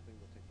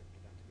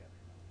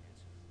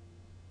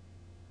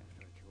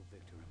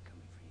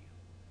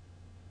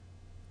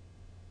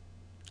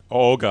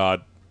 Oh,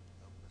 God.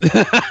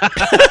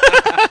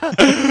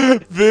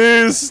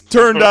 This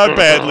turned out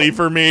badly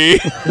for me.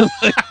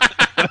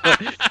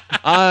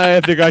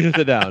 I think I should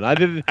sit down. I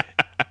didn't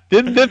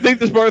think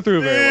this part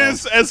through very well.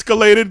 This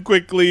escalated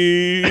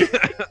quickly.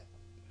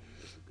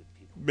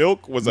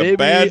 Milk was a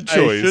bad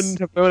choice. I shouldn't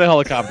have thrown a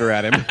helicopter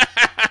at him.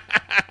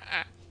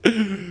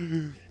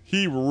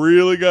 He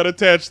really got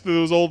attached to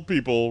those old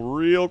people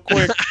real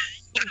quick.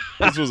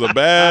 This was a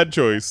bad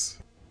choice.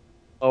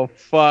 Oh,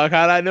 fuck.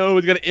 How did I know it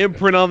was going to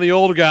imprint on the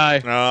old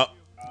guy?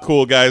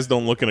 Cool guys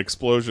don't look at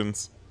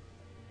explosions.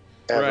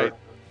 Ever.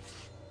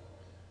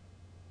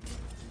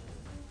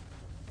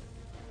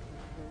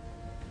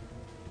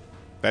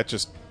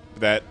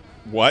 Right.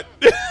 What?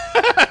 It's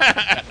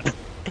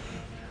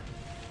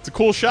a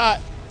cool shot.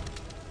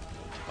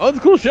 Oh, it's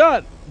a cool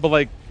shot. But,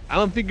 like, I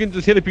don't think you can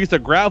just hit a piece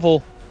of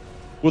gravel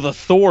with a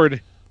sword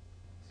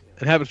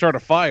and have it start a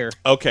fire.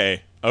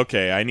 Okay.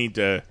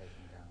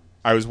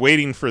 I was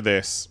waiting for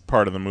this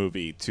part of the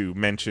movie to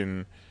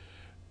mention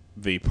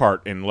the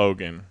part in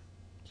Logan.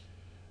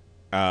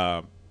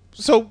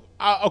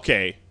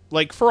 Okay.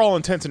 Like, for all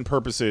intents and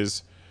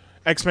purposes,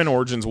 X-Men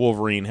Origins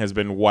Wolverine has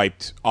been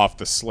wiped off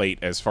the slate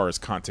as far as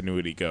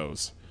continuity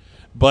goes.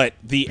 But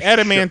the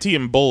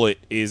adamantium bullet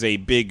is a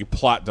big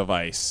plot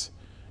device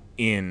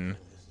in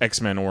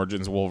X-Men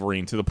Origins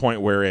Wolverine to the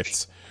point where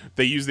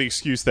they use the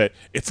excuse that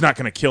it's not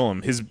going to kill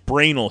him. His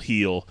brain will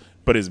heal,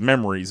 but his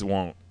memories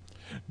won't.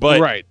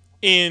 But right.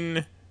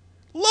 In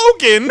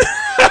Logan...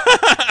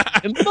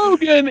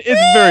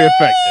 it's very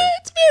effective.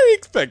 It's very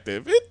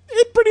effective.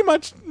 It pretty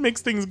much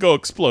makes things go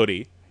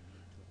explodey.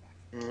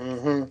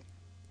 Mm-hmm.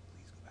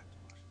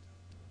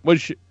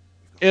 Which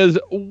is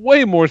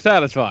way more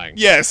satisfying.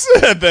 Yes,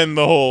 than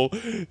the whole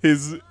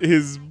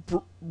his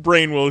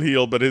brain will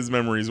heal, but his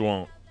memories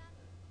won't.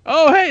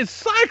 Oh, hey,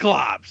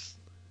 Cyclops!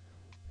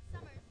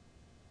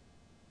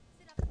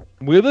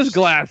 With his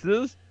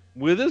glasses,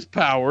 with his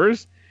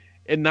powers,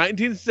 in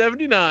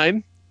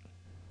 1979,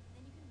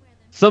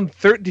 some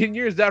 13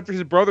 years after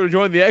his brother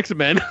joined the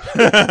X-Men,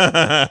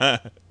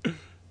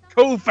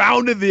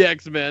 co-founded the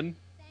X-Men.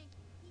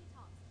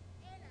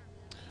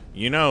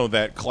 You know,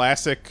 that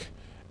classic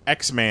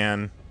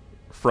X-Man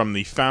from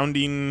the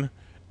founding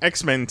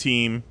X-Men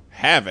team,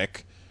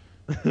 Havoc.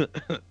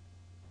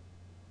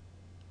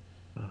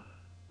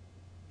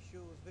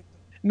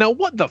 Now,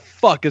 what the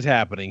fuck is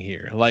happening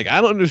here? Like,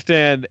 I don't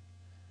understand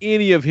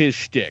any of his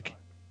shtick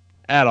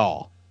at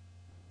all.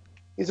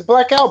 He's a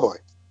black cowboy.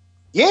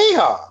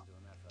 Yeehaw!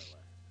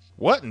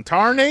 What in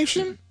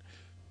Tarnation?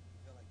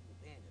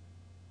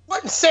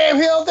 What in Sam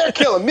Hill? They're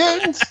killing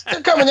mutants.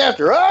 They're coming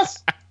after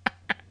us.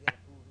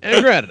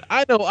 And granted,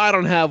 I know I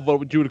don't have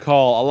what you would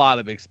call a lot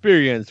of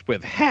experience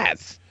with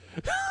hats.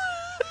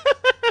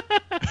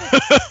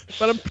 But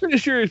I'm pretty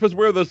sure you're supposed to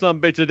wear those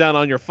some bitches down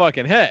on your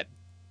fucking head.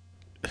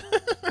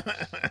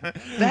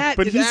 That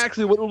is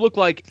actually what it would look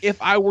like if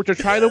I were to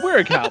try to wear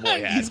a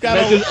cowboy hat.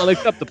 That's just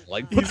unacceptable.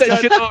 Like, put that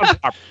shit on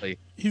properly.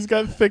 He's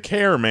got thick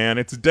hair, man.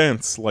 It's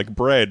dense, like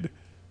bread.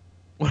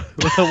 When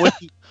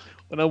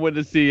I went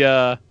to see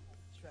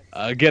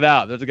Get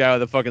Out, there's a guy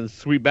with a fucking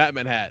sweet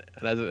Batman hat.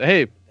 And I said,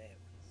 hey,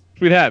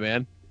 sweet hat,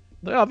 man.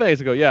 Like, oh,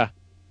 thanks. I go, yeah.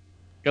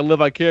 Gotta live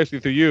vicariously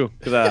through you,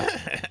 because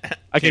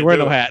I can't wear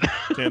no hat.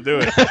 Can't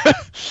do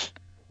it.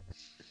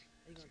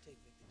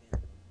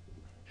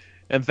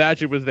 And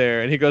Thatcher was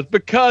there, and he goes,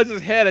 because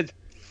his head is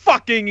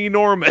fucking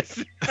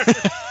enormous.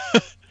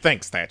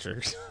 Thanks,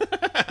 Thatcher.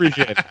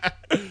 Appreciate it.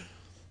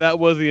 That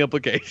was the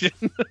implication.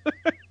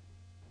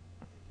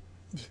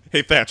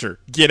 Hey, Thatcher,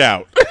 get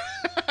out.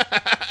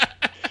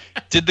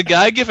 Did the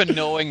guy give a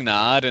knowing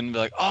nod and be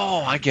like,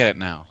 oh, I get it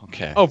now.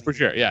 Okay. Oh, for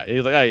sure. Yeah.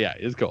 He's like, oh, yeah,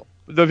 it's cool.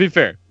 But to be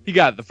fair, he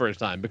got it the first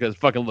time because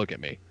fucking look at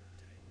me.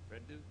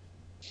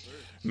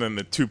 And then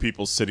the two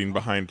people sitting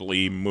behind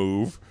Lee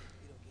move.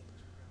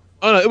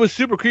 Oh, no, it was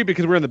super creepy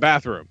because we're in the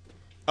bathroom.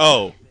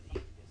 Oh.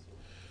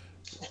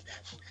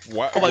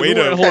 Wait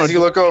as you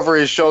look over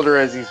his shoulder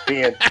as he's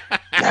being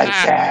nice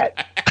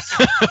hat.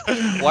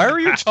 Why are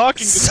you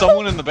talking to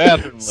someone in the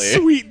bathroom, Lee?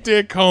 Sweet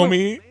dick,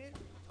 homie.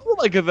 We're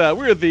like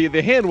we're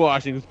the hand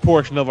washing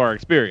portion of our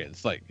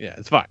experience. Like, yeah,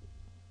 it's fine.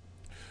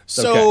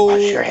 So,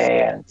 wash your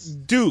hands.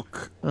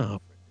 Duke. Oh.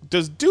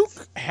 Does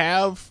Duke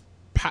have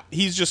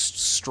he's just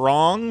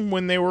strong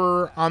when they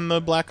were on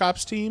the Black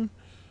Ops team?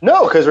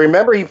 No, because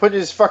remember he put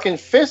his fucking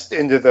fist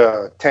into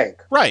the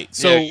tank. Right.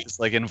 So he's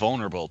like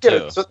invulnerable too.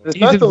 Yeah, so it's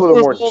not a little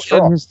more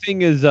strong. And his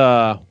thing is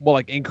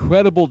like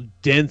incredible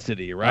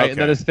density, right? Okay. And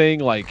then his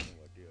thing like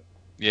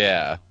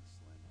Yeah.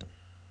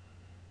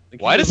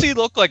 Why does he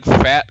look like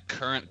fat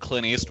current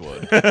Clint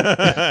Eastwood?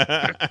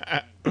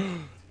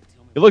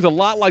 He looks a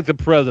lot like the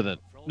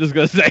president. I'm just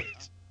gonna say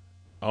it.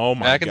 Oh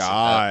my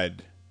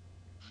god.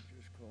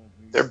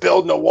 They're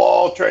building a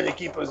wall trying to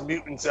keep us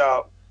mutants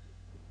out.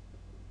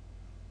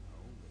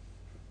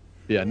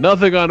 Yeah,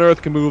 nothing on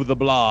Earth can move the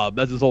blob.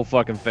 That's his whole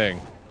fucking thing.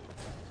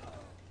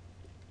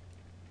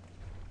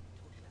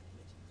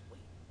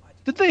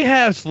 Did they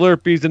have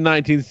Slurpees in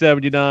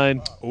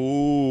 1979?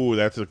 Ooh,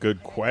 that's a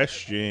good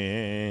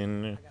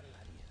question.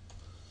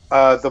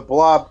 The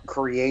blob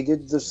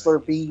created the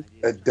Slurpee.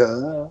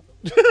 Duh.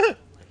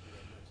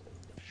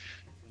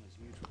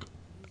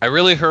 I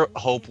really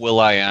hope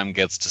Will.i.am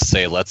gets to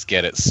say "Let's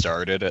get it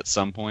started" at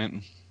some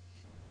point.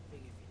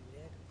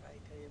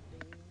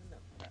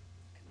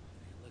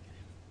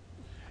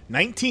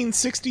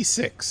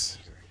 1966.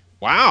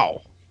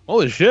 Wow.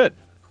 Holy shit.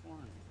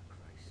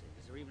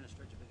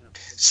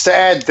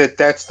 Sad that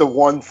that's the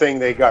one thing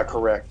they got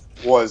correct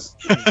was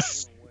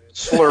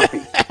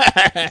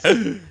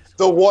Slurpee.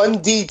 The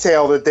one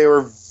detail that they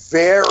were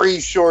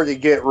very sure to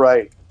get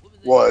right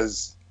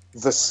was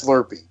the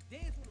Slurpee.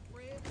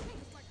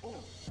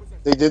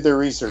 They did their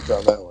research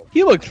on that one.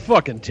 He looked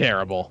fucking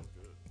terrible.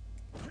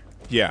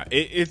 Yeah,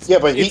 it's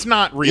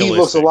not realistic. He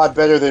looks a lot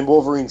better than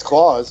Wolverine's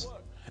claws.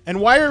 And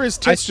why are his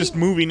tits just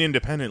moving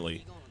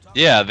independently?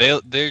 Yeah,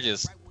 they're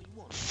just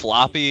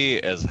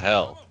floppy as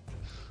hell.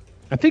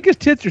 I think his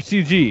tits are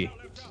CG.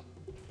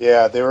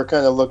 Yeah, they were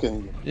kind of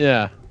looking.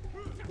 Yeah.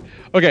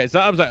 Okay, so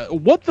I'm sorry.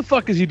 What the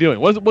fuck is he doing?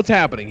 What's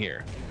happening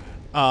here?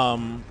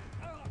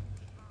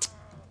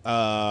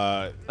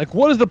 Like,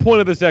 what is the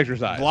point of this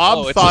exercise?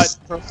 Blob thought it's a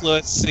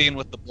superfluous scene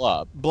with the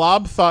Blob.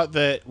 Blob thought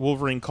that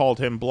Wolverine called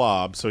him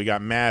Blob, so he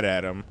got mad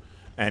at him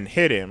and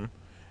hit him.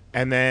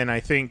 And then I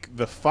think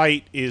the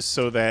fight is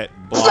so that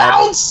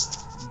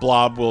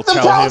Blob will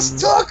tell him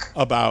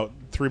about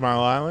 3 Mile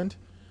Island.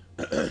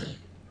 It's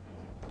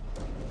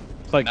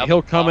like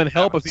he'll come and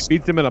help if he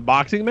beats him in a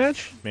boxing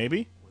match?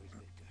 Maybe.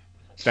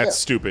 That's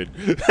stupid.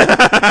 We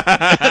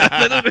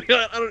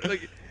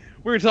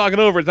were talking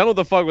over it. I don't know what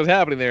the fuck was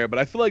happening there, but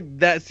I feel like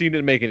that scene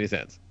didn't make any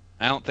sense.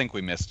 I don't think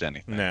we missed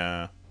anything.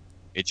 Nah.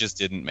 It just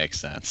didn't make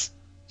sense.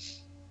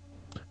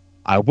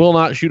 I will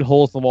not shoot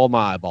holes in the wall of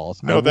my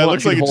eyeballs. No, that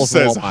looks like it just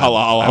says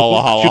holla, holla,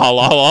 holla, holla,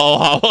 holla,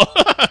 holla,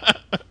 holla.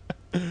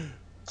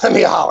 Let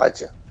me holla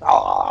at you.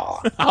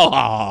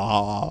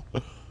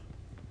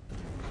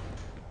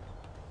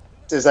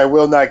 Says I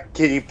will not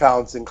kitty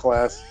pounce in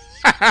class.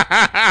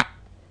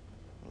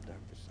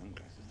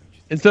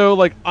 And so,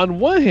 like, on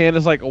one hand,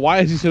 it's like, why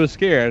is he so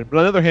scared? But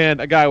on the other hand,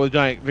 a guy with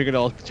giant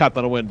fingernails chopped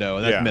on a window,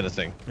 and that's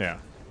menacing. Yeah.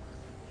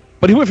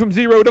 But he went from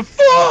 0 to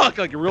fuck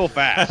like real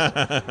fast.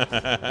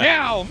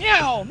 Meow,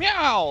 meow,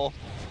 meow.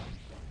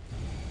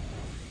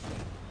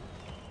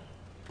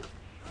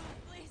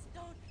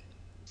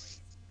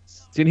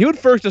 See, and he would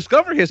first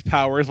discover his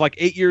powers like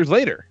 8 years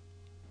later.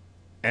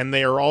 And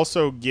they are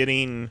also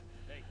getting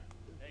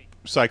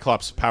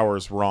Cyclops'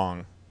 powers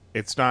wrong.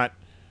 It's not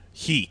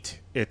heat.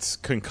 It's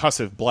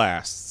concussive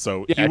blasts.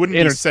 So he wouldn't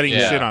be setting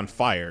shit on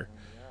fire.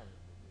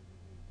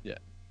 Yeah.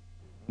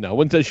 No,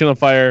 wouldn't set shit on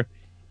fire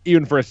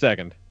even for a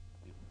second.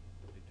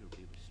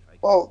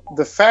 Well,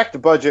 the fact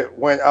budget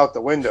went out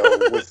the window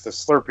with the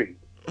Slurpee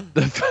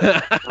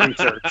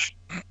research.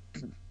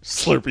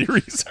 Slurpee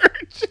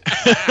research.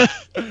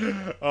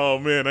 Oh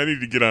man, I need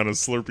to get on a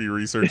Slurpee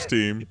research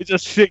team. It's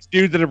just 6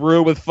 dudes in a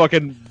room with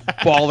fucking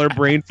baller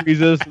brain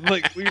freezes.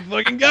 Like, we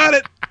fucking got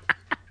it.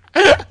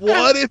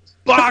 What if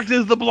Box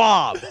is the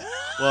Blob?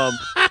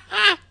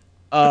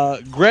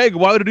 Greg,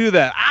 why would he do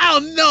that? I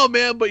don't know,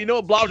 man, but you know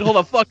what? Blob should hold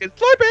a fucking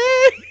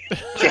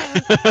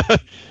Slurpee.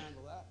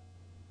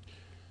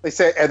 They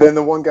say, and then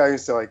the one guy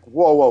who's like,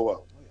 whoa, whoa,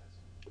 whoa.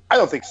 I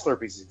don't think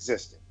Slurpees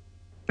existed.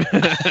 Put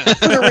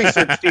a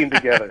research team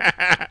together.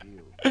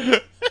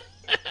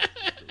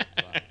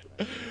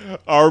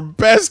 Our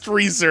best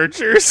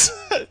researchers.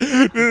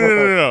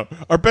 No.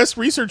 Our best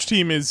research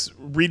team is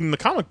reading the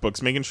comic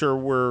books, making sure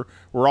we're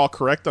all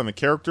correct on the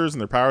characters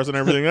and their powers and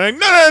everything. Like,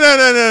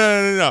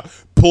 no.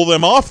 Pull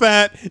them off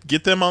that.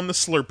 Get them on the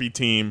Slurpee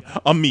team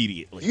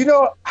immediately. You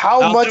know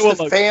how much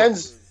the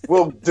fans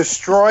will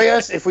destroy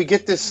us if we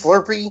get this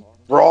Slurpee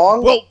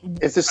wrong? Well,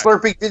 if the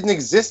Slurpee didn't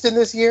exist in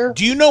this year?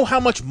 Do you know how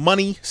much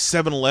money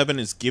 7-Eleven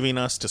is giving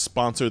us to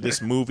sponsor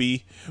this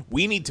movie?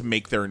 We need to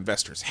make their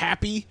investors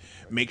happy,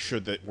 make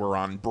sure that we're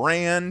on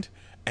brand,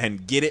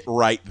 and get it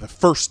right the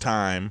first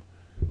time.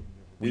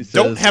 We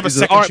don't have a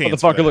second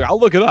chance. Look, I'll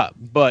look it up.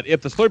 But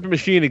if the Slurpee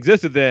machine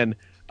existed then,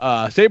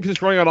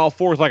 Sabretooth's running on all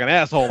fours like an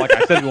asshole, like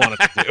I said we wanted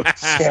to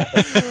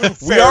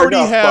do.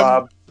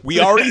 We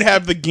already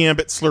have the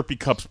Gambit Slurpee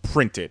cups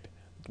printed.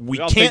 We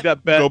can't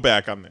go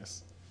back on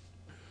this.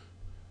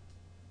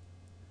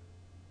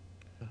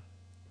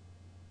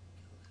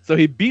 So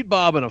he beat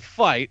Bob in a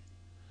fight,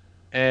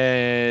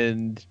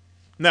 and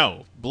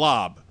No,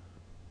 Blob.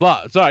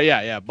 Bob. Sorry,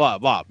 yeah,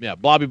 Bob, yeah,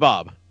 Blobby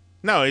Bob.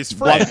 No, his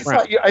friend.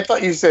 I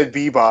thought you said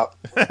Bebop.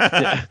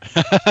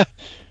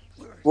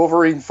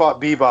 Wolverine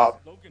fought Bebop.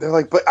 They're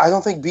like, but I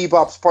don't think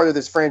Bebop's part of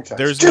this franchise.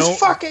 Just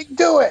fucking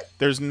do it.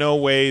 There's no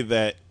way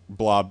that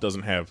Blob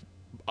doesn't have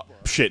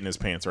shit in his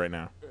pants right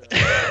now.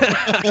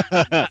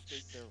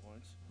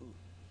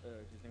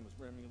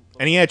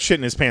 And he had shit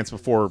in his pants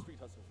before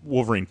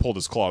Wolverine pulled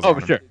his claws on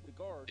him. Oh, sure.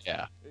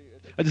 Yeah.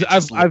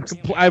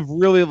 I've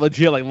really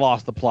legit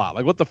lost the plot.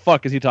 Like, what the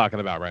fuck is he talking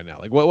about right now?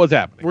 Like, what's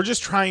happening? We're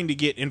just trying to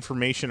get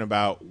information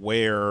about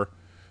where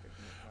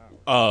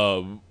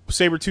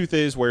Sabretooth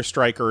is, where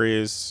Stryker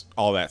is,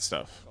 all that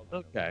stuff.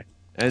 Okay.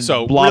 And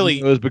so Blob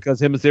really, knows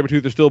because him and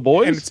Sabretooth are still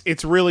boys? And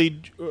it's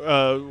really...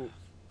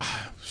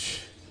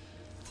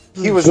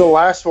 he was the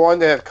last one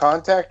to have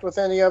contact with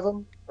any of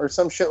them, or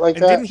some shit like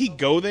that. Didn't he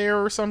go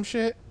there or some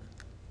shit?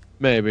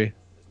 Maybe.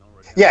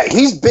 Yeah,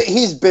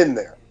 he's been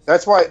there.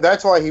 That's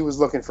why he was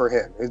looking for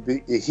him.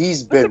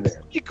 He's been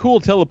there. Pretty cool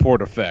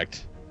teleport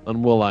effect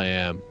on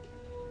Will.i.am.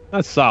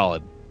 That's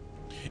solid.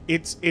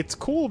 It's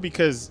cool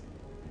because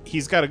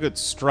he's got a good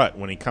strut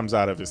when he comes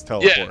out of his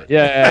teleport.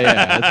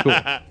 Yeah.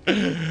 That's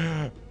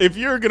cool. If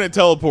you're gonna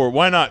teleport,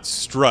 why not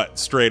strut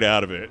straight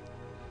out of it?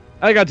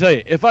 I gotta tell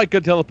you, if I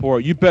could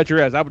teleport, you bet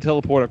your ass I would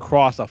teleport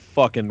across a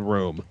fucking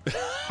room.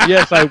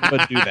 Yes, I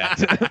would do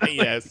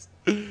that.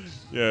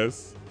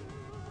 Yes.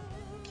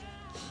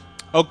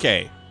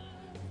 Okay.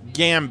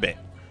 Gambit.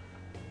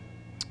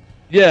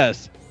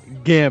 Yes,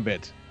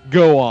 Gambit.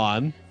 Go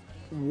on.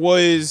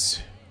 What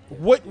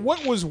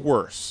was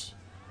worse?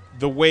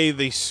 The way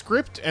the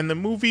script and the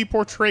movie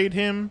portrayed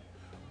him,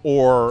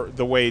 or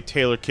the way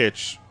Taylor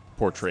Kitsch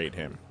portrayed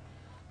him?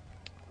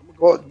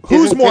 Well,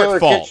 who's more Taylor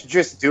at fault? Kitsch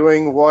just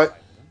doing what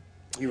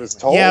he was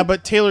told? Yeah,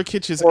 but Taylor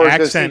Kitsch's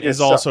accent is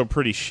also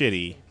pretty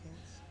shitty.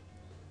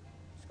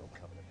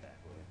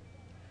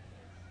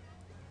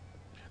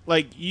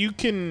 Like, you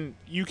can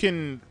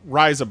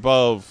rise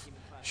above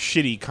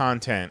shitty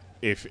content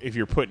if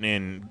you're putting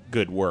in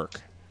good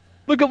work.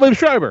 Look at Liv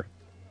Schreiber.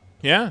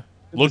 Yeah.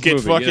 Look at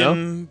movie,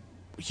 fucking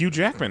Hugh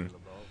Jackman.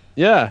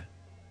 Yeah.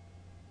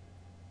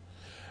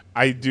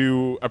 I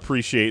do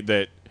appreciate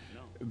that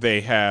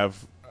they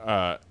have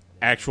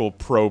actual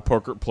pro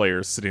poker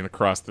players sitting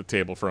across the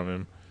table from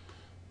him.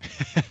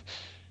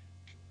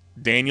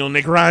 Daniel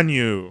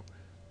Negreanu.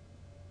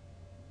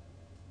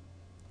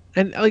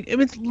 And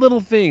it's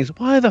little things.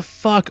 Why the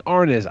fuck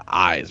aren't his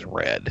eyes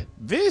red?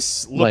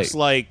 This looks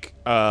like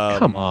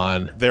come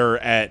on. They're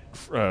at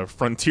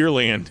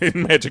Frontierland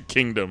in Magic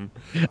Kingdom.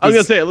 I was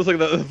gonna say it looks like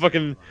the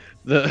fucking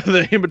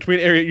the in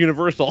between area at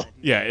Universal.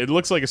 Yeah, it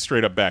looks like a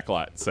straight up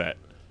backlot set.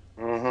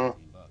 Mm-hmm.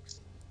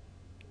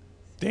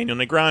 Daniel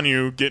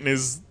Negreanu getting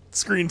his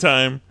screen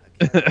time.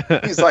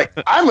 He's like,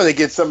 I'm gonna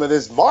get some of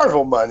this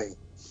Marvel money.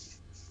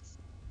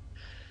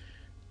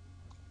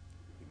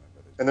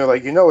 And they're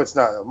like, it's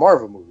not a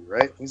Marvel movie,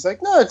 right? He's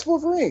like, no, it's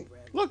Wolverine.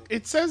 Look,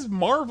 it says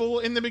Marvel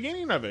in the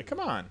beginning of it. Come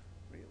on.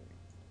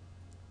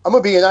 I'm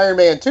going to be an Iron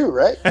Man too,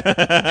 right? Boy,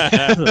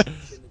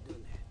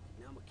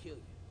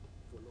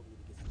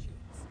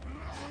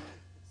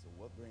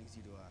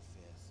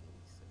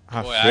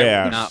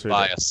 I would not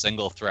buy a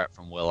single threat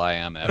from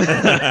Will.i.am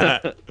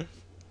ever.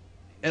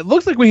 It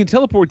looks like when he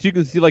teleports, you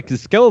can see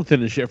his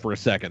skeleton and shit for a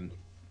second.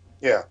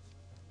 Yeah.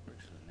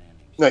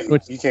 No,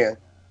 you can.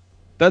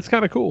 That's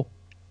kind of cool.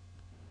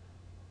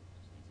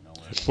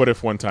 What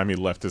if one time he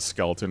left his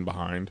skeleton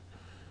behind?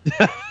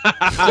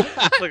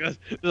 There's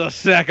a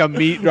sack of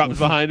meat drops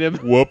behind him.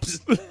 Whoops.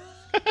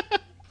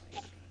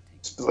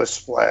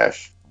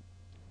 Splash.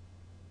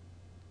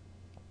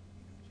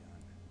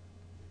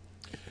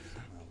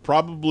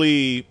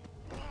 Probably,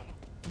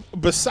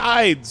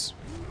 besides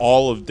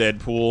all of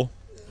Deadpool,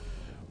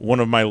 one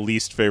of my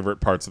least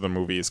favorite parts of the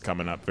movie is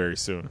coming up very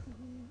soon.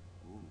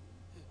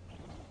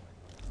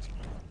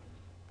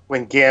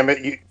 When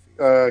Gambit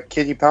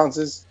kitty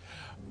pounces?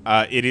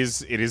 It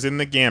is in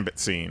the Gambit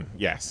scene,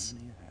 yes.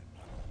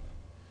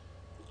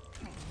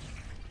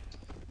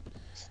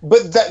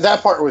 But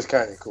that part was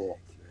kind of cool,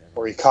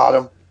 where he caught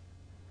him.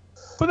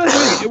 But that's the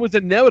thing, it was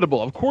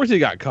inevitable. Of course he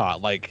got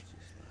caught.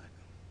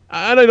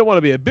 I don't want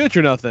to be a bitch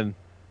or nothing,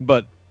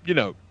 but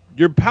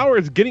your power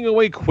is getting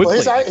away quickly.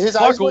 Well, his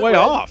eyes went away red.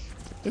 off.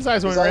 His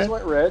eyes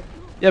went red.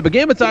 Yeah, but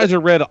Gambit's eyes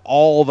are red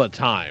all the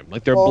time.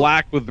 They're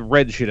black with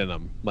red shit in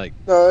them.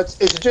 No,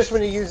 it's just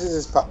when he uses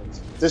his powers.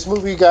 This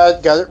movie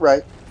got it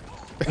right.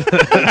 They've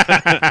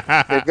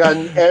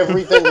gotten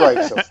everything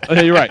right so far.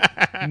 Okay, you're right.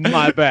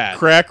 My bad.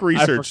 Crack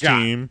research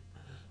team.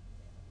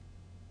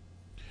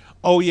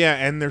 Oh yeah,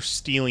 and they're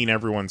stealing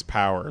everyone's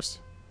powers.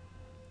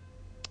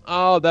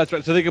 Oh, that's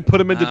right. So they can put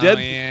him into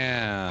Deadpool.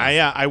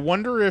 Yeah. I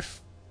wonder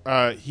if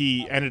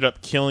he ended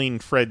up killing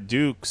Fred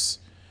Dukes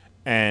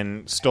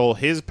and stole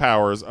his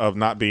powers of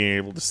not being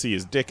able to see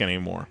his dick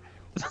anymore.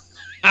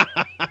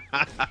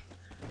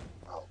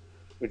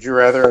 Would you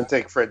rather him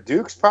take Fred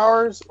Duke's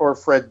powers or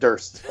Fred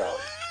Durst's powers?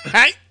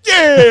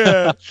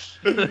 Yeah!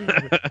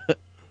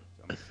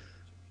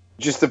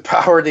 Just the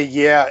power to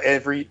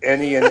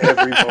any and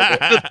every moment.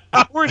 The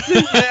power to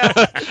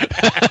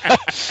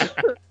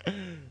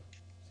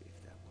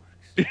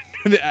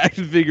the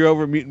action figure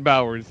over mutant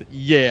powers.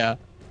 Yeah.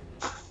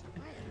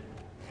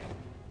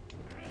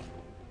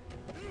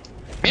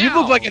 You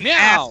look like an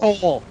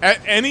asshole. At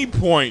any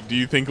point, do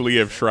you think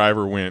Liev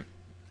Schreiber went,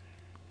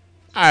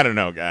 I don't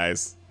know,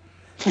 guys.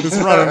 This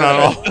running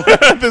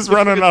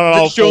on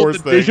all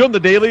fours thing. They show him the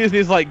dailies, and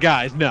he's like,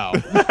 guys, no.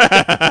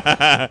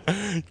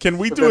 Can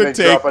we do a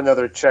take? Drop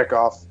another check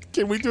off.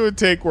 Can we do a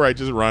take where I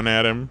just run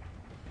at him?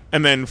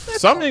 And then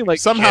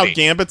somehow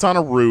Gambit's on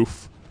a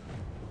roof.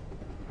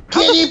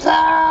 Kitty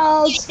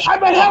Pounds!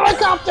 I'm a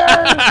helicopter!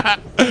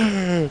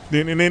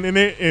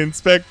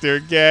 Inspector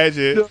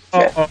Gadget.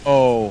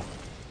 Oh.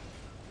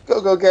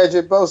 Go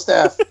Gadget, bow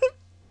staff.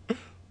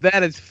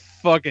 That is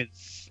fucking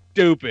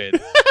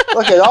stupid.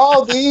 Look at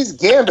all these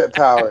Gambit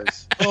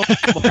powers. Oh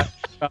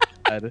my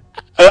god.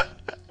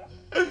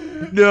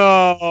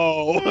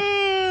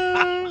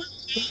 No.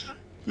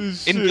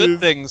 In good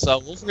things,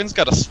 Wolverine's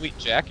got a sweet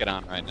jacket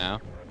on right now.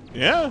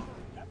 Yeah.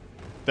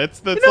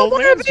 That's old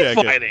man's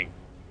jacket. Fighting?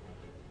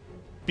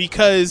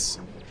 Because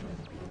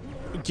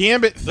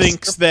Gambit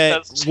thinks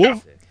that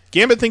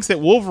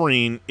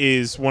Wolverine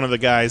is one of the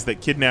guys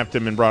that kidnapped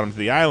him and brought him to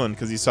the island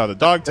because he saw the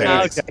dog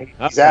tags.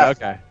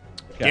 Okay.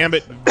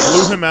 Gambit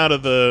blew him out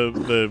of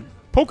the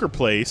poker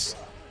place,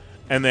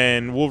 and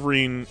then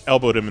Wolverine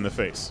elbowed him in the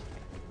face.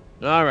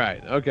 All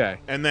right. Okay.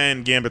 And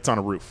then Gambit's on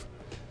a roof.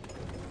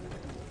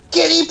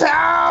 Kitty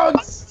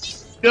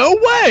Pounds! No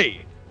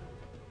way!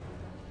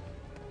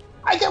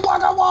 I can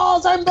walk on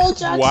walls. I'm Bo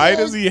Jackson. Why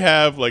does he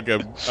have like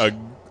a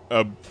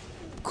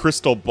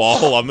crystal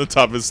ball on the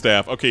top of his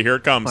staff? Okay, here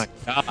it comes.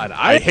 Oh my God,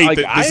 I hate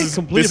that. I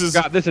completely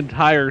forgot this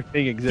entire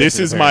thing existed. This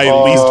is my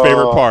least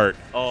favorite part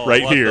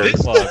right here. This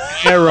is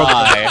terrible.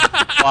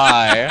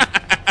 Why?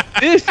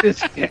 This is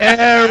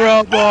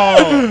terrible.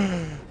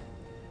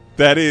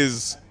 That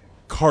is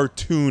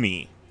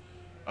cartoony.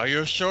 Are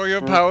you sure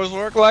your powers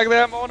work like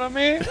that, Mon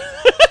ami?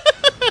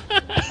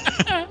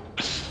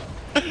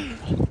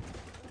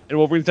 And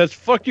Wolverine says,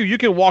 "Fuck you! You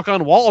can walk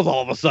on walls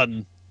all of a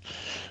sudden."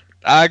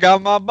 I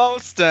got my bow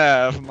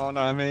staff, mon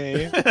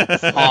ami.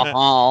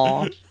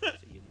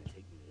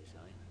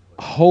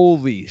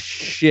 Holy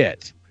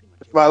shit!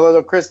 My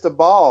little crystal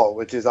ball,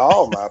 which is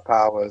all my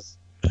powers.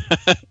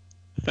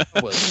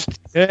 That was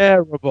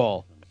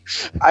terrible.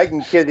 I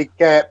can kitty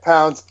cat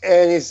pounce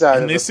any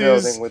side of the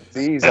building with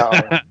these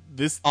on.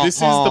 This is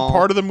the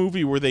part of the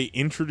movie where they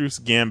introduce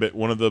Gambit,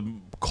 one of the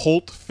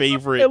cult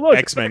favorite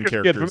X-Men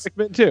characters. From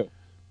X-Men 2.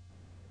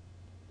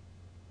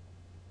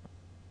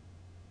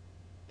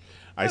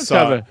 I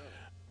saw a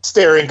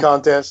staring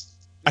contest.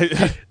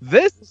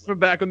 This is from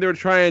back when they were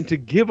trying to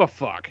give a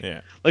fuck.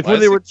 Yeah. Like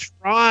when they were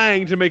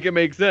trying to make it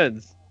make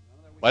sense.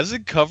 Why is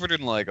it covered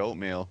in like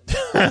oatmeal?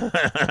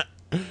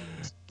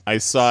 I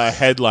saw a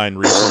headline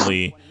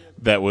recently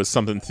that was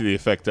something to the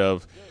effect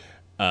of,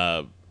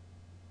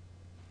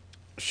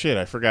 shit,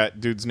 I forgot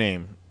dude's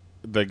name.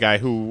 The guy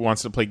who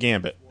wants to play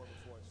Gambit.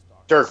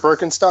 Dirk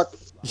Birkenstock?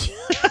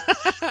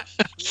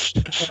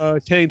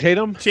 Channing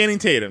Tatum? Channing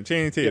Tatum.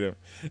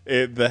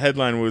 The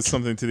headline was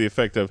something to the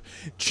effect of,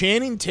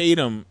 Channing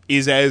Tatum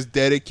is as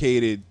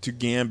dedicated to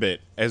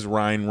Gambit as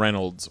Ryan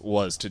Reynolds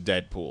was to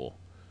Deadpool.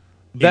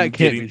 That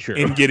can't be true.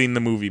 In getting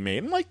the movie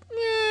made. I'm like,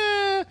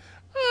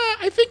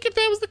 I think if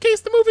that was the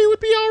case, the movie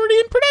would be already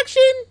in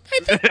production.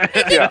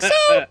 I think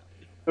so.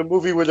 The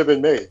movie would have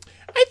been made.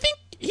 I think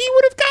he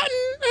would have gotten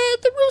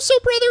the Russo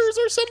brothers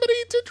or somebody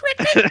to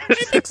direct it. I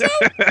think so.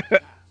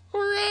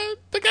 Or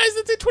the guys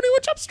that did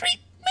 21 Jump Street,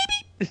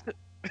 maybe.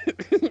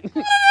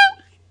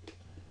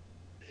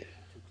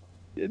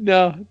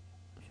 No.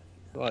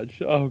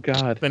 Oh,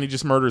 God. Then he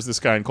just murders this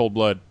guy in cold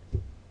blood.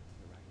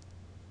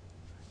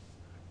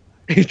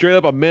 He straight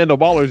up Amanda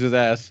Wallers his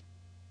ass.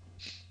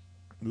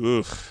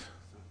 Oof.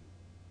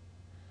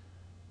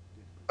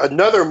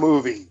 Another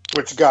movie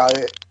which got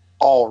it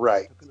all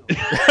right.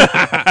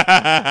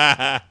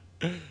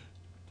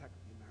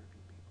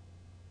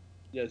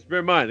 Yes, bear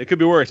in mind, it could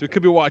be worse. We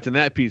could be watching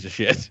that piece of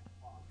shit.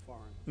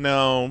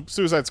 No,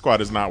 Suicide Squad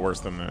is not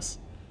worse than this.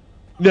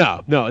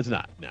 No, it's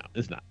not. No,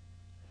 it's not.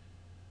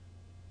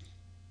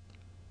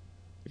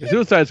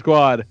 Suicide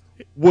Squad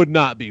would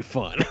not be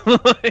fun.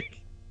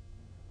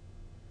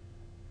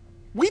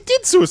 We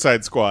did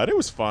Suicide Squad. It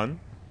was fun.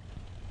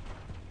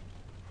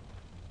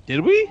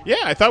 Did we?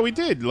 Yeah, I thought we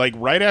did. Like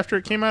right after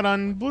it came out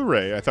on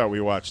Blu-ray, I thought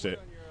we watched it.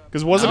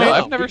 Because wasn't it?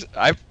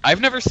 I've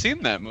never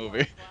seen that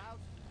movie.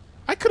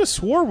 I could have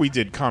swore we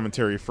did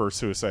commentary for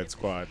Suicide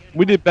Squad.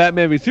 We did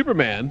Batman v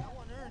Superman.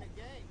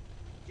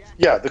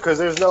 Yeah, because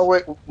there's no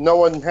way no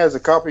one has a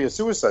copy of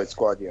Suicide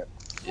Squad yet.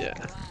 Yeah.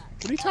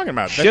 What are you talking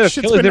about? Shit, That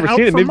shit's been never out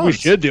seen it. for Maybe months.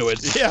 we should do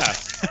it. Yeah.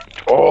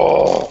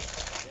 Oh.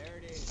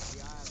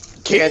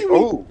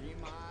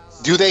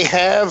 Do they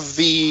have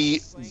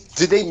the...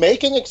 Did they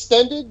make an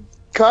extended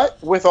cut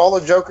with all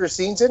the Joker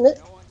scenes in it?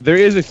 There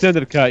is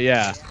extended cut,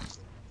 yeah.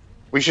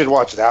 We should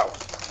watch that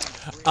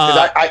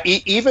one.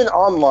 Even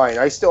online,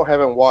 I still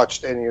haven't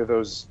watched any of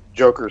those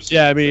Joker's.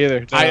 Yeah, me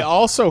either. No. I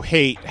also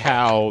hate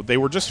how they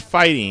were just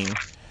fighting,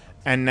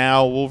 and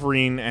now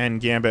Wolverine and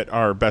Gambit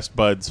are best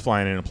buds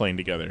flying in a plane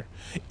together.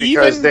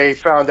 Because they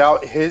found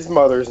out his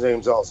mother's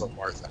name's also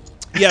Martha.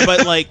 Yeah,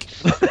 but like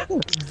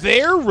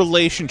their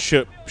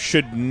relationship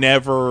should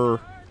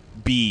never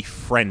be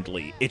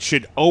friendly. It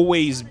should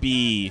always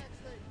be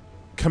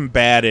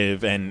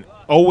combative and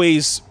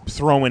always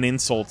throwing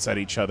insults at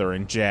each other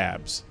and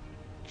jabs.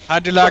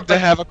 How'd you like to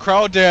have a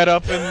crawdad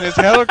up in this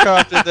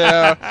helicopter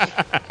there?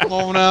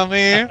 Mon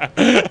ami?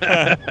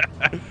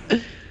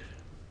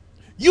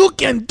 You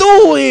can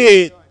do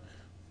it!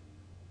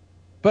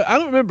 But I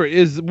don't remember,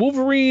 is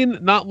Wolverine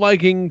not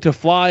liking to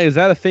fly, is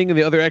that a thing in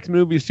the other X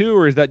movies too,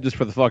 or is that just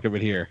for the fuck of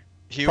it here?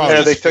 He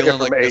was just feeling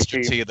like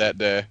Mr. T that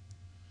day.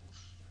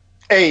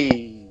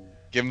 Hey!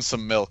 Give him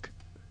some milk.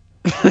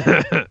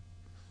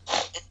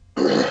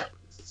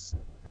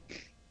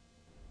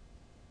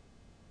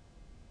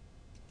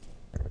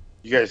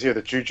 You guys hear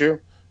the choo-choo?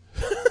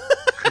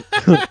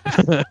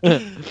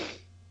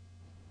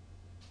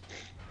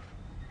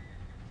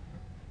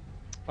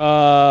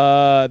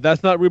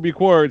 That's not ruby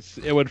quartz.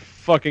 It would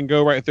fucking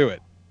go right through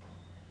it.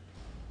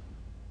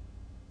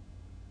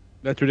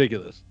 That's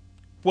ridiculous.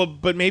 Well,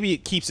 but maybe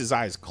it keeps his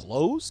eyes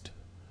closed?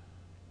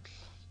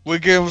 We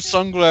gave him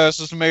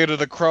sunglasses made of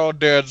the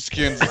crawdad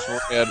skins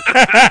forehead.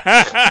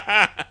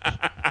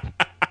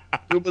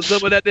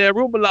 Some of that there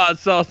remoulade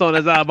sauce on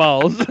his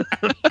eyeballs.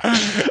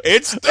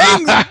 It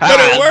stings, but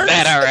it works.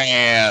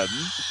 ZATARAIN'S.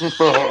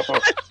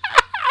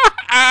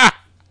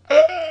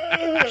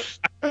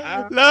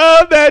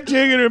 Love that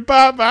chicken and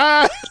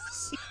Popeyes.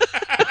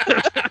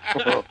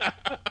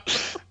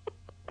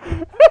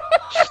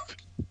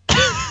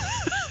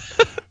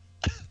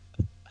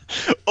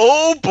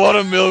 Oh,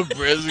 buttermilk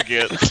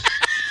brisket.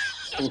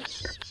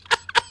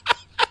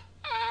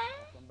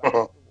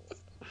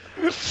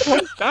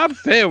 Stop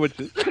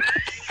sandwiches.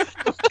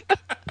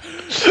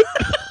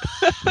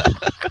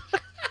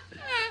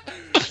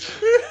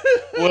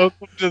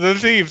 Welcome to the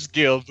Thieves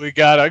Guild. We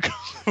got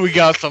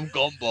some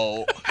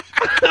gumbo.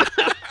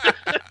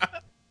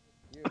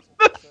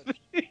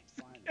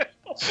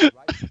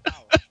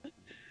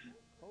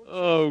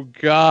 Oh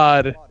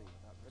God.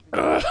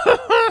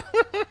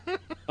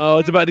 Oh,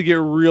 it's about to get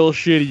real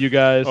shitty, you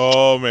guys.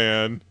 Oh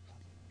man.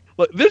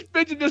 Look, this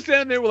bitch is just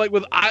standing there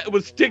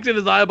with sticks in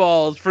his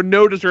eyeballs for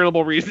no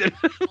discernible reason.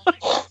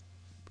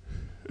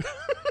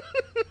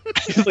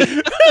 He's like,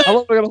 how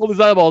long am I gonna hold his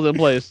eyeballs in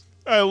place?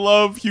 I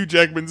love Hugh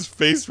Jackman's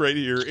face right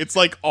here. It's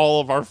like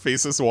all of our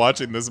faces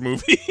watching this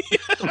movie.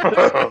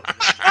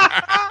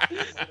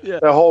 Yeah.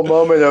 The whole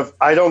moment of,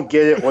 I don't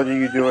get it, what are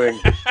you doing?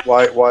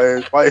 Why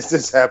is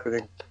this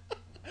happening?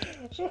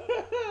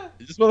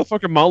 Is this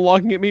motherfucker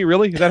monologuing at me?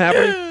 Really? Is that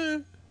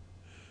happening?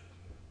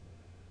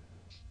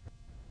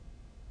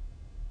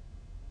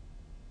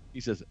 He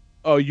says,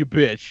 "Oh, you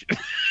bitch."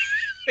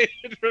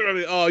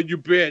 Oh, you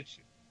bitch.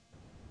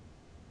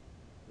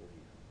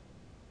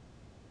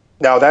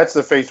 Now that's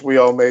the face we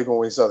all made when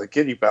we saw the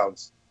kitty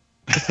pounds.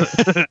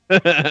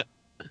 and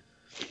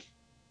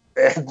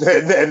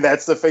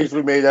that's the face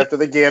we made after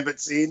the Gambit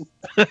scene.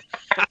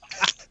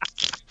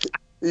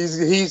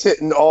 He's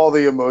hitting all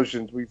the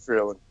emotions we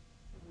feeling.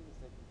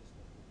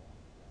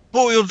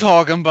 Who you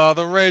talking about?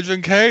 The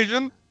Raging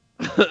Cajun?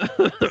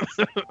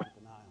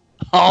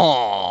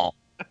 Oh.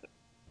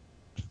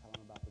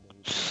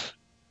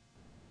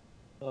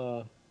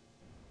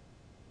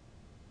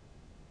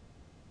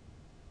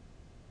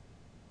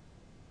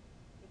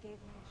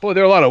 Boy,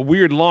 there are a lot of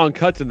weird long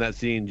cuts in that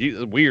scene.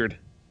 Jesus, weird.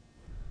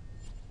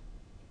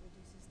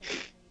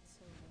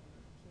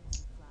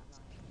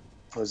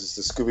 Was this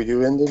the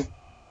Scooby-Doo ending?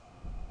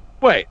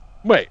 Wait.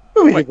 What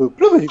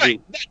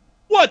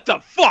the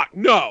fuck?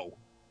 No.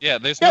 Yeah,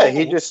 there's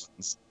he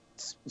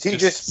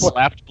just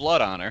slapped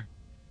blood on her.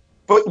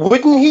 But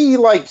wouldn't he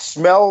like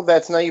smell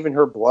that's not even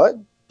her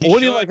blood?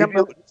 Wouldn't he like have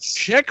to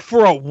check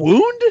for a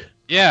wound?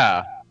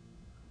 Yeah.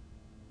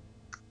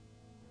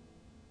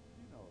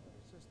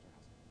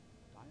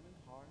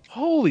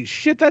 Holy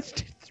shit,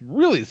 that's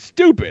really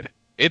stupid.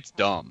 It's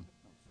dumb.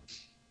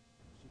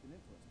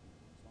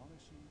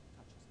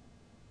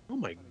 Oh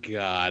my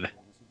God.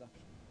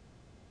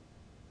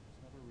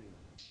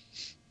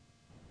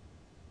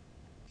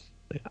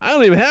 I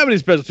don't even have any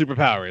special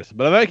superpowers,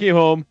 but if I came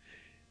home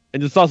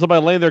and just saw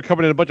somebody laying there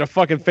covered in a bunch of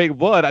fucking fake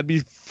blood, I'd be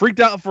freaked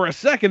out for a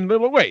second, but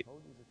wait.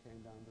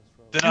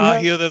 Did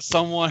I hear that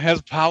someone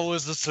has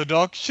powers of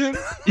seduction?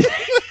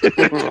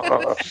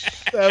 No.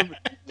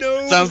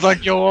 Sounds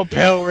like you're a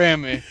pale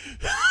Remy.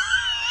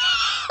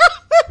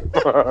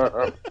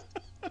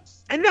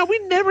 And now we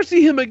never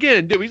see him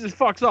again, do we? He just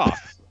fucks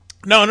off.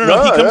 No, he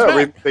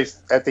comes back.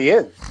 At the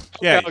end.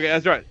 Yeah. Okay,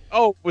 that's right.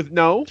 Oh,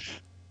 no?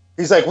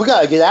 He's like, we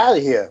gotta get out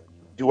of here.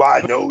 Do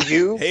I know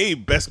you? Hey,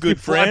 best good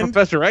friend.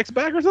 Professor X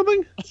back or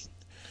something?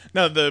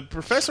 No, the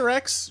Professor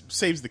X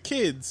saves the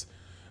kids.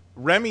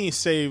 Remy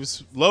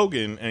saves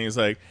Logan, and he's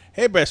like,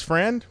 hey, best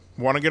friend,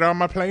 want to get on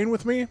my plane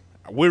with me?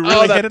 We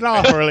really hit it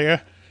off earlier.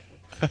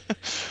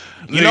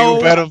 You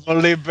better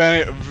believe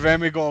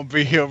Remy gonna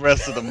be here the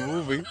rest of the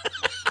movie.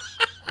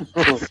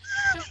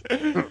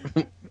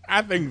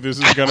 I think this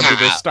is going to be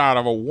the start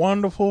of a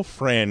wonderful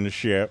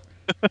friendship.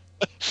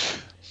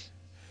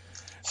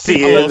 See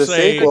People you in will the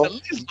say, sequel. At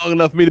least long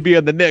enough for me to be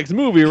in the next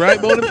movie,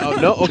 right, Bonin? Oh,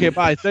 no? Okay,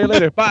 bye. See you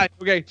later. Bye.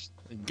 Okay.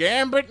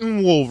 Gambit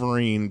and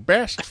Wolverine,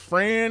 best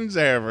friends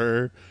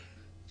ever.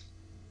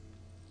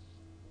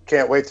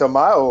 Can't wait till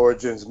my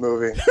Origins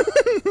movie.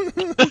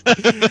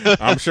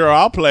 I'm sure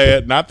I'll play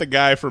it. Not the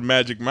guy from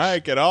Magic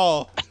Mike at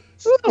all.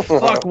 Who the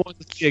fuck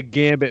wants to see a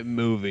Gambit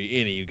movie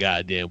any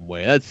goddamn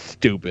way? That's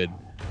stupid.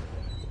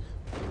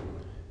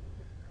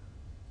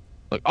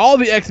 Look, all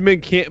the X-Men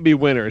can't be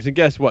winners, and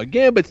guess what?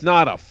 Gambit's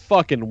not a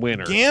fucking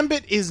winner.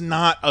 Gambit is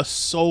not a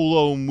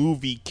solo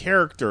movie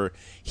character.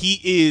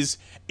 He is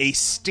a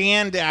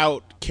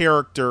standout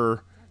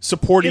character,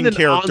 supporting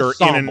character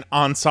in an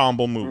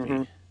ensemble movie.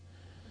 Mm-hmm.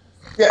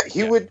 Yeah,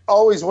 he would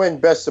always win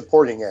Best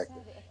Supporting Actor.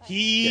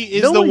 He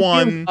is the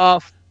one.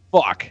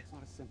 Fuck.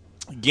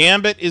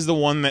 Gambit is the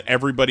one that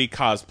everybody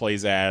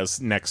cosplays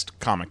as next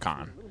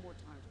Comic-Con.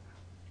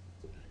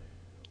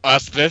 I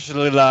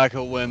especially like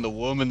it when the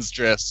woman's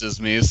dressed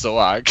as me, so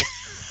I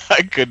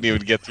couldn't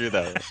even get through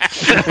that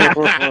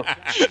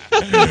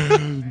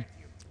one.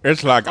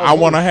 It's like, I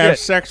want to have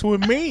sex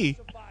with me.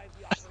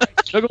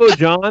 Look at what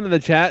John in the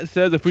chat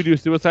says. If we do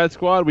Suicide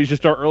Squad, we should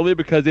start early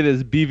because it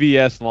is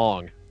BVS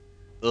long.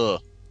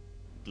 Ugh.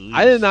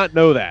 I did not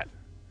know that.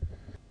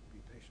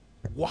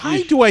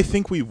 Why do I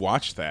think we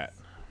watched that?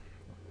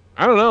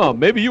 I don't know.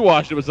 Maybe you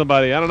watched it with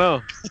somebody. I don't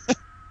know.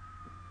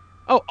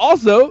 Oh,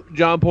 also,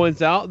 John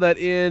points out that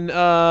in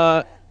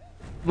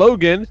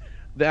Logan,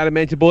 the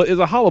adamantium bullet is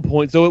a hollow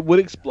point, so it would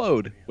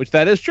explode. Which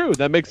that is true.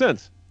 That makes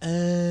sense. That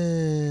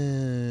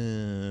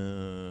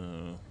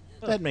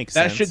makes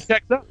sense. That shit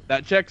checks out.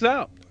 That checks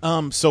out.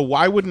 So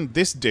why wouldn't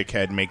this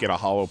dickhead make it a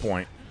hollow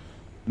point?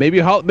 Maybe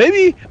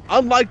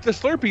unlike the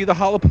Slurpee, the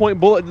hollow point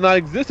bullet did not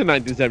exist in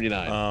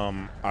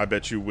 1979. I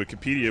bet you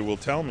Wikipedia will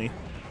tell me.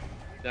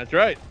 That's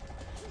right.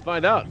 Let's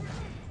find out.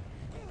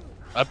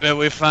 I bet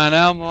we find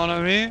out, mon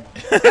ami.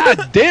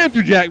 God damn,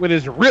 Hugh Jackman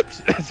is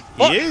ripped as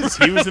fuck. He is.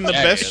 He was in the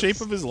best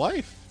shape of his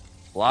life.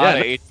 A lot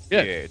of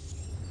HGH.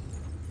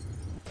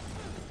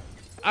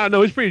 I don't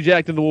know. He's pretty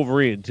jacked in the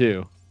Wolverine,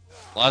 too.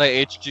 A lot of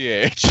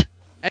HGH.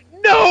 And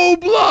no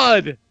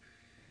blood!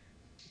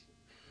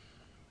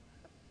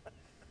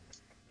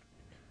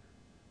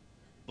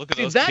 Look at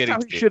those That's kitties.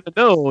 how he should have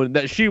known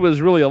that she was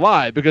really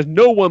alive, because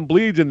no one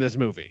bleeds in this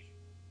movie.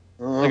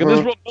 Like, in this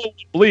world, no one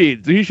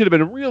bleeds. He should have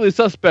been really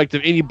suspect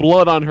of any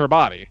blood on her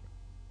body.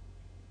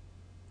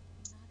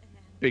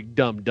 Big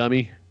dumb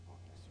dummy.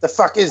 The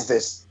fuck is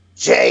this?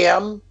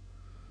 Jam?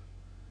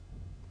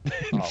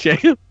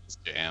 Jam?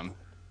 Jam.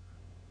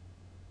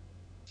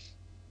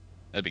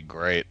 That'd be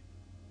great.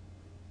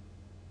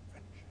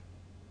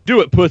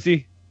 Do it,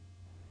 pussy.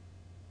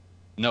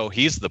 No,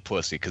 he's the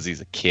pussy because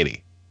he's a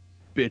kitty.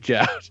 Bitch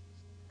out.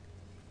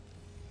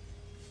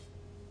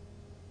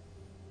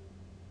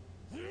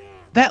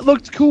 That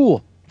looked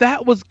cool.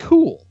 That was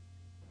cool.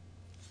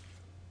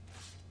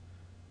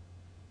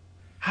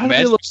 How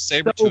did it look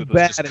so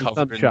bad in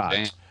some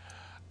shots?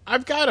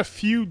 I've got a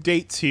few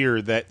dates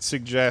here that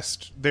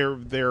suggest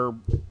they're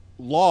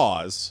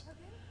laws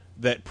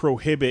that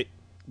prohibit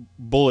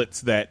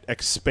bullets that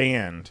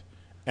expand,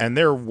 and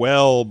they're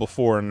well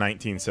before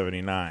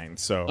 1979.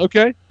 So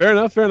okay, fair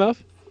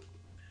enough.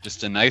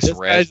 Just a nice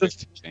red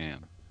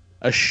jam.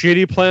 A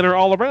shitty planner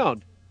all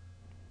around.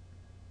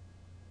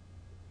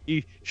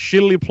 He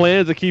shittily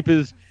plans to keep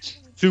his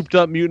souped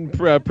up mutant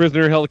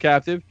prisoner held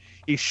captive.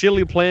 He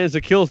shittily plans to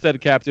kill said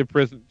captive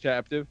prison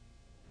captive.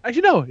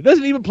 Actually, no, he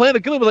doesn't even plan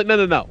to kill him. He's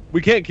like, no, we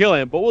can't kill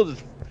him, but we'll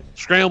just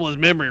scramble his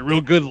memory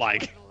real good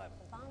like.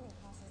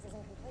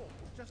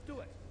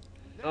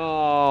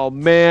 Oh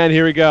man,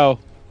 here we go.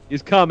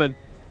 He's coming.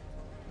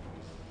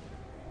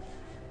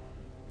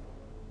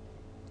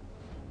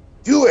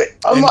 Do it.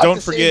 Unlock and don't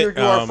the forget, savior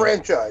to our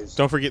franchise.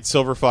 Don't forget,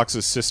 Silver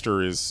Fox's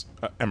sister is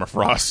Emma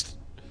Frost.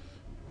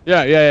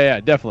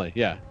 Yeah, definitely,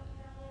 yeah.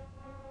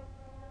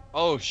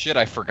 Oh shit,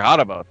 I forgot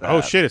about that.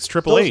 Oh shit, it's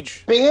Triple Those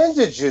H.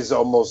 Bandages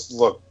almost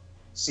look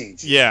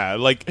CG. Yeah,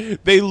 like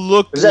they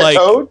look Is that like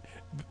Toad?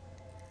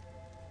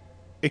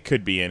 It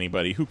could be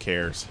anybody. Who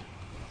cares?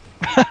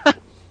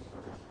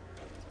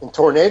 And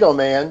Tornado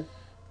Man.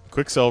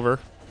 Quicksilver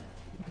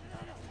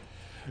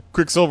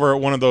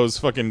at one of those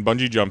fucking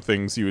bungee jump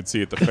things you would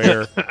see at the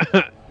fair.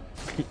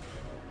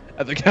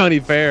 At the county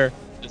fair.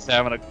 Just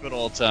having a good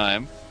old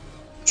time.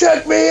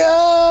 Check me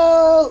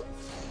out!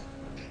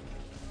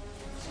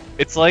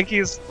 It's like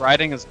he's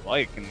riding his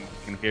bike and you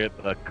can hear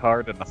the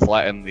cart and the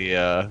flat and the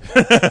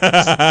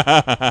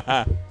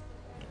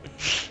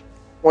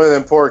One of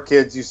them poor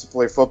kids used to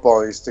play football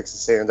and he sticks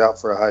his hand out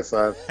for a high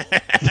five.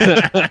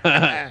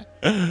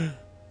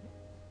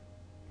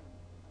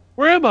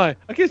 Where am I?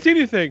 I can't see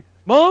anything.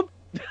 Mom?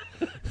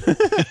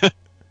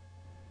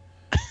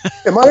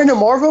 Am I in a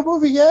Marvel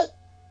movie yet?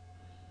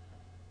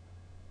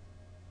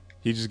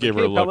 He just gave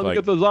her a look Let me like...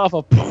 get those off.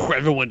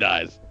 Everyone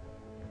dies.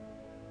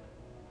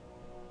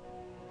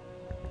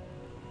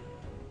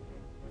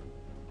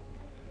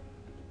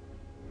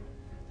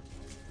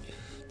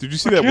 Did you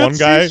see that one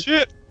guy?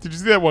 Did you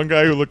see that one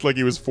guy who looked like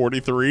he was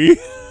 43?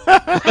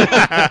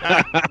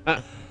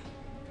 The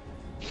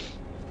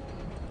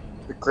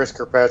Chris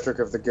Kirkpatrick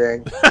of the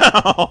gang.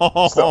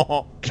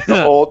 The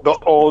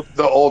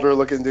older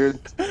looking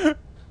dude.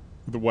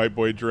 The white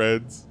boy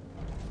dreads.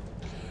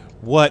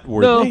 What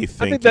were they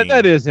thinking? I think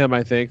that is him.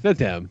 I think that's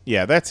him.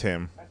 Yeah, that's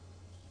him.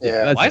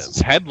 Yeah. Why does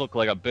his head look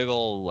like a big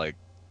old like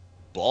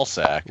ball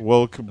sack?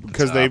 Well,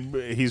 because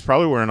he's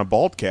probably wearing a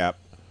bald cap.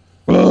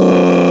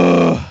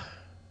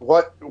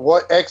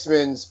 What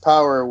X-Men's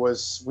power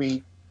was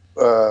sweet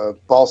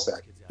ball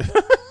sack?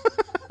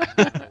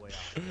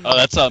 Oh,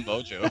 that's on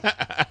Mojo.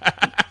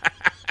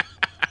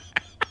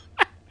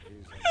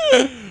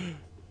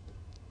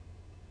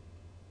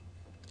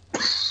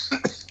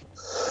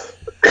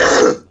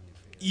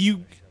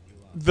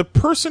 The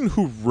person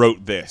who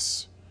wrote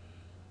this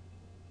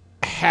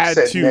had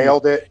to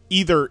nailed it.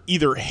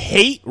 either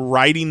hate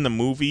writing the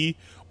movie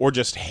or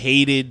just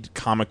hated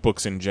comic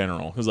books in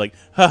general. He was like,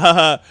 ha ha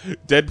ha,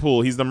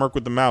 Deadpool, he's the merc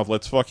with the mouth.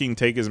 Let's fucking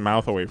take his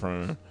mouth away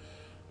from him.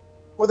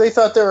 Well, they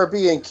thought they were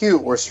being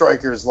cute, where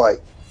Stryker's like,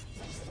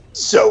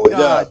 sew it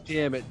up. God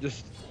damn it.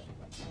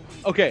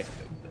 Okay,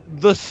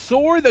 the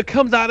sword that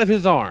comes out of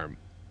his arm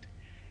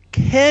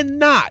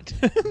cannot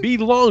be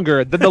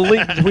longer than the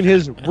link between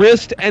his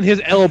wrist and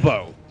his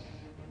elbow.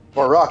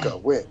 Baraka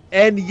win.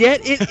 And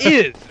yet it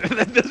is.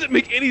 That doesn't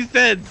make any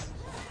sense.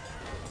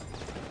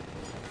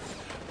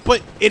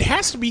 But it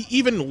has to be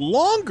even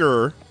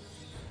longer.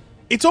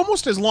 It's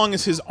almost as long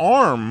as his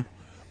arm.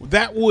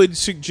 That would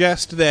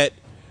suggest that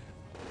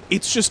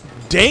it's just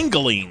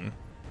dangling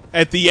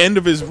at the end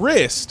of his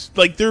wrist.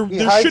 Like there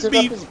should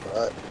be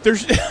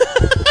there's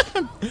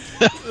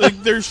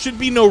like there should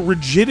be no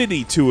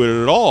rigidity to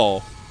it at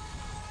all.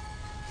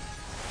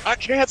 I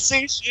can't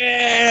see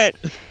shit.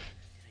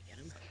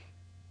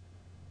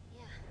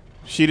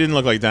 She didn't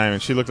look like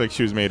Diamond. She looked like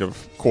she was made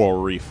of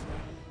coral reef.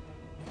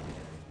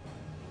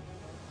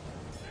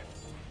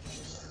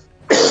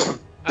 And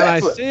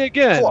I say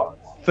again,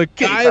 the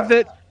guy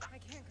that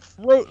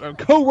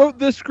co-wrote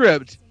this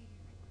script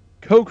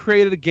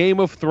co-created a Game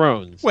of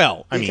Thrones.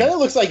 Well, I mean, he kind of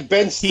looks like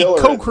Ben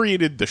Stiller. He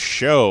co-created the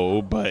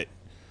show, but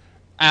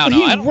I don't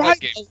know. I don't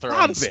think Game of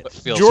Thrones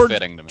feels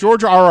fitting to me.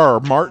 George R.R.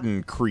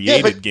 Martin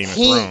created Game of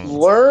Thrones. He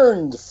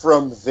learned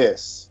from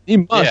this. He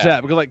must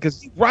have,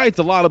 because he writes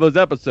a lot of those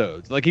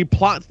episodes. Like, he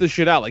plots the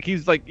shit out. Like,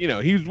 he's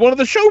he's one of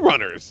the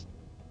showrunners.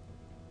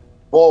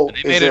 Well,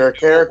 is there a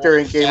character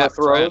in Game of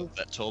Thrones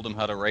that told him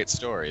how to write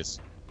stories?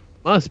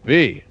 Must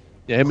be.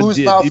 Yeah, whose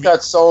mouth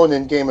got sewn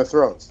in Game of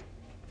Thrones?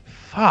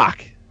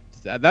 Fuck.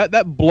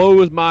 That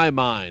blows my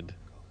mind.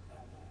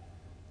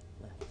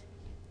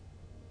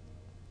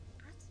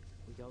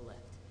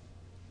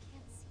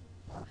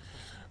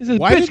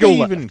 Why did they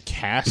even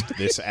cast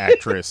this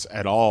actress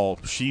at all?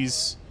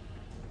 She's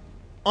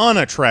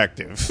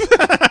unattractive.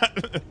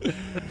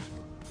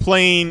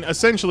 Playing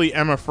essentially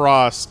Emma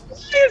Frost.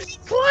 Why is he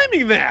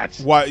climbing that?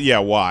 Why? Yeah,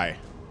 why?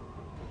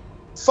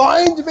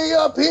 Find me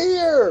up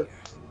here.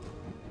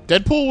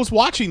 Deadpool was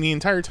watching the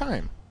entire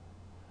time.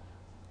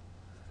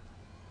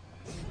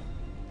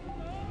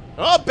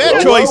 Oh,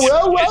 bad choice.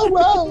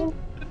 Whoa.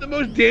 The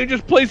most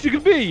dangerous place you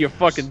can be, you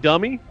fucking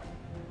dummy.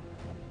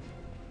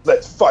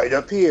 Let's fight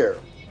up here.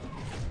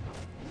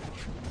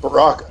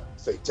 Baraka,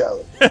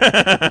 fatality.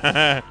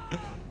 And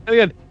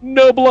again,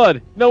 no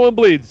blood. No one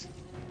bleeds.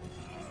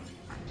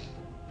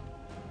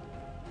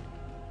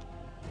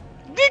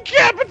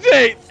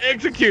 Decapitate!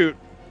 Execute!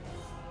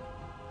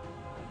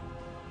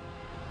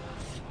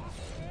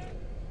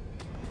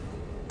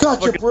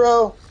 Gotcha,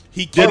 bro.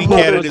 He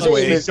kitty-catted his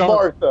way.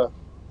 Martha.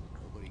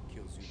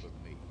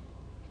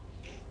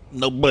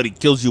 Nobody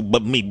kills you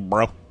but me,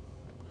 bro.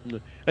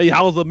 Hey,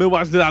 how was the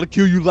midwife said I'd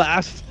kill you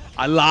last?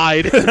 I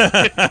lied.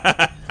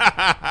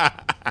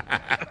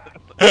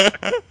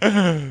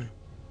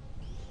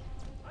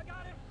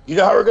 You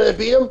know how we're gonna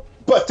beat him?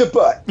 Butt to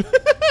butt.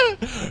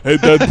 Hey,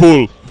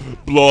 Deadpool,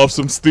 blow off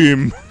some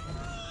steam.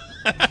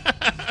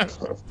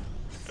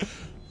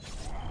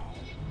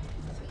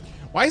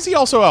 Why is he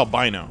also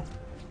albino?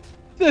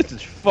 This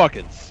is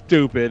fucking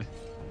stupid.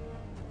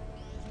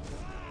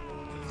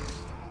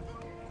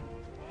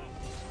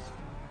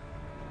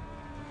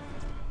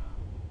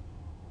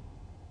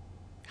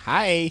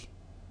 Hi.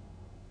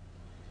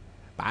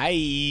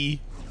 Bye.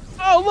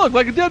 Oh, look,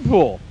 like a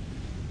Deadpool.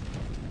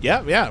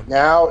 Yeah.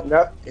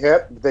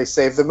 Yep, they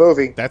saved the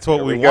movie. That's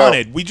what we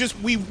wanted.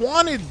 We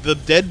wanted the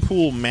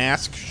Deadpool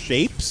mask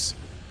shapes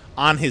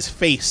on his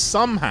face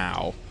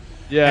somehow.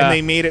 Yeah. And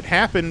they made it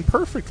happen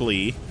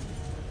perfectly.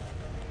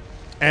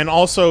 And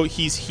also,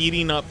 he's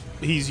heating up.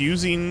 He's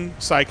using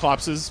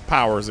Cyclops'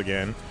 powers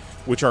again,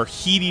 which are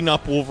heating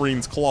up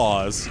Wolverine's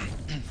claws,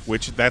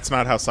 which that's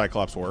not how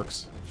Cyclops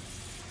works.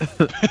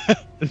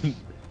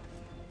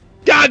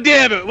 God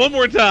damn it! One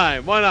more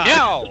time. Why not?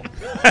 Yow!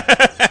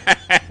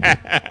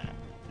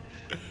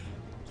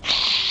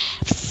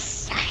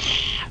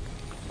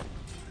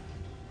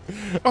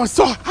 Oh,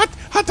 so hot!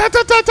 Hot!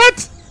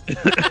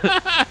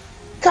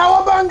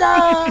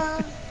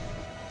 Cowabunga!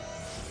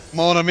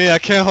 Mon ami, I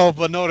can't help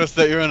but notice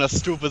that you're in a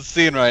stupid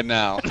scene right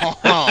now.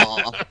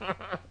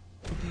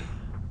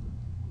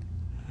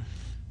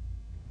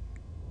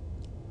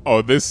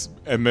 Oh, this,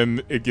 and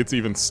then it gets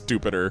even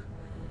stupider.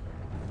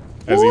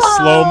 As he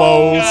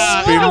slow-mo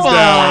spins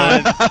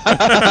down.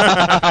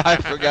 I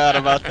forgot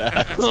about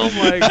that. Oh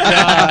my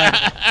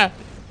god.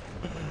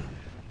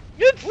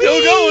 It's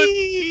still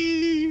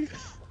going.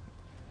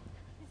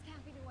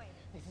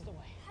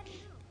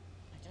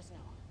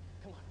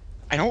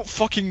 I don't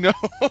fucking know.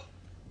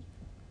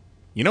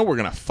 You know we're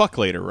gonna fuck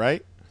later,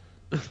 right?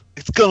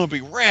 It's gonna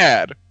be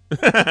rad.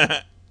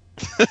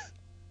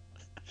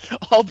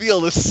 I'll be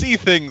able to see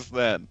things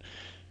then.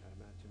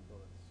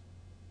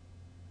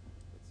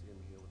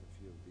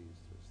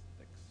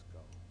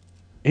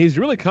 He's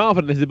really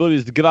confident in his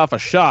abilities to get off a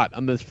shot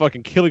on this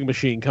fucking killing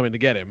machine coming to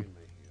get him.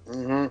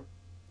 Mm-hmm.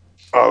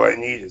 All I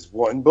need is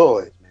one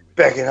bullet.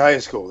 Back in high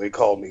school, they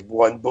called me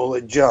One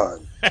Bullet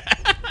John.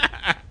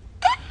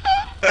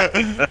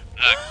 Oh,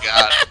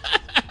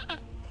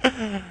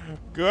 God.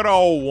 Good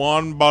old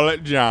One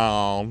Bullet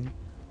John.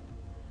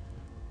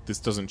 This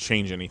doesn't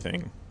change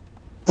anything.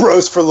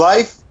 Bros for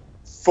life,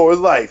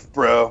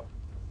 bro.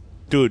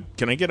 Dude,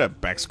 can I get a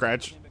back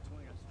scratch?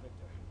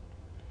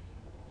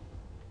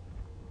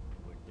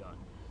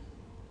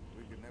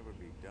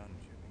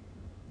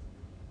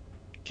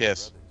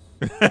 Kiss.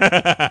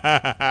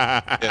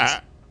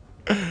 Yes.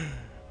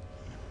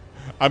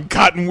 I'm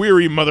cotton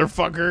weary,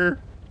 motherfucker.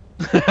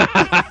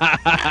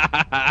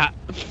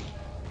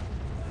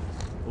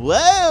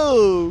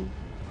 Whoa!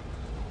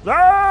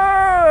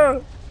 Ah!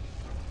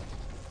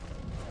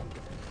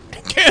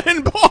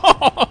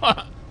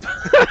 Cannonball!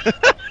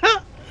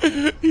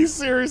 He's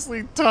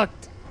seriously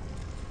tucked.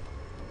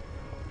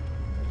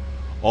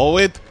 Oh,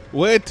 wait.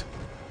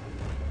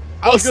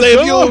 I'll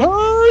save you.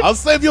 I'll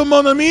save you,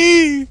 mon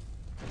ami.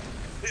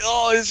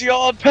 Oh, is your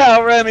old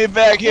pal Remy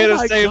back here to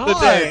save the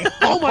day?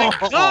 Oh my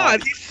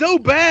god, he's so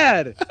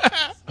bad.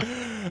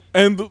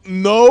 And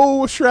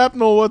no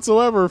shrapnel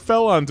whatsoever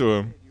fell onto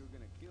him.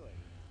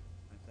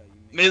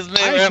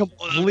 I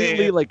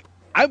completely, like,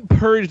 I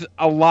purged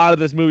a lot of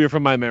this movie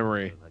from my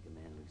memory.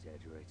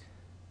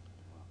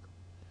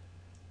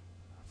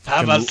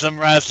 How about some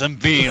rice and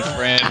beans,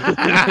 friend?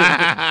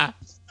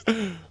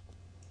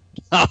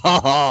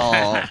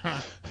 Oh,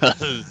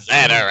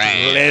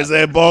 ZATARAIN'S.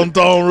 Les bon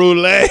temps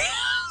roulé.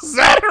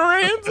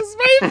 ZATARAIN'S is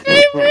my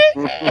favorite.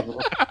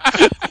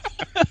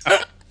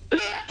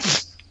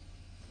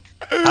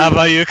 How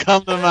about you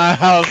come to my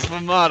house for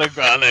Mardi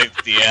Gras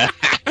next year?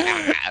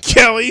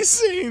 Kelly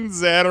saying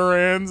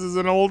ZATARAIN'S is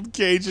an old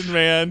Cajun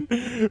man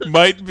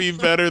might be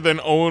better than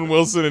Owen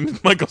Wilson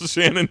and Michael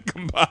Shannon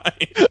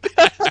combined.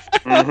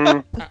 Mm-hmm.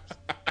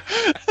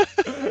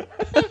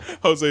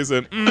 Jose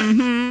said,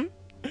 mm-hmm.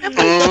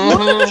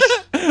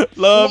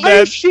 Love Why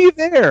that. Is she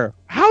there?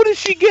 How did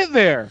she get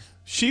there?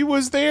 She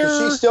was there.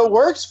 She still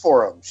works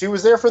for him. She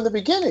was there from the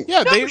beginning.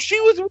 Yeah, she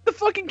was with the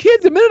fucking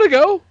kids a minute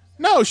ago.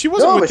 No, she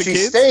wasn't with the kids.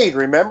 No, but she stayed.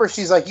 Remember,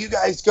 she's like, "You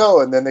guys go,"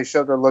 and then they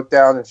showed her look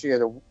down, and she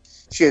had a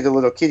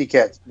little kitty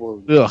cat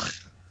wound. Ugh.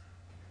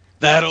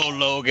 That old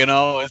Logan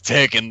always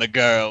taking the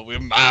girl.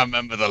 I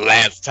remember the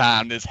last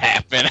time this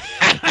happened.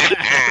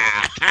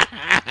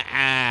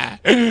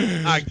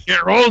 I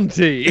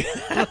guarantee.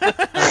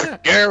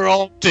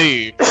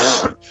 Guarantee.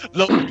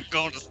 Logan's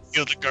gonna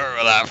steal the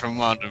girl out from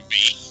under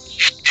me.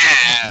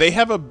 They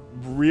have a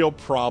real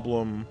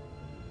problem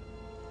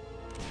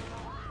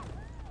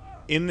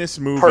in this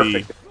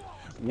movie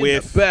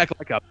with back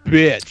like a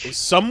bitch.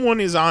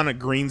 Someone is on a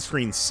green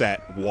screen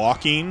set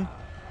walking,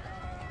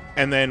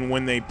 and then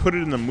when they put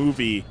it in the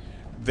movie,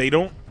 they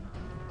don't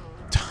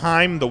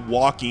time the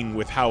walking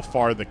with how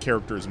far the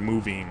character is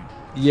moving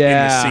in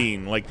the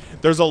scene. Like,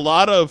 there's a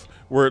lot of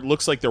where it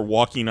looks like they're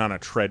walking on a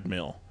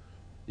treadmill,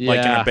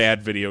 like in a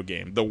bad video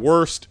game. The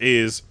worst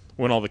is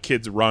when all the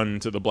kids run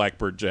to the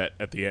Blackbird jet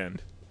at the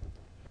end.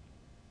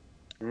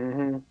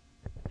 Mm-hmm.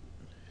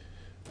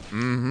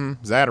 Mm-hmm.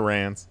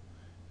 ZATARAIN'S.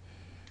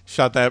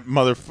 Shot that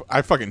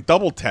I fucking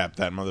double tapped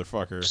that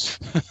motherfucker.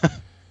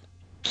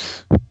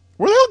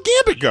 Where the hell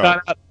Gambit go?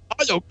 I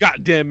know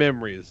goddamn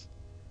memories.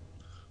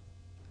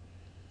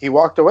 He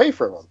walked away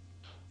from him.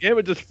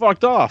 Gambit just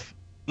fucked off.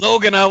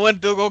 Logan, I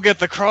went to go get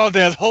the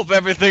crawdads. Hope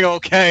everything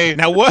okay.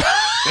 Now what?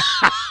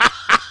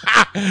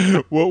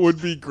 What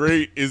would be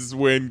great is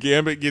when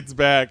Gambit gets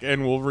back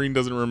and Wolverine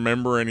doesn't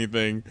remember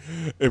anything.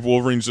 If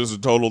Wolverine's just a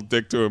total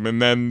dick to him, and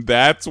then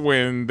that's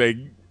when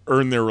they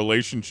earn their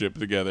relationship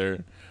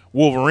together.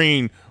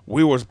 Wolverine,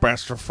 we was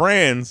best of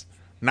friends.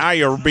 Now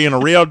you're being a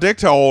real dick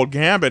to old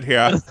Gambit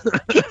here.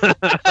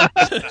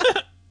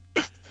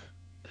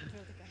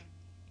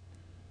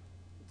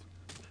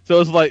 So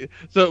it's like,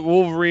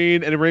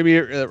 Wolverine and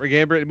Raimi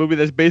Gambit in a movie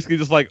that's basically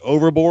just like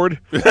Overboard.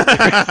 Gambit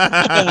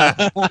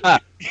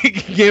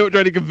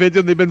trying to convince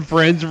him they've been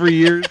friends for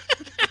years.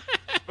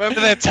 Remember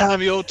that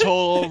time you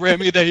told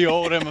Remy that you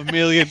owed him $1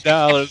 million?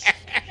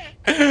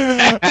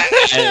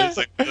 It's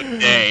a good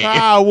day.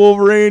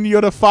 Wolverine, you're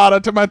the father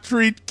to my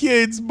 3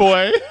 kids,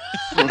 boy.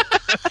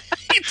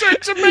 He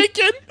turned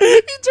Jamaican.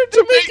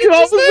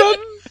 All of a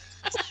sudden.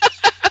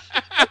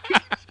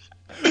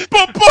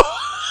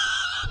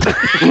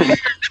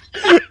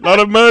 Lot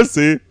of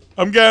mercy.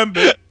 I'm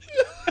Gambit.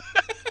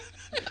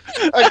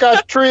 I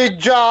got 3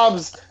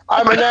 jobs.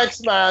 I'm an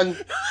X-Man.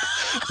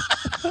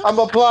 I'm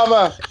a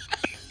plumber.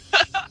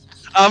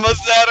 I'm a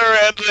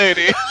ZATARAIN'S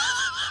lady.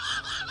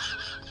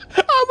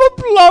 I'm a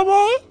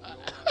plumber.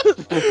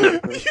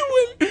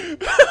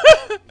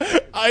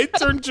 I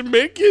turned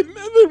Jamaican, and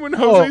then when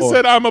Jose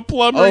said I'm a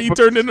plumber, he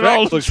turned into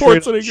Arnold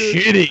Schwarzenegger.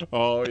 Shitty.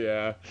 Oh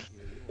yeah.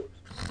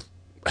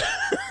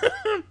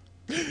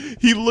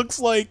 He looks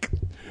like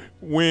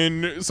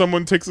when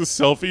someone takes a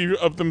selfie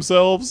of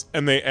themselves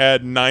and they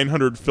add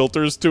 900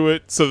 filters to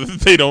it so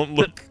that they don't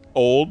look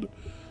old.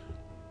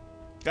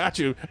 Got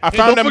you. I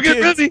found them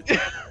kids.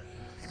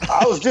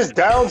 I was just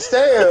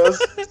downstairs.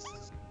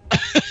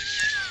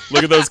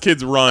 Look at those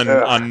kids run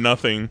on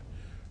nothing.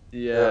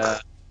 Yeah.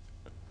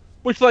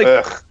 Which, like,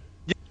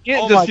 you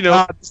can't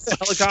just,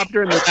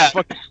 helicopter and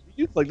fucking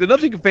trees. Like, there's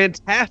nothing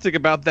fantastic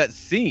about that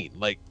scene.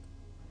 Like,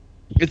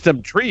 it's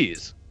some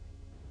trees.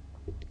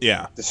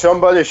 Yeah. Did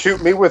somebody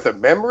shoot me with a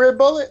memory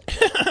bullet?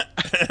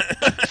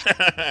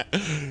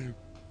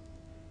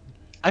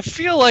 I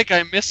feel like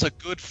I miss a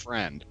good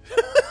friend.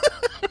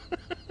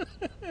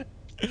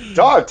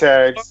 Dog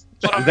tags.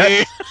 Is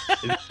that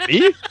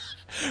me?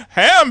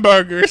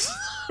 Hamburgers.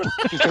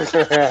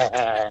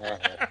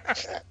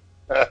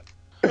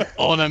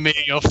 Wanna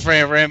meet your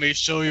friend Remy,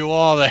 show you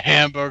all the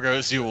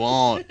hamburgers you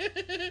want.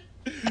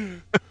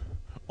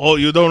 Oh,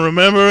 you don't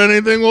remember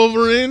anything,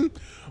 Wolverine?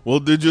 Well,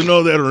 did you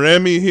know that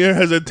Remy here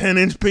has a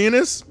 10-inch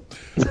penis?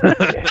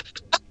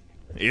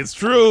 It's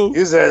true.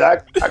 You said I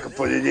could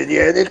put it in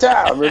you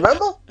anytime,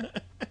 remember?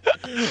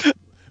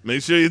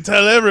 Make sure you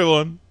tell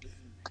everyone.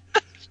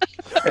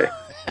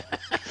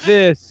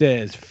 This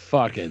is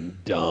fucking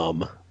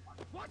dumb.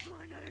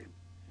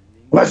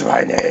 What's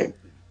my name?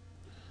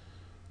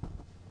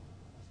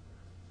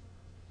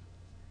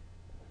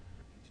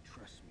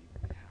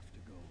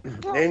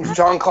 Name's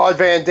Jean-Claude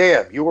Van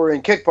Damme. You were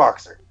in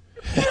Kickboxer.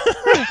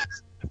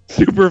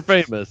 Super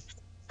famous.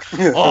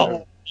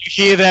 Oh, you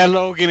hear that,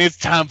 Logan? It's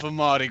time for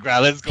Mardi Gras.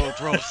 Let's go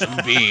throw some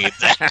beads.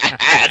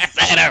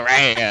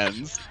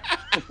 ZATARAIN'S.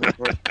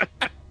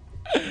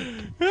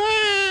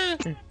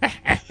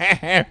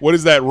 What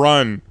is that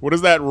run? What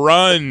is that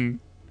run?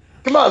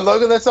 Come on,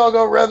 Logan. Let's all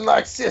go run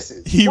like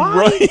sissies. He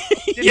run.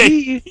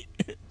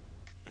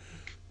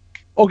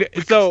 Okay,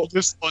 so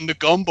this on the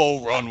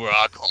gumbo run where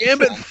I come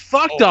Gambit from.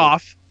 fucked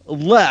off,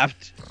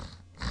 left,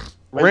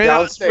 ran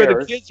out where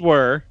the kids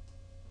were,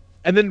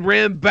 and then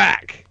ran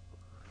back.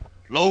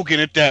 Logan,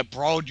 at that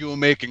broad you were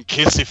making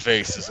kissy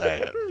faces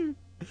at.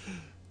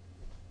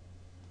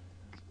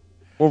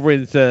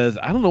 Wolverine says,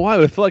 I don't know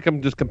why, I feel like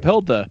I'm just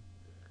compelled to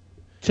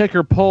check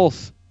her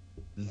pulse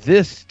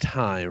this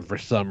time for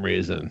some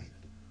reason.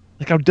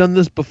 Like I've done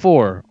this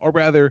before. Or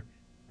rather,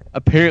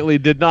 apparently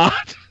did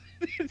not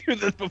do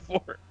this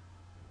before.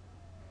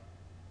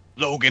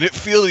 Logan, it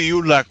feel to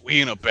you like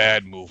we in a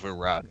bad movie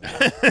right now.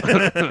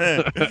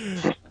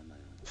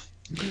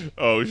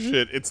 Oh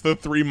shit, it's the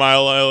 3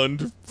 Mile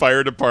Island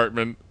Fire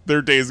Department.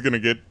 Their day's gonna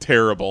get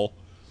terrible.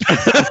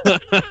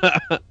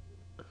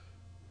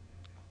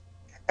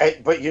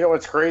 Hey, but you know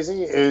what's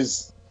crazy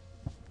is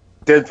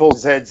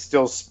Deadpool's head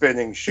still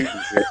spinning,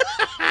 shooting shit.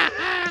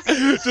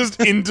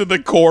 Just into the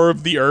core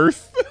of the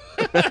earth.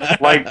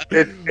 Like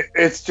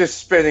it's just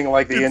spinning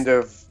like the end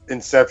of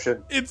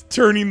Inception. It's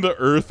turning the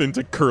earth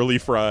into curly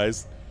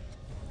fries.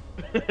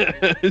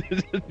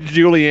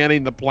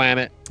 Julianning the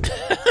planet.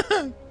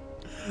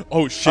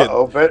 Oh shit!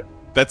 But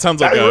that sounds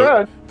like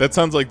that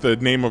sounds like the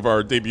name of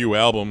our debut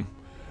album,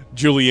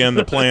 Julianne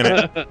the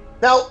Planet.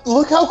 Now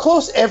look how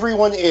close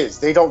everyone is.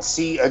 They don't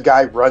see a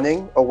guy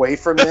running away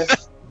from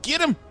this. Get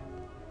him!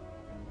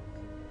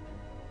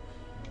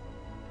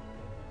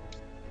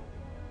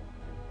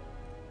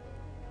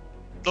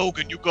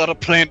 Logan, you got a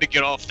plan to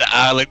get off the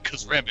island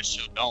because Remy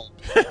sure don't.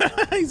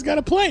 He's got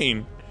a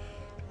plane.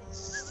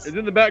 It's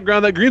in the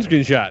background, that green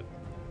screen shot.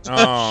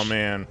 Oh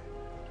man.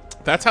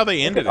 That's how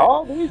they ended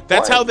it.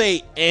 That's how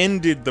they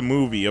ended the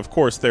movie. Of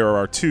course, there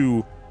are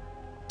 2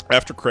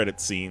 after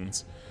credit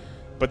scenes,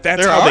 but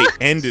that's how they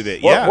ended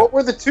it. Yeah. What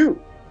were the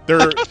 2? I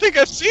don't think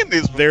I've seen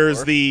these before.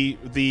 There's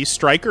the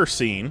striker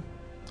scene,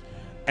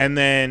 and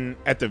then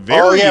at the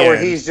very end, where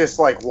he's just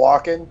like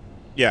walking.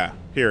 Yeah,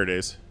 here it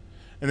is.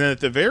 And then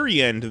at the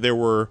very end, there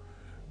were,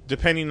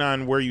 depending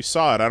on where you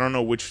saw it, I don't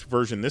know which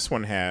version this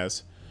one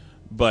has,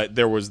 but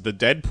there was the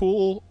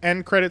Deadpool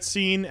end credit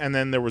scene, and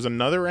then there was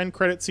another end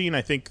credit scene,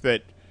 I think,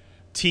 that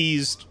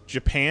teased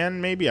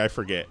Japan, maybe? I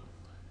forget.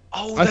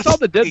 Oh, I saw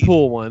the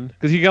Deadpool one,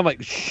 because he got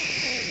like,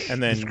 shh,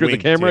 and then screwed the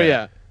winked, camera,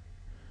 yeah.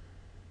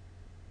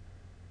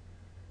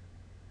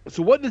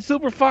 So what did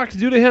Silver Fox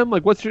do to him?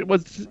 Like, what's...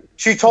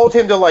 She told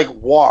him to, like,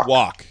 walk.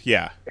 Walk,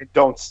 yeah. And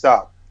don't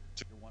stop.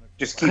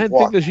 Just keep I didn't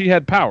walking. think that she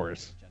had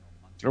powers.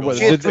 Or what?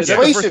 She had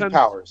persuasive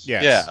powers.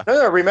 Yes. Yeah.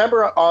 No,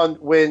 remember on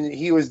when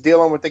he was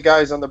dealing with the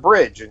guys on the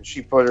bridge, and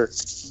she put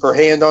her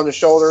hand on the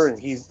shoulder,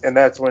 and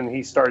that's when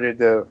he started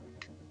to.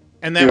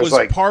 And that was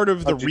like, part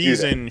of the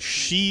reason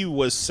she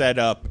was set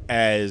up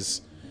as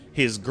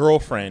his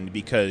girlfriend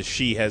because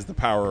she has the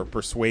power of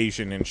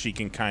persuasion and she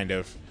can kind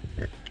of.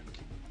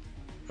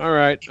 All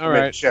right.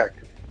 Check.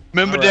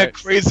 Remember that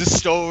crazy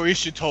story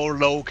she told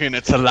Logan?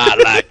 It's a lot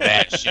like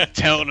that. She's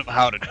telling him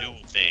how to do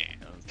things.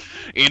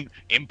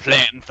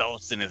 Implanting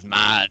thoughts in his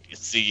mind, you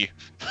see.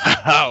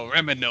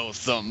 Remy knows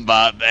something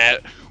about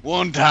that.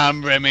 One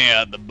time Remy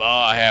at the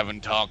bar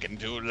talking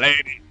to a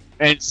lady,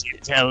 and she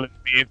telling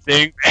me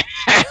things.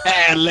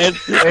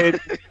 Let's say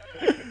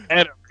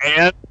at a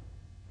man.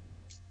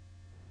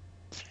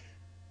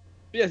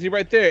 Yeah, see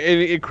right there,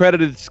 it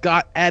credited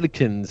Scott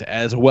Adkins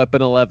as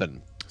Weapon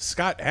 11.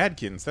 Scott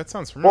Adkins, that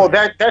sounds familiar.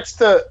 Well, that's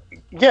the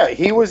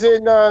he was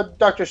in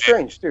Doctor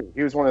Strange too.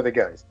 He was one of the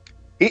guys.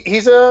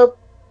 He's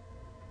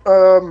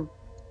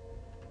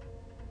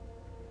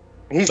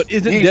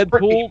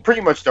Deadpool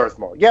pretty much Darth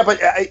Maul. Yeah,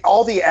 but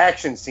all the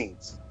action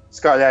scenes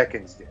Scott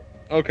Adkins did.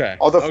 Okay.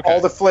 All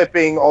the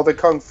flipping, all the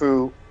kung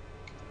fu.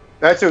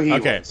 That's who he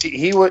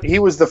was. He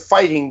was the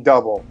fighting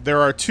double.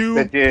 There are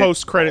two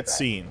post-credit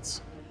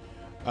scenes.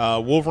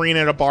 Wolverine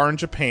at a bar in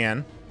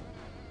Japan,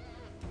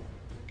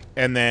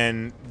 and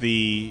then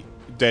the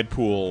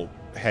Deadpool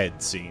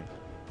head scene.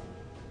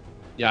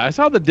 Yeah, I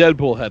saw the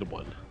Deadpool head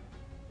one.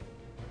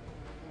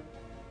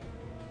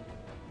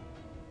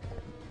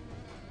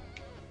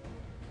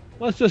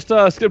 Let's just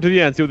skip to the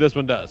end, see what this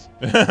one does.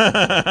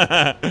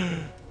 Okay.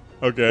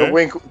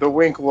 The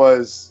wink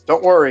was,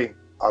 don't worry,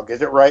 I'll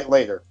get it right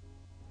later.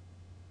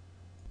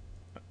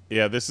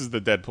 Yeah, this is the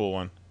Deadpool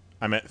one.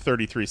 I'm at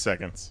 33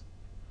 seconds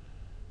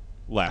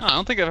left. I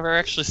don't think I've ever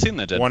actually seen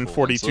the Deadpool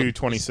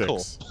 142.26.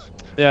 Cool.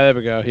 Yeah, there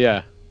we go.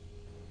 Yeah.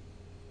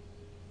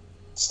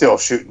 Still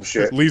shooting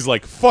shit. Lee's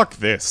like, fuck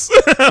this.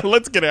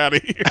 Let's get out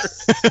of here.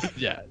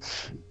 Yeah.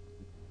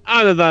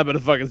 I'm not going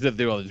to fucking sit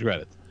through all these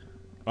credits.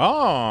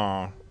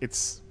 Oh,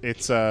 it's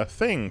a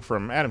thing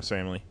from Addams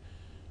Family.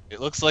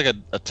 It looks like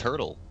a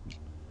turtle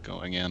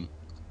going in.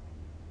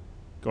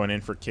 Going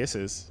in for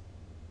kisses.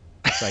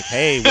 It's like,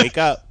 hey, wake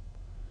up.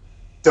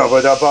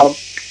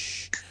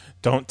 Shh.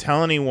 Don't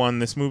tell anyone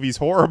this movie's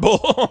horrible.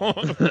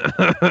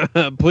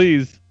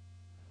 Please.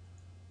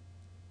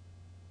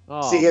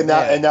 Oh, see, and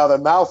now the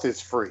mouth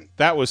is free.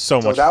 That was so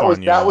much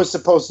fun. That was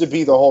supposed to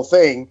be the whole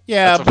thing.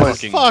 Yeah, but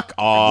fuck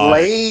off.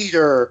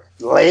 Later.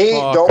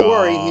 Don't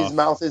worry, his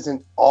mouth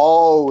isn't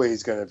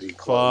always going to be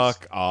closed.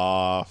 Fuck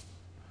off.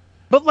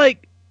 But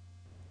like,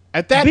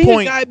 at that being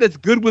point, a guy that's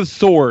good with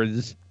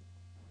swords,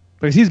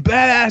 because he's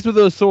badass with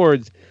those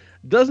swords,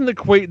 doesn't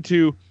equate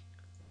to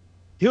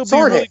he'll be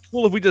really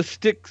cool if we just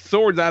stick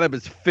swords out of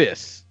his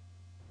fists.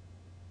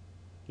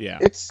 Yeah,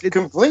 it's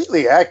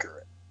completely accurate.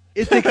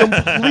 It's a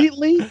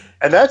completely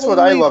and that's what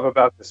I love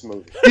about this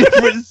movie.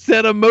 Different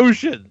set of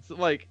emotions.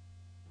 Like,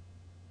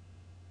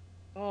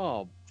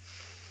 oh,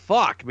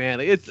 fuck,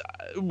 man. It's.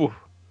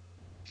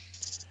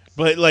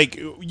 But, like,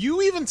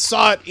 you even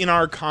saw it in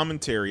our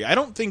commentary. I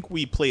don't think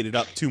we played it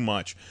up too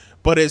much.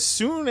 But as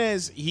soon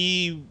as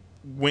he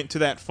went to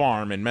that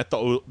farm and met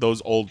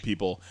those old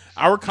people,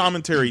 our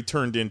commentary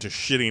turned into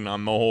shitting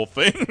on the whole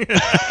thing.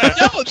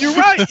 No, you're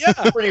right.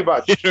 Yeah, pretty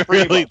much. It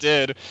really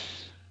did.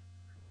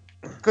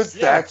 Because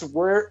that's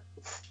where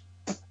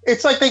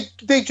it's like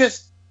they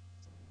just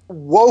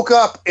woke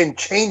up and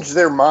changed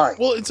their mind.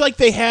 Well, it's like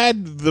they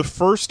had the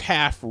first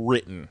half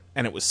written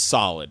and it was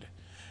solid,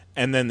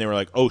 and then they were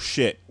like, "Oh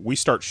shit, we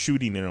start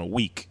shooting in a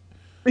week."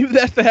 Maybe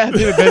that's the half of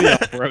the video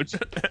approach.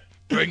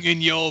 Bring in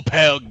your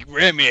pal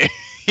Remy.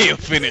 He'll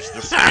finish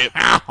the script.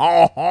 Yeah,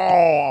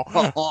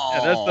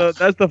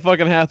 that's the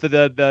fucking half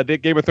that the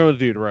Game of Thrones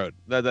dude wrote.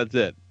 That's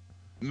it.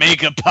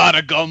 Make a pot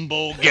of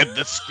gumbo. Get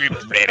the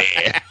script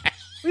ready.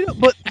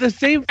 But the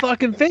same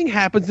fucking thing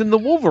happens in the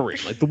Wolverine.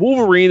 Like, the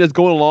Wolverine is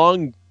going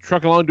along,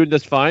 trucking along, doing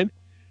just fine,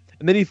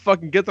 and then he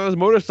fucking gets on his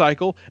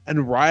motorcycle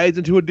and rides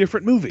into a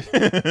different movie.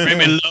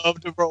 Remy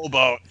loved the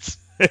robots.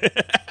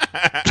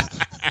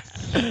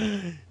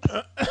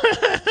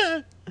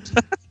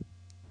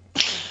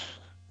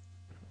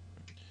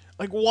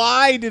 Like,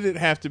 why did it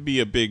have to be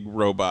a big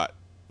robot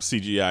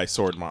CGI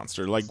sword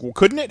monster? Like,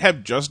 couldn't it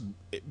have just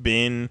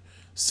been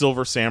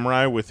Silver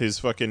Samurai with his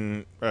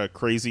fucking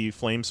crazy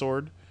flame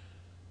sword?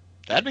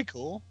 That'd be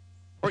cool.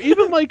 Or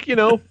even, like,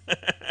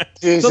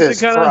 Jesus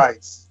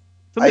Christ.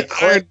 Something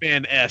Iron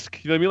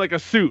Man-esque. You know what I mean? Like a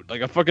suit.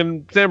 Like a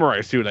fucking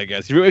samurai suit, I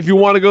guess. If you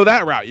want to go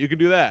that route, you can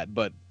do that.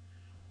 But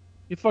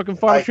you fucking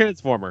find a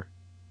Transformer.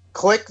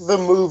 Click the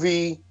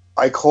movie.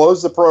 I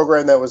closed the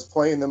program that was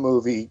playing the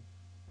movie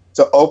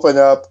to open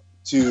up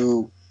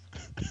to...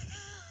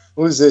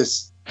 Who's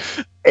this?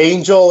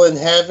 Angel and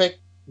Havoc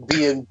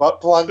being butt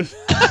plugged?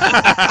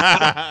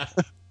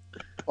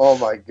 Oh,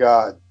 my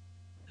God.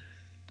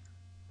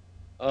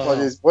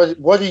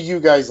 What are you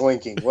guys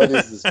linking? What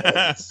is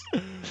this?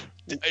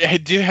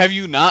 Have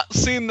you not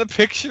seen the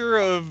picture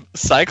of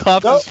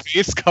Cyclops'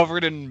 face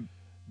covered in?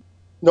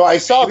 No, I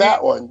saw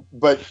that one,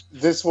 but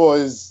this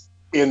was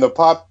in the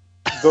pop.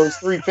 Those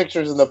three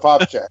pictures in the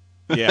pop chat.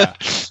 Yeah,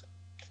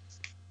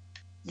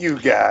 you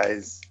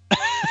guys.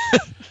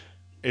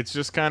 It's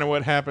just kind of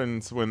what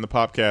happens when the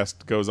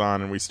podcast goes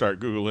on and we start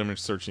Google image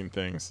searching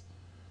things.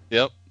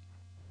 Yep.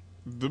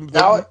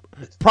 Now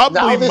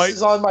this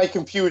is on my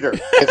computer.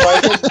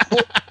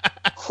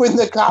 When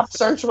the cops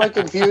search my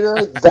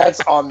computer,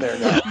 that's on there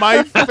now.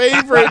 My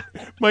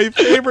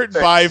favorite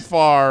by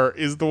far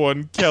is the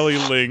one Kelly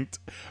linked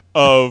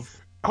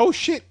of, oh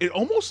shit, it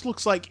almost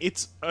looks like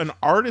it's an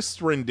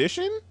artist's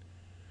rendition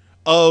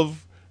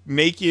of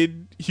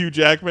naked Hugh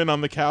Jackman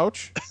on the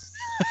couch.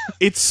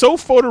 It's so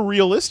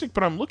photorealistic,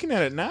 but I'm looking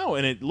at it now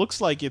and it looks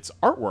like it's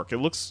artwork. It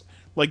looks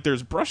like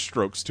there's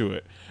brushstrokes to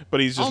it. But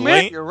he's just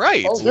you're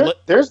right.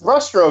 There's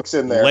brushstrokes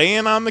in there.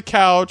 Laying on the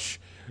couch,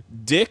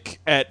 dick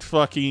at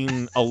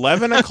fucking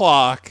 11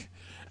 o'clock,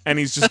 and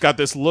he's just got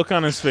this look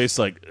on his face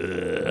like,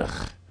 ugh.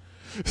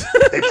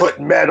 They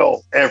put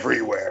metal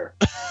everywhere.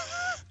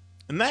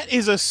 And that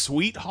is a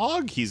sweet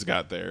hog he's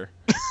got there.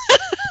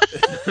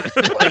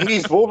 Well,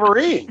 he's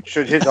Wolverine.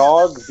 Should his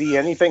hog be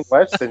anything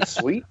less than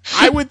sweet?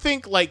 I would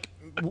think, like,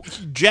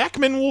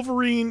 Jackman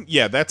Wolverine,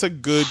 yeah, that's a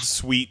good,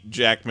 sweet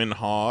Jackman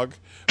hog.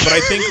 But I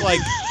think,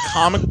 like,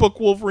 comic book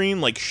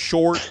Wolverine, like,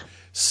 short,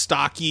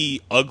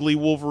 stocky, ugly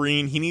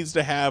Wolverine, he needs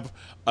to have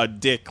a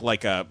dick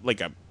like a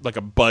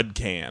bud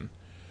can.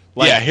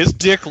 Like, yeah, his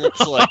dick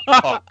looks like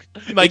Puck.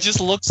 Like, it just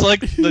looks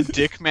like the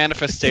dick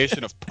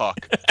manifestation of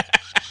Puck.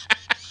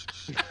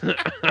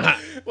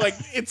 Like,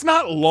 it's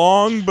not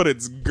long, but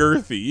it's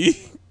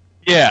girthy.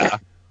 Yeah.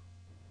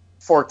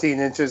 14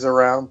 inches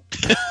around.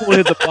 We'll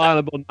hit the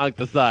bottom, we'll knock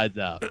the sides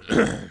out.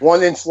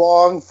 1 inch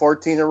long,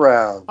 14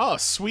 around. Oh,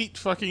 sweet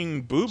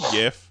fucking boob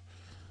gif.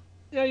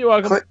 Yeah, you're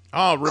welcome.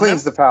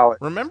 Cleans the palate.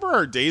 Remember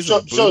our days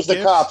of boob shows the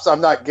gifs? cops I'm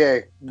not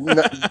gay.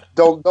 No,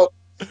 don't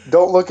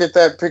look at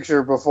that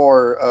picture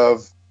before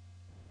of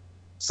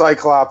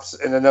Cyclops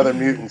and another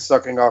mutant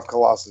sucking off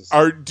Colossus.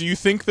 Do you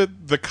think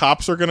that the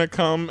cops are going to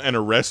come and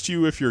arrest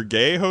you if you're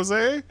gay,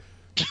 Jose?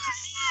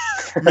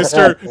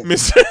 Mr.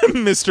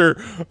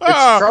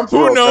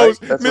 Who knows?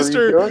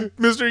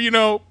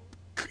 Mr.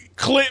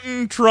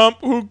 Clinton, Trump,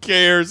 who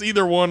cares?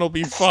 Either one will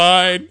be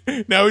fine.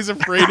 Now he's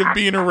afraid of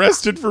being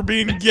arrested for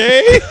being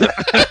gay.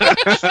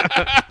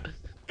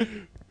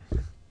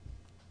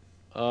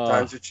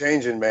 Times are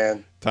changing,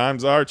 man.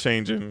 Times are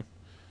changing.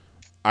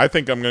 I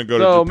think I'm going to go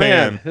to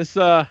Japan. Man, this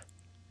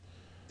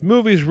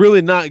movie's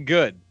really not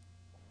good.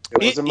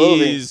 It was a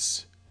movie.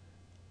 Is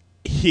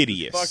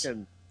hideous.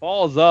 Fucking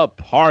falls up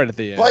hard at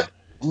the end. But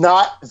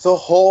not the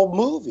whole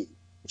movie.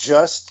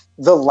 Just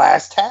the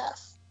last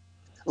half.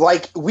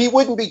 Like, we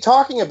wouldn't be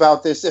talking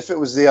about this if it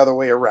was the other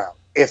way around.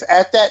 If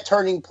at that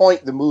turning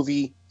point the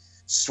movie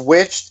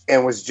switched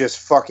and was just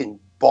fucking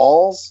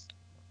balls,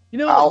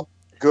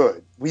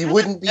 good. We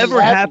wouldn't be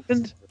ever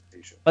happened.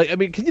 Like, I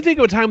mean, can you think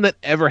of a time that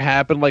ever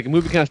happened? Like, a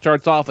movie kind of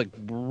starts off like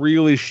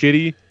really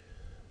shitty,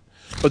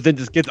 but then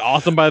just gets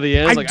awesome by the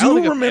end. I don't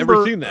think I've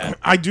ever seen that.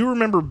 I do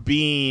remember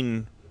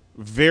being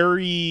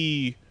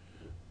very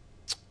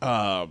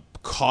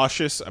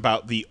cautious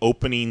about the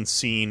opening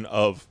scene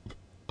of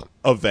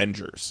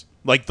Avengers.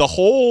 Like, the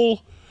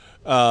whole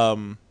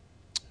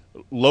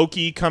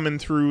Loki coming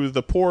through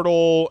the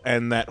portal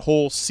and that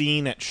whole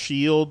scene at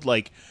S.H.I.E.L.D.,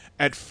 like,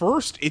 at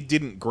first it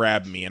didn't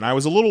grab me, and I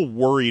was a little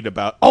worried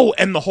about... Oh,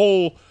 and the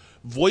whole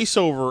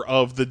voiceover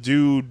of the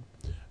dude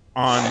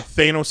on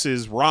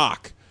Thanos'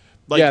 rock.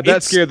 Like, yeah,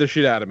 that scared the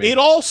shit out of me. It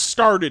all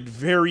started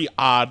very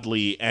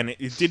oddly, and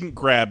it didn't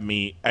grab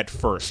me at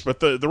first.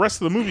 But the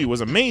rest of the movie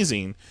was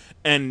amazing,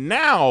 and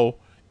now,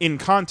 in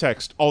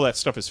context, all that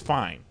stuff is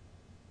fine.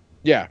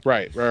 Yeah,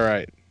 right.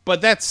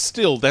 But that's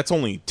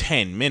only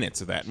 10 minutes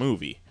of that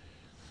movie.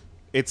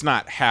 It's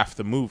not half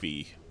the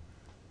movie.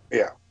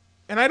 Yeah.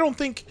 And I don't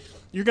think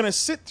you're going to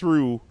sit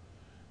through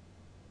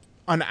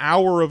an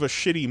hour of a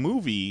shitty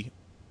movie.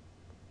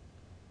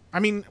 I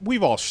mean,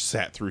 we've all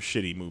sat through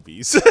shitty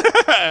movies.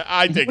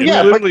 I think but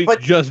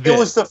it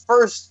was the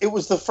first. It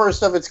was the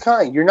first of its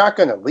kind. You're not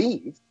going to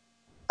leave.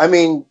 I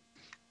mean,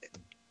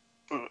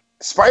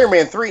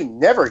 Spider-Man 3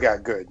 never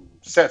got good.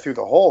 Sat through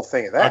the whole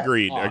thing of that.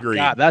 Agreed.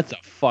 God, that's a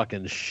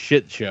fucking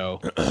shit show.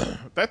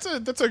 That's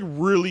a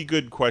really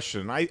good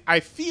question. I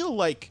feel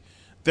like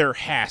there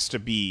has to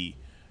be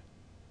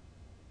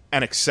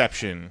an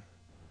exception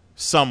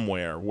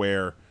somewhere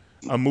where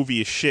a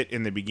movie is shit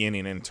in the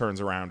beginning and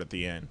turns around at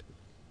the end.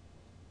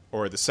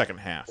 Or the second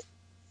half.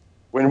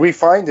 When we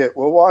find it,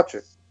 we'll watch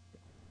it.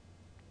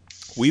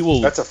 We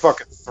will. That's a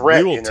fucking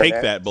threat. We will take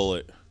that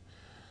bullet.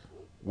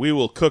 We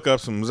will cook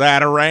up some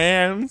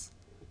ZATARAIN'S.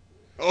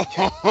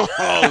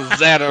 Oh,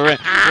 ZATARAIN.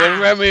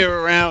 When Remy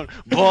around,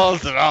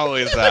 balls are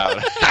always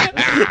out.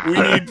 We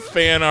need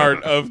fan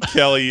art of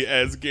Kelly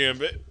as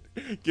Gambit.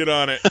 Get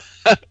on it.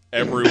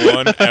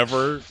 Everyone,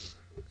 ever.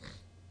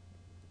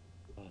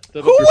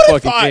 Who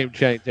would have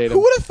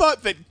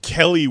thought that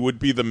Kelly would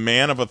be the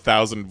man of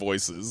 1,000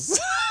 voices?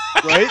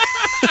 Right?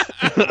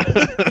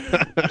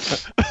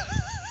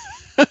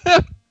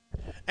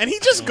 And he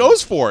just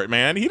goes for it,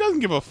 man. He doesn't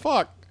give a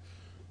fuck.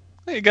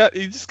 You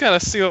just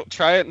gotta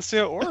try it and see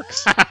how it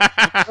works.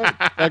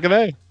 Back in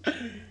A.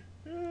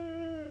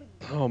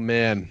 Oh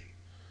man,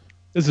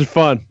 this is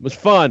fun. It was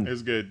fun. It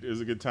was good. It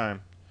was a good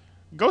time.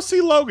 Go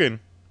see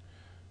Logan.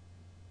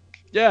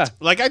 Yeah,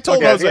 like I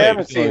told Jose. If you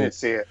haven't seen it,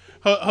 see it.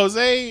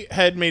 Jose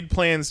had made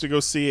plans to go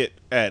see it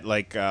at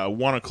like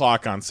 1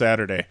 o'clock on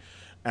Saturday,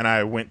 and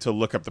I went to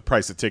look up the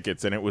price of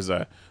tickets, and it was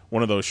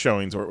one of those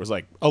showings where it was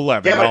like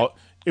 $11. Yeah,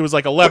 it was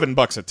like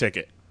 $11 a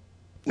ticket.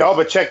 No,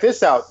 but check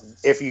this out.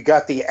 If you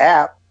got the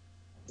app,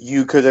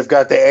 you could have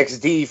got the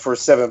XD for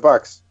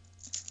 $7.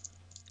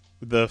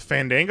 The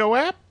Fandango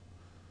app?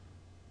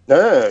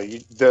 No,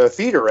 the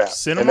theater app.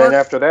 Cinemark? And then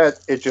after that,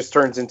 it just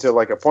turns into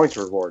like a points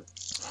reward.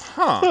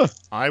 Huh.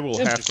 I will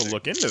have to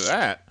look into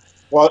that.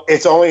 Well,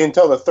 it's only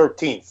until the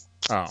 13th.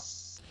 Oh.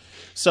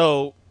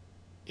 So,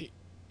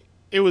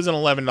 it was an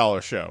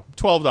 $11 show.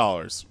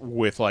 $12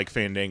 with, like,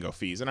 Fandango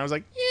fees. And I was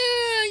like,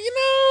 yeah, you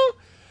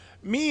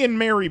know, me and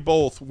Mary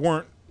both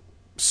weren't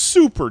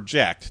super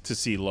jacked to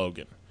see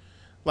Logan.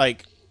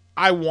 Like,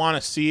 I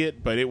want to see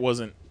it, but it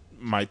wasn't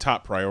my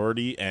top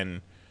priority,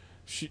 and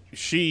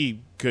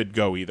she could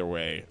go either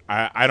way.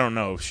 I don't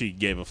know if she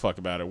gave a fuck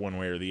about it one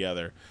way or the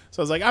other.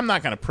 So I was like, I'm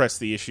not going to press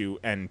the issue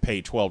and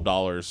pay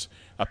 $12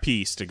 a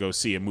piece to go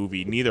see a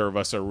movie neither of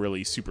us are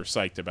really super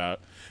psyched about.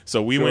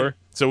 So we went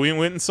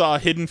and saw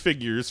Hidden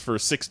Figures for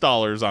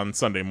 $6 on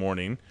Sunday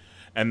morning,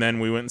 and then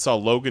we went and saw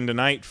Logan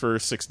tonight for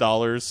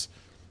 $6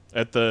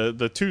 at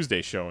the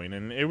Tuesday showing,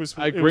 and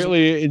I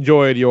greatly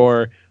enjoyed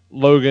your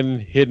Logan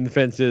Hidden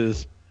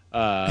Fences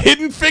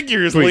Hidden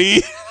Figures,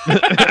 tweet. Lee.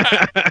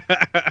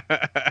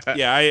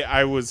 Yeah,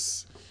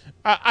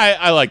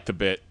 I liked the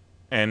bit,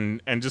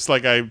 and just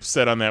like I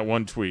said on that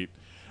one tweet,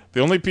 the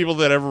only people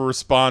that ever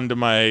respond to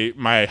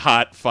my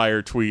hot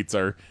fire tweets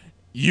are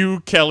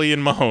you, Kelly,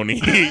 and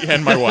Mahoney,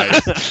 and my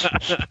wife.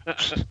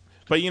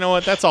 But you know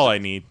what? That's all I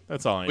need.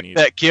 Need.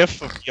 That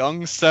gif of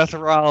young Seth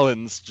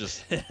Rollins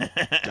just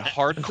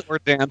hardcore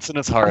dancing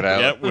his heart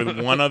out. Yep, with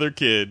one other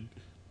kid.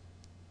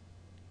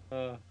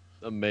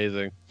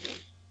 Amazing.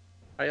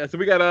 All right, so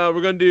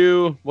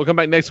we'll come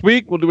back next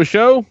week. We'll do a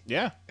show.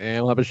 Yeah.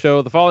 And we'll have a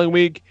show the following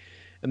week.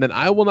 And then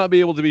I will not be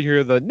able to be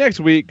here the next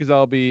week because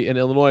I'll be in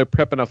Illinois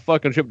prepping a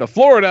fucking trip to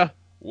Florida.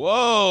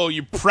 Whoa,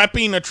 you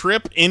prepping a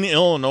trip in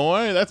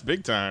Illinois? That's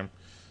big time.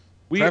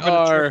 We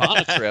are on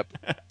a trip.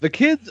 The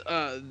kids,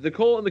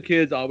 Nicole and the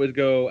kids always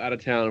go out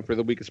of town for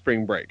the week of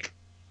spring break.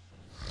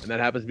 And that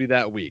happens to be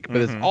that week. But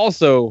it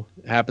also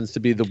happens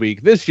to be the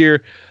week this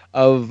year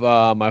of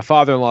my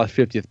father-in-law's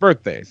 50th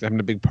birthday. So having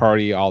a big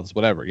party, all this,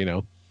 whatever, you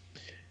know.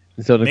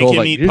 And so Nicole's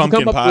like, eat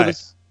pumpkin pie.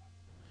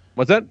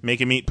 What's that? Make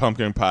him eat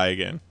pumpkin pie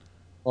again.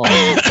 Oh,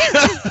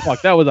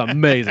 fuck, that was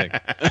amazing.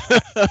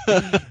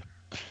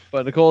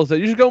 But Nicole said,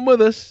 you should come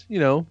with us, you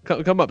know,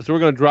 come up. So we're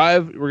going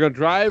to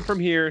drive from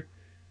here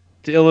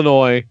to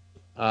Illinois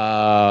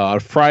on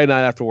Friday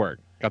night after work.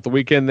 Got the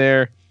weekend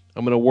there.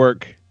 I'm going to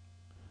work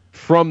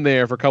from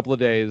there for a couple of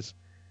days,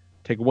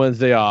 take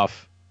Wednesday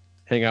off,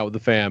 hang out with the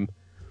fam,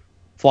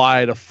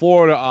 fly to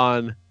Florida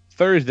on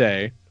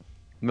Thursday,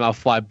 and then I'll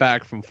fly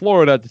back from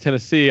Florida to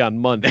Tennessee on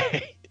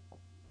Monday.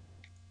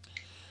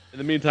 In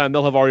the meantime,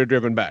 they'll have already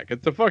driven back.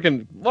 It's a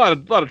fucking lot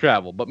of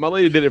travel, but my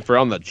lady did it for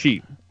on the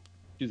cheap.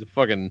 She's a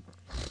fucking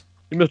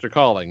Mr.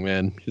 Calling,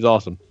 man. She's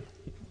awesome.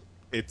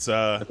 It's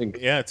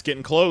it's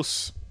getting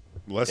close.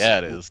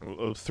 It is.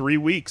 3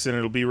 weeks, and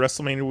it'll be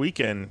WrestleMania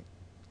weekend.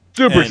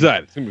 Super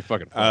excited. It's gonna be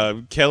fucking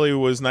fun. Kelly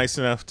was nice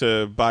enough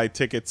to buy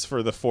tickets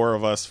for the four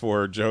of us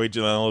for Joey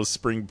Janela's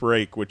spring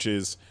break, which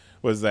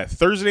was that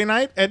Thursday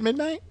night at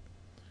midnight?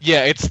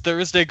 Yeah, it's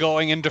Thursday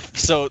going into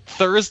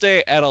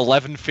Thursday at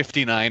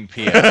 11:59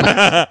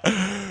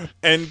 p.m.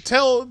 And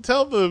tell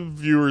the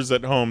viewers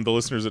at home, the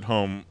listeners at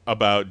home,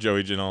 about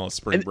Joey Janela's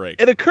spring break.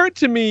 It occurred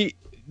to me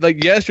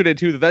like yesterday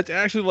too that's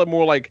actually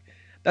more like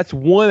that's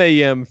 1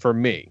 a.m. for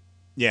me.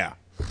 Yeah.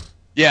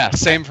 Yeah,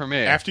 same for me.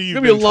 After you've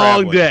it's gonna be a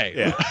long traveling. day.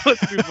 Yeah. Let's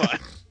be fun.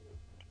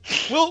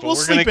 We'll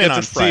sleep in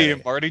on Friday.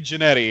 See Marty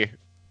Jannetty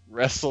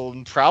wrestle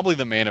in probably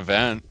the main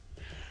event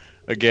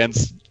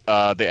against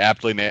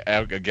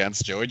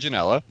against Joey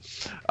Janela.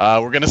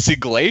 We're gonna see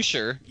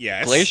Glacier.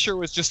 Yes. Glacier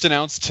was just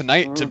announced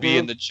tonight to be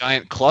in the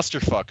giant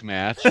clusterfuck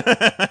match.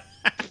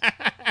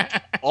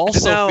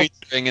 Also Now,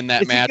 featuring in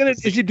that match.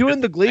 Is he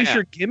doing the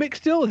Glacier gimmick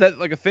still? Is that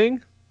like a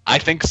thing? I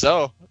think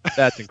so.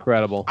 That's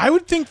incredible. I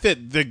would think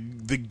that the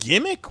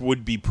gimmick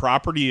would be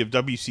property of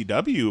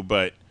WCW,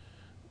 but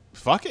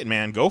fuck it,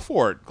 man. Go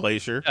for it,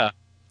 Glacier. Yeah.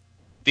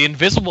 The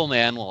Invisible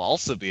Man will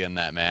also be in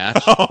that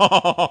match.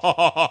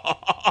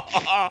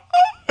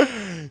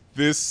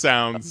 This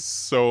sounds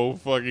so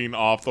fucking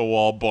off the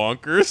wall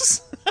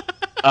bonkers.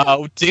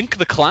 Dink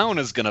the Clown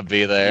is going to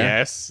be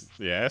there.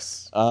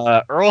 Yes.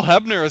 Earl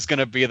Hebner is going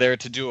to be there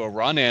to do a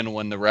run-in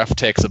when the ref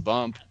takes a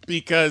bump.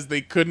 Because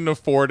they couldn't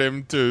afford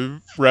him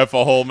to ref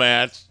a whole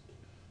match.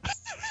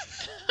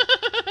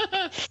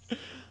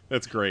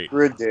 That's great.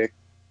 Ridiculous.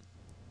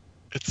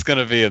 It's going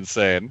to be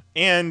insane.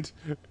 And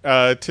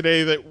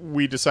today that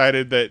we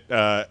decided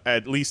that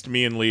at least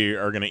me and Lee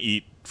are going to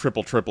eat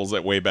triples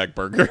at Wayback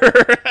Burger.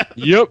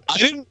 Yep. I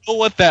didn't know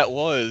what that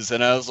was,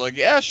 and I was like,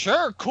 yeah,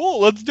 sure, cool,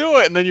 let's do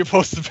it. And then you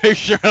post the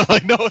picture, and I'm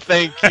like, no,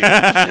 thank you.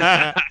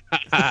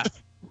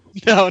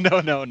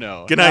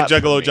 No. Good night,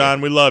 Juggalo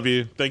John. We love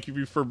you. Thank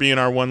you for being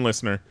our one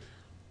listener.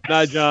 Good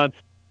night, John.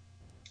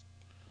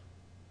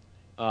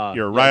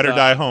 You're a ride or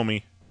die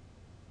homie.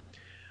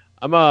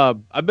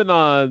 I've been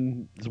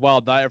on this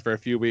wild diet for a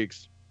few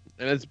weeks,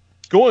 and it's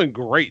going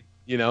great,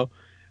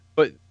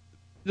 but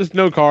just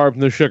no carbs,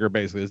 no sugar.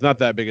 Basically, it's not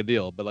that big a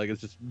deal, but like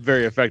it's just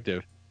very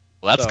effective.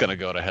 Well, that's gonna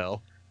go to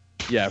hell.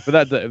 Yeah, for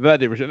that day.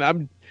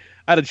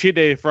 I had a cheat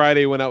day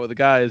Friday. Went out with the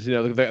guys. They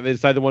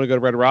decided they want to go to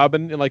Red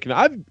Robin, and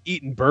I've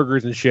eaten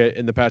burgers and shit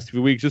in the past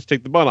few weeks. Just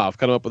take the bun off,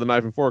 cut them up with a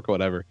knife and fork or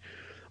whatever.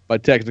 But I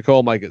text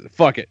Nicole, I'm like,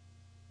 fuck it.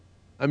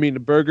 I mean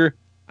the burger.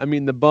 I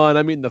mean the bun.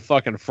 I mean the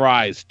fucking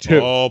fries too.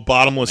 Oh,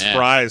 bottomless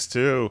fries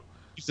too.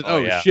 She said,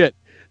 "Oh shit."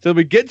 So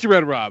we get to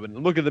Red Robin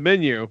and look at the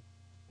menu.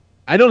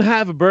 I don't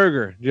have a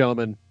burger,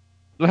 gentlemen.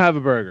 I don't have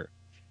a burger.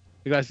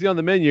 Because I see on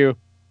the menu,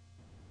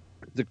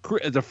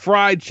 it's a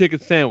fried chicken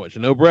sandwich,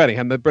 no breading.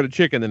 Haven't had breaded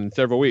chicken in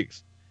several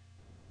weeks.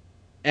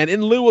 And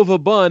in lieu of a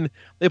bun,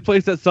 they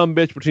placed that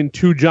sumbitch between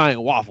two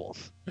giant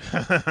waffles.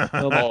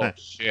 Oh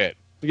shit!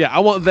 Yeah, I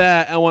want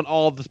that. I want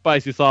all the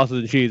spicy sauces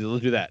and cheeses.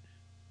 Let's do that.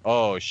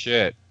 Oh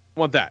shit! I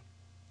want that.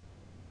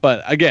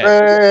 But again,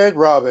 Red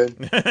Robin,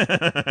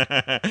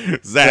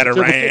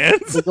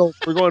 ZATARAIN'S.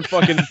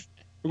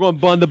 We're going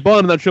bun to bun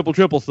in that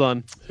triple,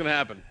 son. It's gonna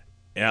happen.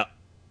 Yeah.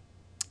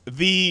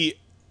 The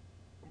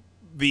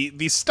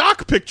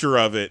stock picture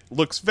of it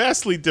looks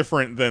vastly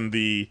different than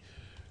the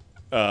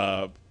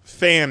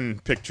fan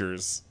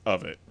pictures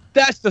of it.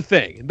 That's the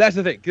thing.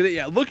 'Cause,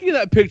 yeah, looking at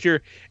that picture,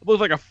 it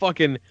looks like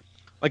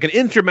an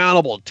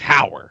insurmountable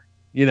tower,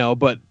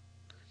 but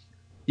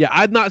yeah,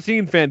 I've not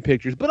seen fan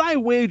pictures, but I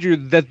wager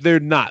that they're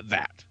not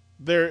that.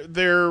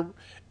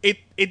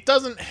 It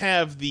doesn't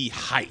have the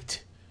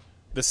height.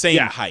 The same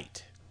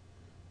height.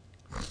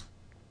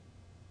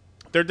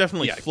 They're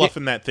definitely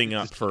fluffing that thing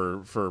up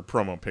for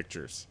promo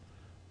pictures.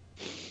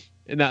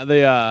 And now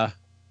they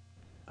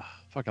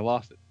fuck, I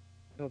lost it.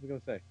 What was I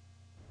gonna say?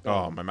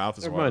 Oh, my mouth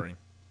is watering.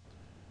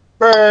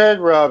 Red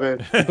Robin.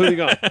 Completely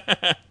gone.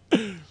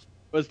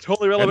 It was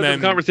totally relevant to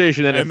the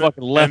conversation, and it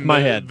fucking left my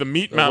head. The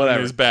Meat Mountain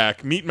is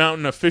back. Meat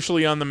Mountain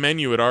officially on the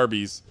menu at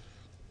Arby's.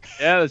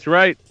 Yeah, that's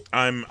right.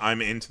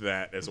 I'm into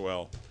that as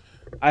well.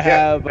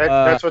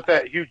 That's what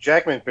that Hugh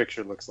Jackman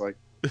picture looks like.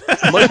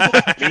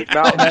 Meat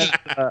Mountain.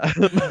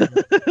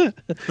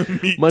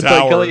 Much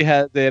like Kelly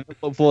had the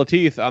envelope full of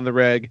teeth on the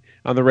ready.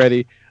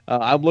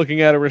 I'm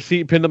looking at a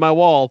receipt pinned to my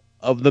wall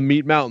of the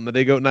Meat Mountain. The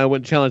day Goat and I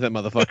went and challenged that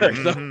motherfucker.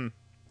 Mm-hmm.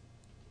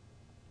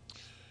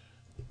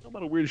 A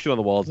lot of weird shit on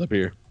the walls up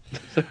here.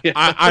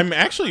 I'm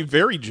actually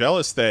very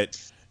jealous that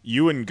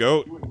you and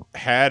Goat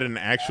had an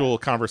actual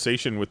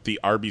conversation with the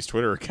Arby's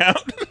Twitter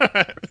account.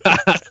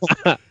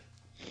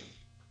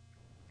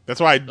 That's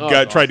why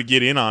I tried to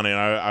get in on it.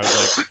 I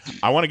was like,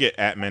 I want to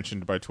get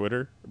mentioned by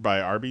Twitter,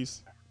 by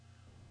Arby's.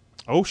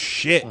 Oh,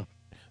 shit.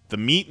 The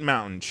Meat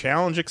Mountain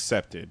challenge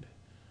accepted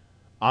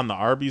on the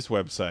Arby's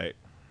website.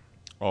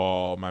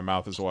 Oh, my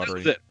mouth is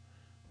watering.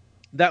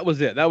 That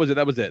was it.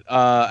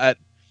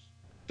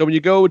 So when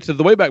you go to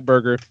the Wayback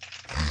Burger,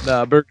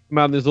 the burger come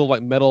out in this little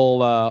like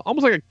metal,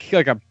 almost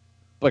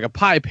like a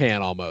pie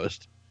pan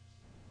almost,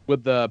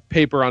 with the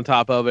paper on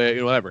top of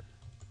it, whatever.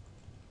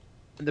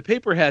 And the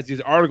paper has these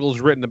articles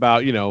written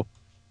about,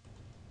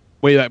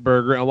 Wayback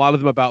Burger, and a lot of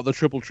them about the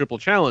triple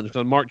challenge.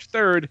 On March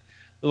 3rd,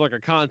 there's like a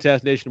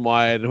contest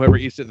nationwide, and whoever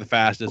eats it the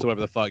fastest,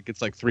 whatever the fuck,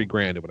 gets like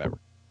 $3,000 or whatever.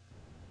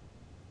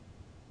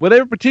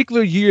 Whatever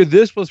particular year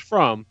this was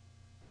from,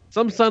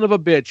 some son of a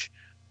bitch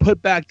put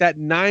back that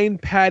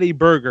 9-patty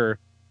burger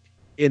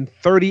in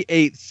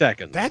 38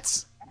 seconds.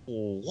 That's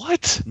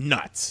what?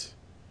 Nuts.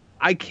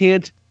 I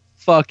can't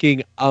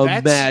fucking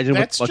imagine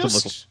what fucking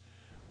looks.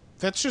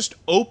 That's just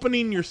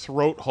opening your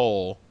throat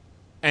hole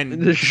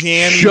and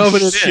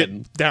shoving it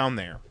shit down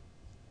there.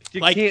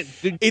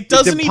 It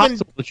doesn't even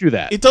to chew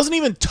that. It doesn't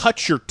even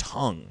touch your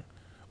tongue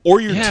or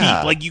your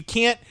teeth. Like you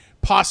can't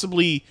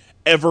possibly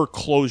ever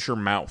close your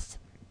mouth.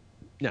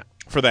 No.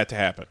 For that to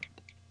happen.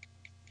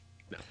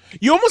 No.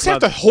 You almost have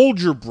to hold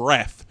your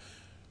breath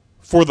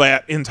for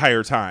that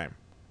entire time.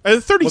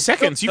 30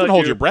 seconds, you can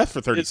hold your breath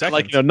for 30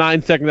 seconds. Like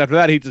 9 seconds after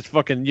that, he just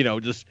fucking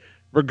just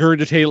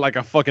regurgitated like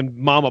a fucking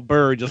mama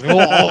bird, just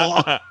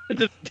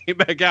came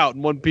back out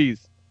in one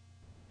piece.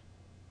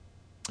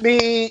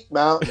 Meat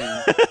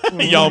Mountain.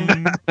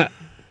 Yum.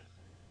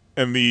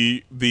 And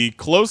the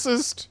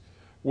closest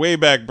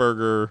Wayback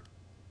Burger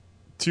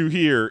to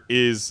here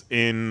is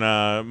in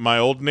my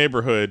old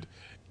neighborhood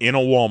in a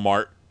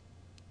Walmart.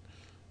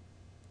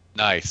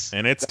 Nice.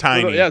 And it's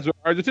tiny. Yeah, it's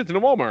in a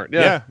Walmart.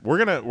 Yeah,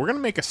 we're gonna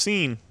make a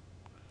scene.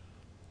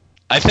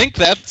 I think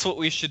that's what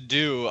we should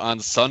do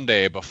on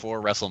Sunday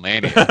before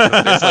WrestleMania.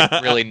 There's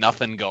like really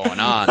nothing going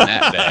on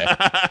that day.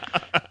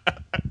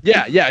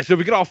 Yeah. So if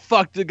we get all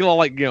fucked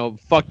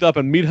up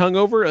and meat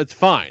hungover, it's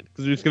fine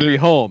because we're just gonna be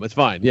home. It's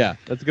fine. Yeah,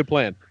 that's a good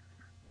plan.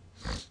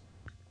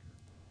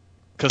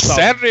 Because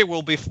Saturday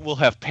we'll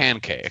have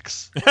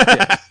pancakes.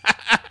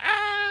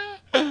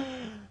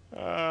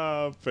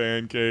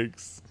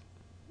 Pancakes.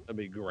 That'd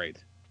be great.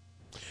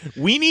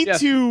 We need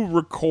to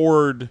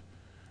record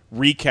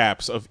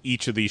recaps of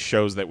each of these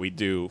shows that we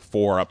do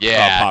for a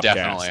podcast.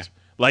 Definitely.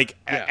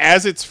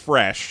 As it's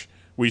fresh,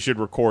 we should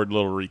record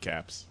little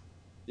recaps.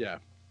 Yeah,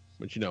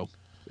 but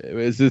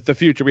it's the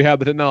future. We have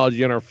the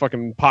technology in our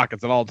fucking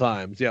pockets at all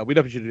times. Yeah, we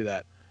definitely should do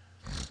that.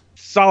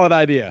 Solid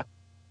idea.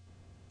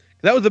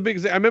 That was a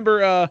big. I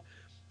remember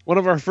one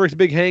of our first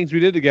big hangs we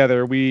did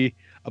together.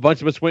 A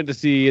bunch of us went to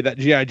see that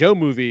G.I. Joe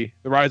movie,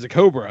 The Rise of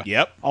Cobra.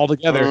 Yep. All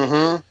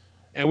together,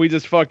 and we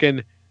just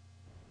fucking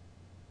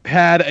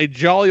had a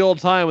jolly old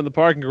time in the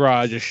parking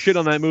garage, just shit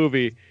on that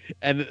movie,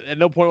 and at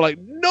no point we're like,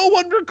 no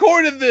one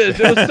recorded this.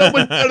 It was so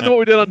much better than what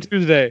we did on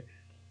Tuesday.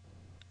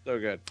 So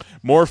good.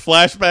 More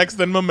flashbacks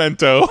than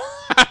Memento.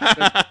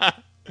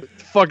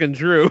 It's fucking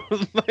true.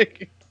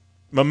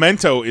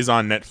 Memento is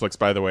on Netflix,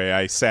 by the way.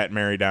 I sat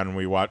Mary down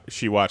and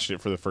she watched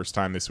it for the first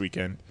time this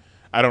weekend.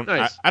 I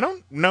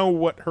don't know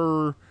what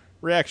her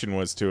reaction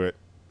was to it.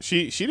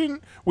 She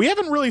didn't. We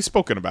haven't really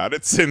spoken about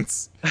it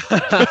since.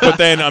 But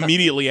then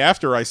immediately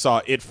after, I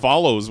saw It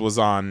Follows was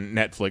on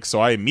Netflix,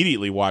 so I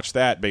immediately watched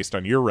that based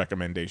on your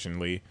recommendation,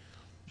 Lee.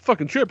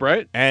 Fucking trip,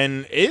 right?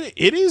 And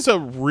it is a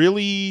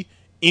really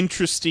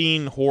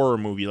interesting horror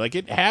movie. Like,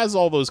 it has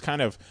all those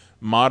kind of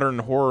modern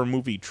horror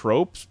movie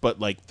tropes, but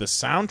like the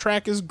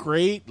soundtrack is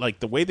great. Like,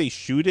 the way they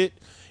shoot it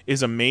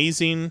is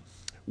amazing.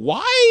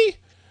 Why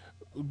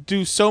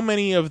do so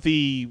many of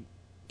the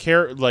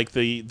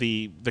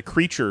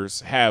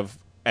creatures have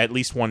at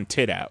least one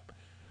tit out?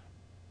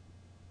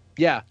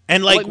 Yeah,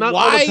 and like not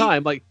why all the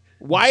time? Like,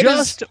 why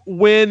just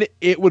when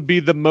it would be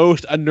the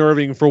most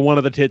unnerving for one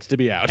of the tits to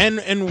be out?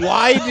 And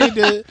why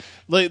did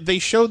they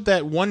showed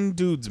that one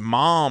dude's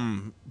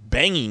mom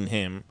banging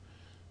him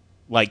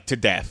like to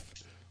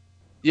death?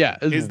 Yeah,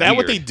 is that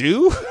what they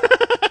do?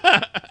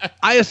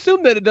 I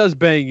assume that it does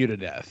bang you to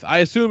death. I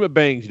assume it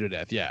bangs you to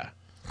death. Yeah.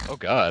 Oh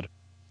God.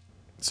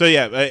 So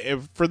yeah,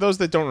 for those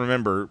that don't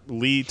remember,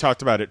 Lee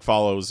talked about It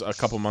Follows a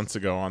couple months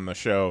ago on the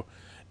show,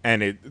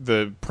 and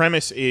the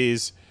premise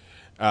is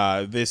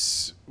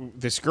this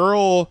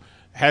girl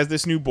has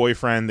this new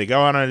boyfriend. They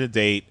go out on a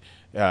date.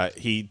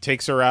 He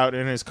takes her out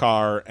in his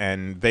car,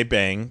 and they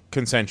bang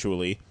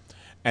consensually,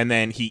 and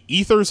then he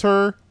ethers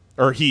her,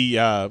 or he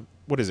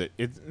what is it?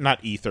 It's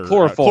not ether.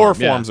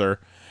 Chloroforms her,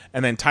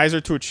 and then ties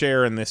her to a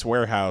chair in this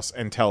warehouse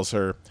and tells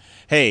her,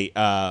 "Hey,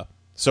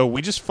 so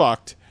we just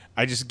fucked.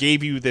 I just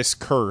gave you this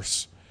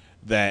curse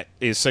that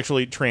is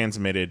sexually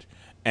transmitted,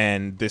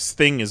 and this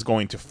thing is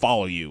going to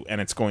follow you, and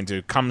it's going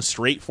to come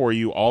straight for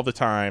you all the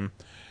time.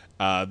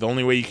 The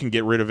only way you can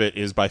get rid of it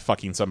is by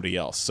fucking somebody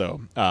else.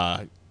 So,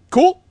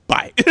 cool?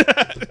 Bye."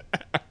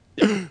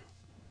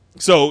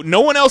 So,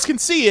 no one else can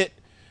see it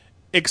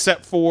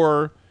except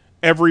for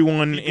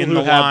everyone People in who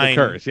the have line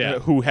the curse, yeah.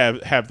 who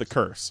have the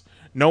curse.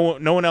 No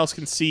one else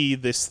can see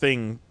this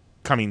thing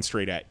coming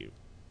straight at you.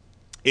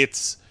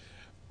 It's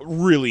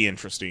really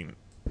interesting.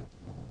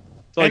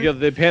 So like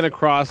they pan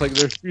across, like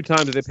there's a few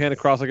times that they pan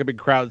across like a big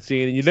crowd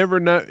scene, and you never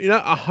know, you're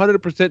not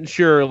 100%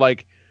 sure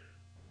like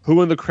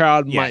who in the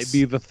crowd might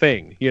be the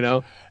thing,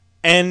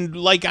 And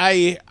like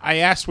I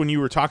asked when you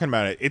were talking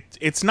about it,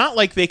 it's not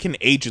like they can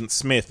Agent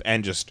Smith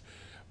and just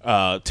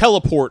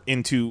teleport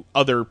into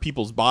other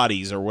people's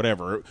bodies or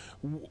whatever.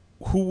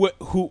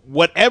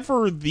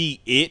 Whatever the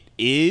it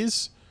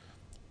is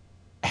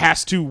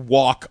has to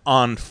walk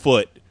on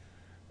foot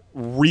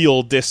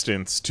real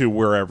distance to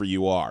wherever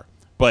you are,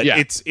 but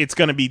it's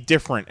going to be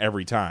different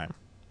every time,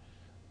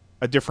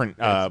 a different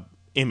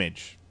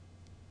image.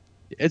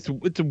 It's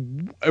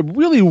a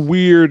really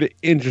weird,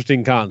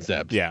 interesting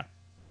concept. Yeah,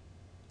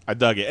 I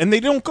dug it, and they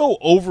don't go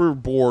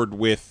overboard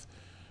with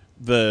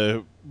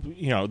the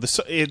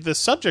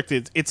subject.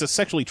 It's a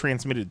sexually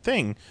transmitted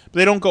thing, but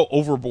they don't go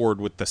overboard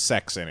with the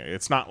sex in it.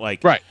 It's not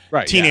like right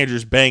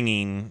teenagers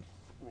banging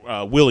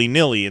willy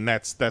nilly, and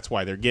that's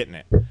why they're getting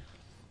it.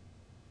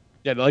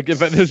 Yeah, like if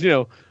there's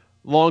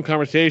long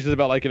conversations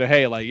about like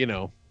hey, like I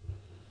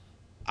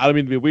don't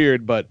mean to be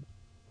weird, but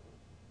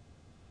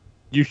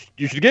you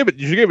should give it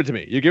to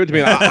me. You give it to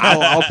me, and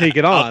I'll take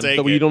it on.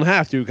 So you don't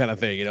have to, kind of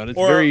thing. And it's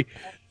very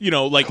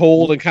like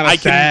cold and kind of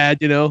sad.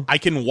 I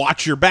can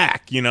watch your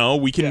back.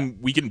 We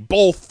can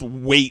both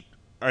wait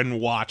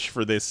and watch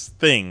for this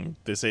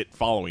it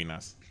following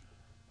us.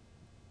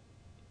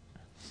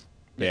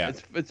 Yeah,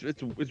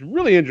 it's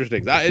really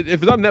interesting.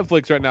 If it's on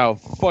Netflix right now,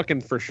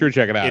 fucking for sure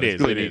check it out.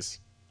 It is.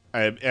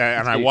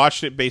 I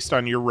watched it based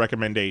on your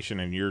recommendation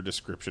and your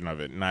description of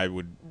it, and I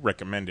would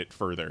recommend it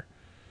further.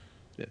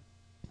 Yeah.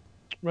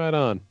 Right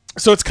on.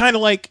 So it's kind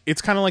of like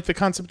the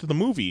concept of the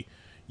movie.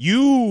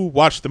 You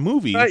watched the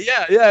movie,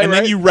 and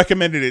then you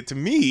recommended it to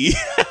me.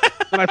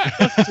 When I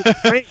pressed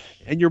it,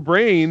 and your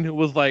brain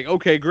was like,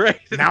 "Okay, great."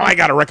 Now I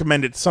got to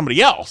recommend it to somebody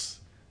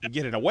else to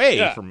get it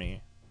away from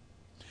me.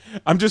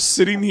 I'm just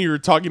sitting here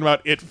talking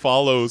about It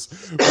Follows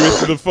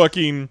with the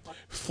fucking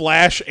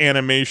flash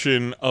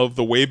animation of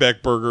the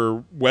Wayback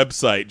Burger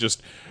website.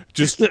 Just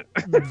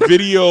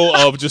video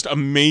of just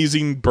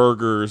amazing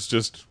burgers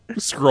just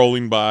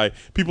scrolling by.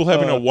 People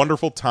having a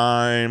wonderful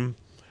time.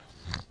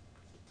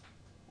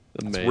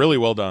 It's really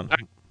well done. Right,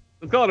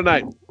 let's call it a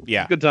night.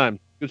 Yeah. Good time.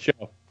 Good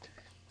show.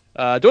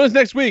 Join us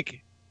next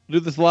week. do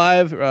this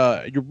live,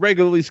 your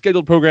regularly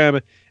scheduled program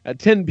at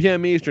 10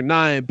 p.m. Eastern,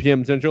 9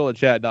 p.m. Central at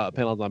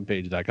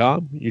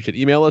chat.panelsonpages.com. You should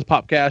email us,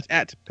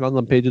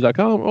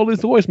 popcast@panelsonpages.com, or leave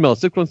the voicemail,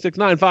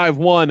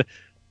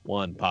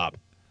 616-951-1POP.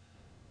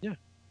 Yeah.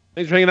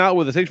 Thanks for hanging out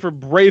with us. Thanks for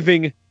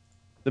braving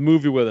the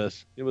movie with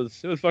us. It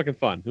was fucking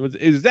fun. It was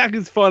exactly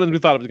as fun as we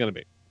thought it was going to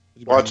be.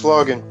 Watch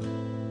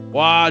Logan.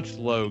 Watch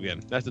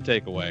Logan. That's the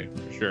takeaway,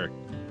 for sure.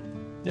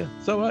 Yeah.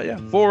 So,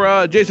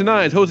 for Jason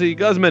Nines, Jose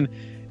Guzman,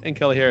 and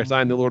Kelly Harris,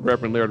 I'm the Lord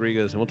Reverend Larry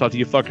Rodriguez, and we'll talk to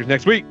you fuckers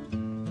next week.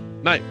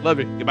 Night. Love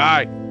you.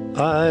 Goodbye.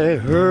 I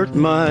hurt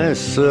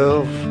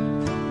myself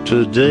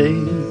today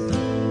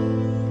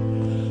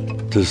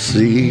to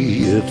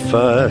see if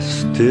I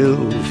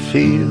still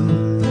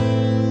feel.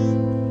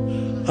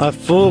 I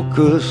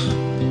focus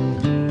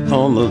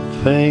on the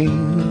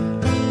pain,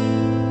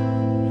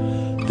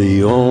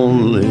 the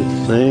only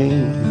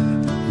thing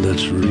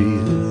that's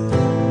real.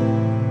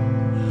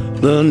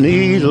 The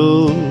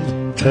needle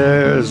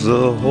tears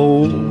a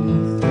hole,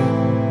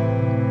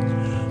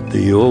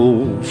 the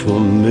old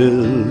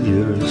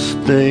familiar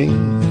sting.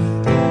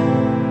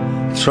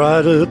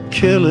 Try to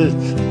kill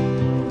it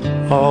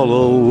all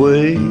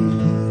away,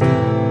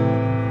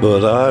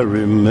 but I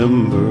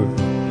remember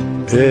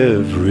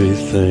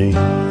everything.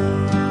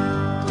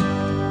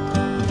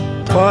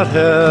 What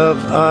have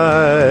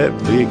I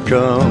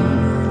become?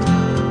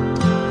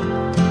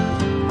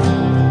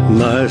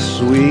 My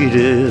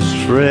sweetest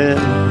friend.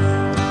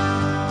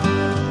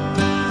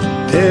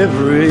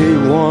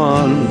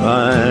 Everyone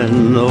I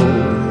know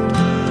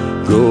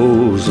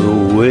goes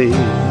away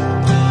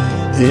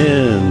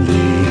in the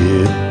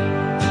end,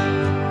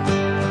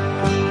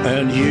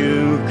 and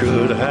you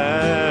could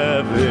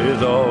have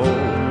it all.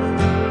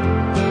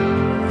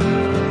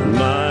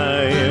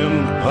 My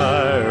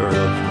empire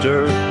of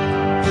dirt,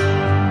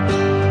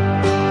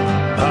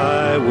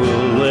 I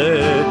will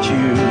let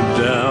you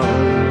down.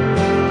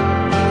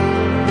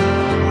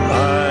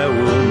 I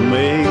will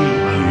make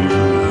you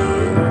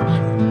hurt.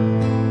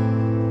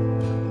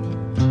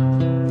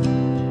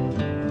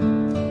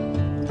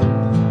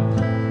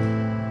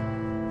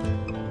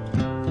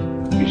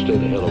 You stay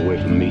the hell away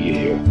from me, you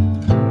hear?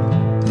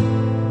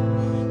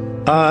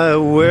 I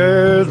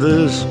wear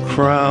this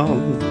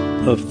crown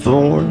of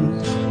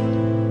thorns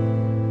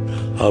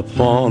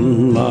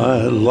upon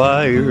my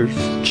liar's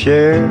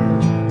chair,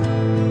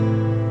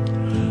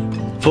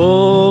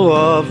 full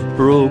of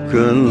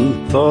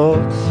broken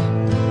thoughts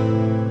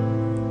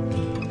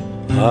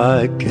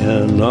I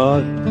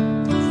cannot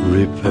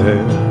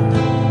repair.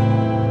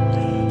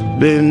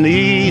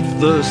 Beneath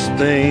the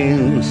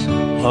stains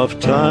of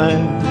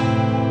time,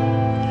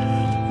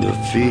 the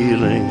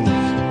feelings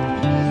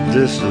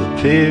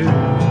disappear.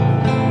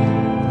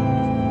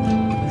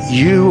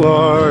 You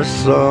are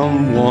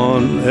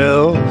someone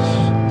else,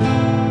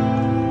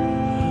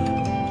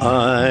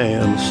 I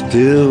am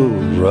still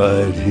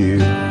right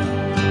here.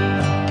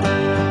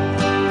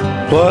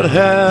 What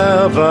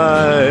have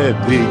I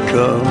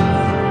become?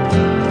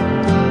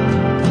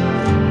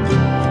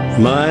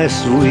 My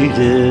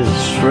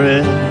sweetest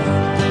friend.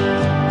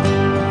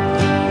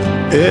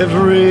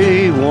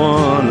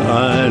 Everyone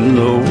I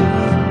know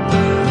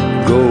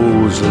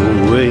goes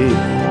away in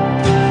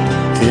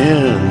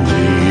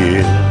the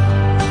end,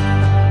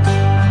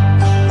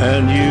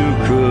 and you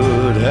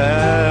could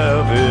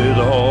have it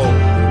all.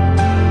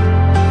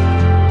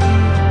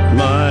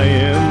 My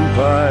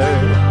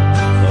empire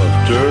of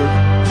dirt,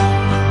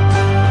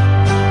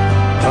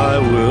 I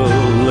will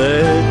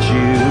let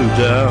you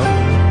down.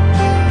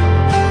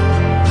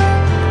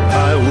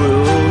 I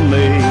will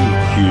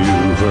make you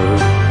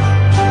hurt.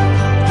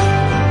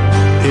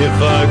 If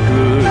I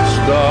could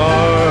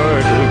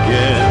start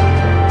again,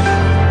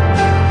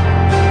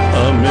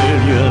 a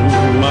million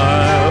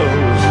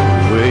miles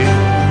away,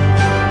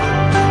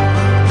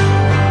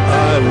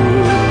 I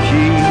would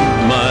keep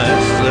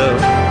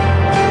myself.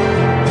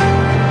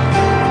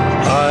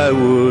 I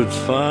would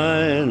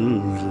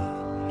find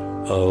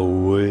a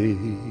way.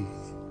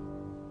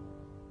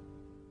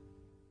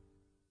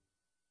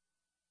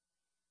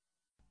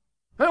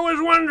 That was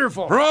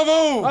wonderful.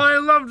 Bravo! I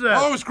loved that.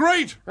 Oh, it was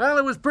great. Well,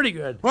 it was pretty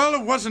good. Well,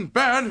 it wasn't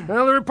bad.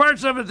 Well, there were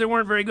parts of it that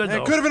weren't very good,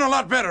 though. It could have been a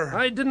lot better.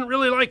 I didn't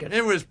really like it.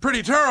 It was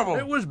pretty terrible.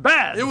 It was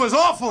bad. It was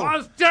awful. It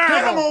was terrible.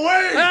 Get him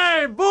away!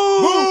 Hey,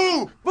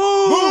 boo! Boo!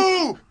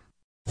 Boo!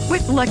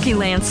 With Lucky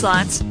Land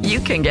Slots, you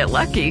can get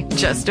lucky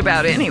just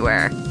about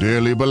anywhere.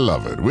 Dearly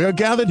beloved, we are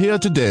gathered here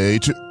today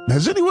to...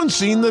 Has anyone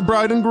seen the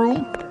bride and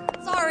groom?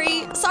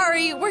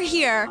 Sorry, we're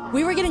here.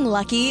 We were getting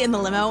lucky in the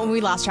limo and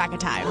we lost track of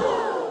time.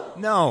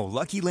 No,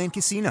 Lucky Land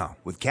Casino,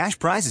 with cash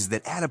prizes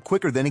that add up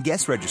quicker than a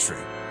guest registry.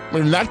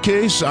 In that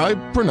case, I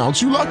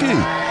pronounce you lucky.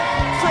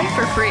 Play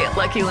for free at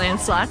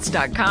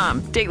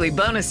LuckyLandSlots.com. Daily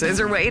bonuses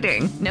are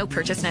waiting. No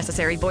purchase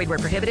necessary. Void where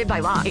prohibited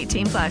by law.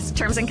 18+.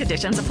 Terms and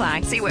conditions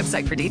apply. See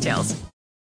website for details.